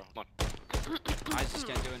no more, bro. Come on. I just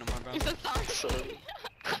can't do it no more, bro. He's a sorry.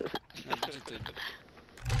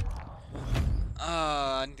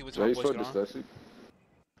 I need to wait till Why my you boys so get on. dyslexic?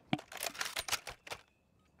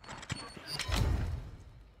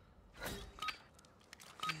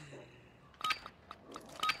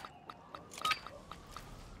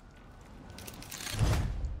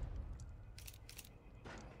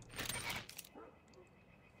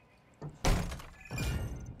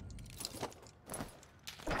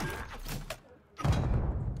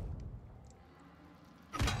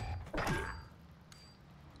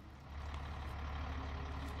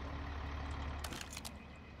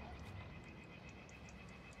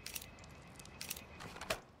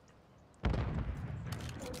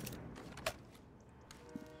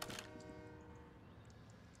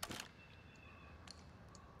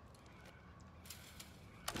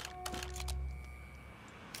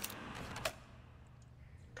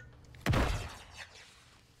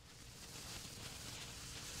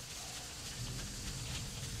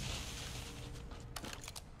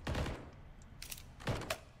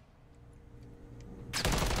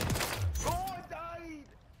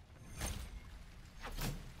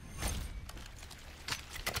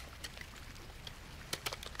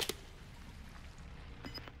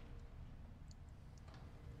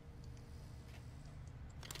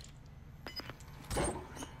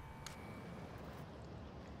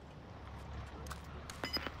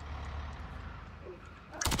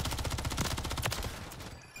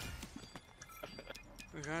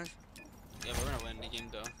 Okay. Yeah, we're gonna win the game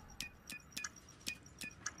though.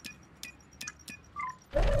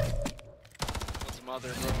 What's the mother,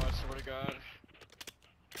 bro? I swear to God.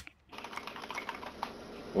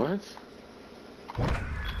 What?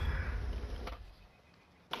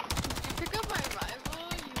 Pick up my rival,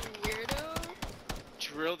 you weirdo.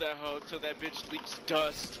 Drill that hoe till that bitch leaks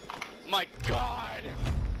dust. My God.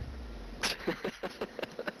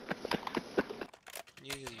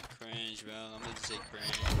 You cringe, bro. I'm gonna say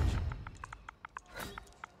cringe.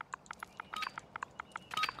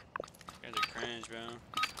 You guys are cringe, bro.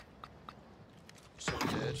 So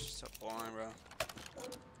dead, so boring, bro.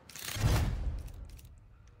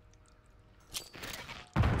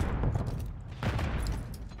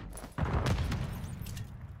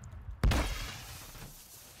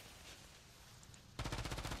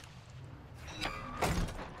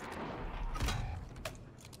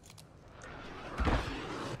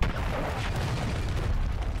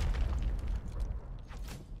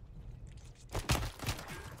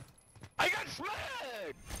 I got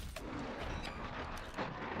smacked!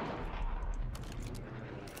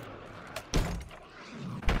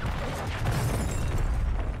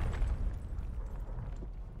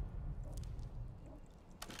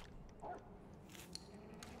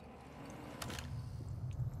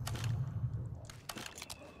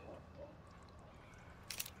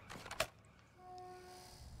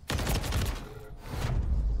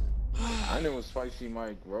 My name was Spicy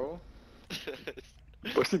Mike, bro.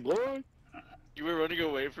 Spicy boy. You were running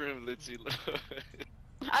away from him, Litzy.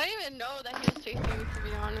 I didn't even know that he was chasing me, to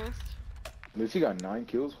be honest. Mitzi got 9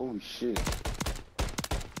 kills? Holy shit.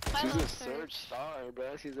 I She's love a Surge. Surge star,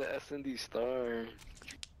 bro. She's an S&D star.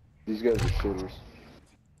 These guys are shooters.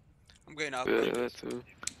 I'm getting up. Yeah, that too.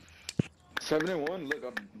 7-1, look,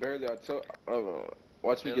 I'm barely,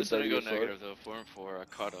 watch me Yeah, get let's not 30 go SR. negative though. 4 and 4. I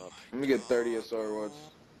caught up. Let me get 30 SR, watch.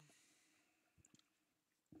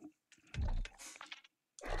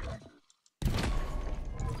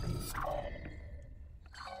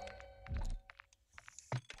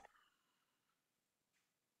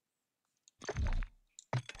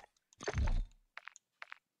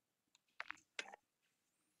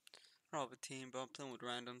 I don't have a team, but I'm playing with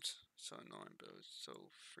randoms. So annoying, bro. It's so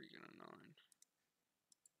freaking annoying.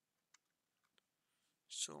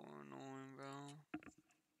 So annoying, bro.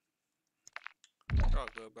 They're all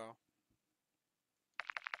good, bro.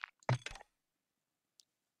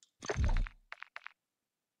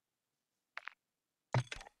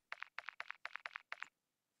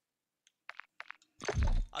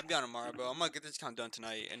 I'll be on tomorrow, bro. I'm gonna get this count done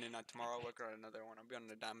tonight, and then tomorrow I'll work on another one. I'll be on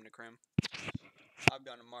the diamond and crim. I'll be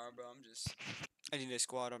on tomorrow, bro. I need a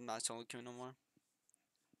squad. I'm not solo queuing no more.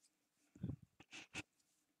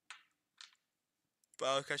 But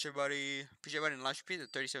I'll catch everybody. Appreciate everybody in the live stream. The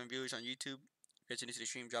 37 viewers on YouTube. If you guys are new to the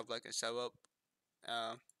stream, drop a like and sub up.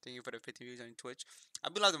 Thank you for the 50 views on Twitch.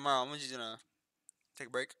 I'll be live tomorrow. I'm just gonna take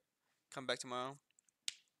a break. Come back tomorrow.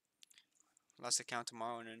 Last account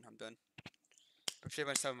tomorrow, and then I'm done. Appreciate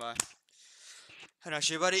everybody stopping by. And I'll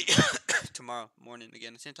see everybody tomorrow morning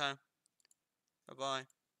again at the same time. Bye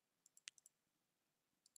bye.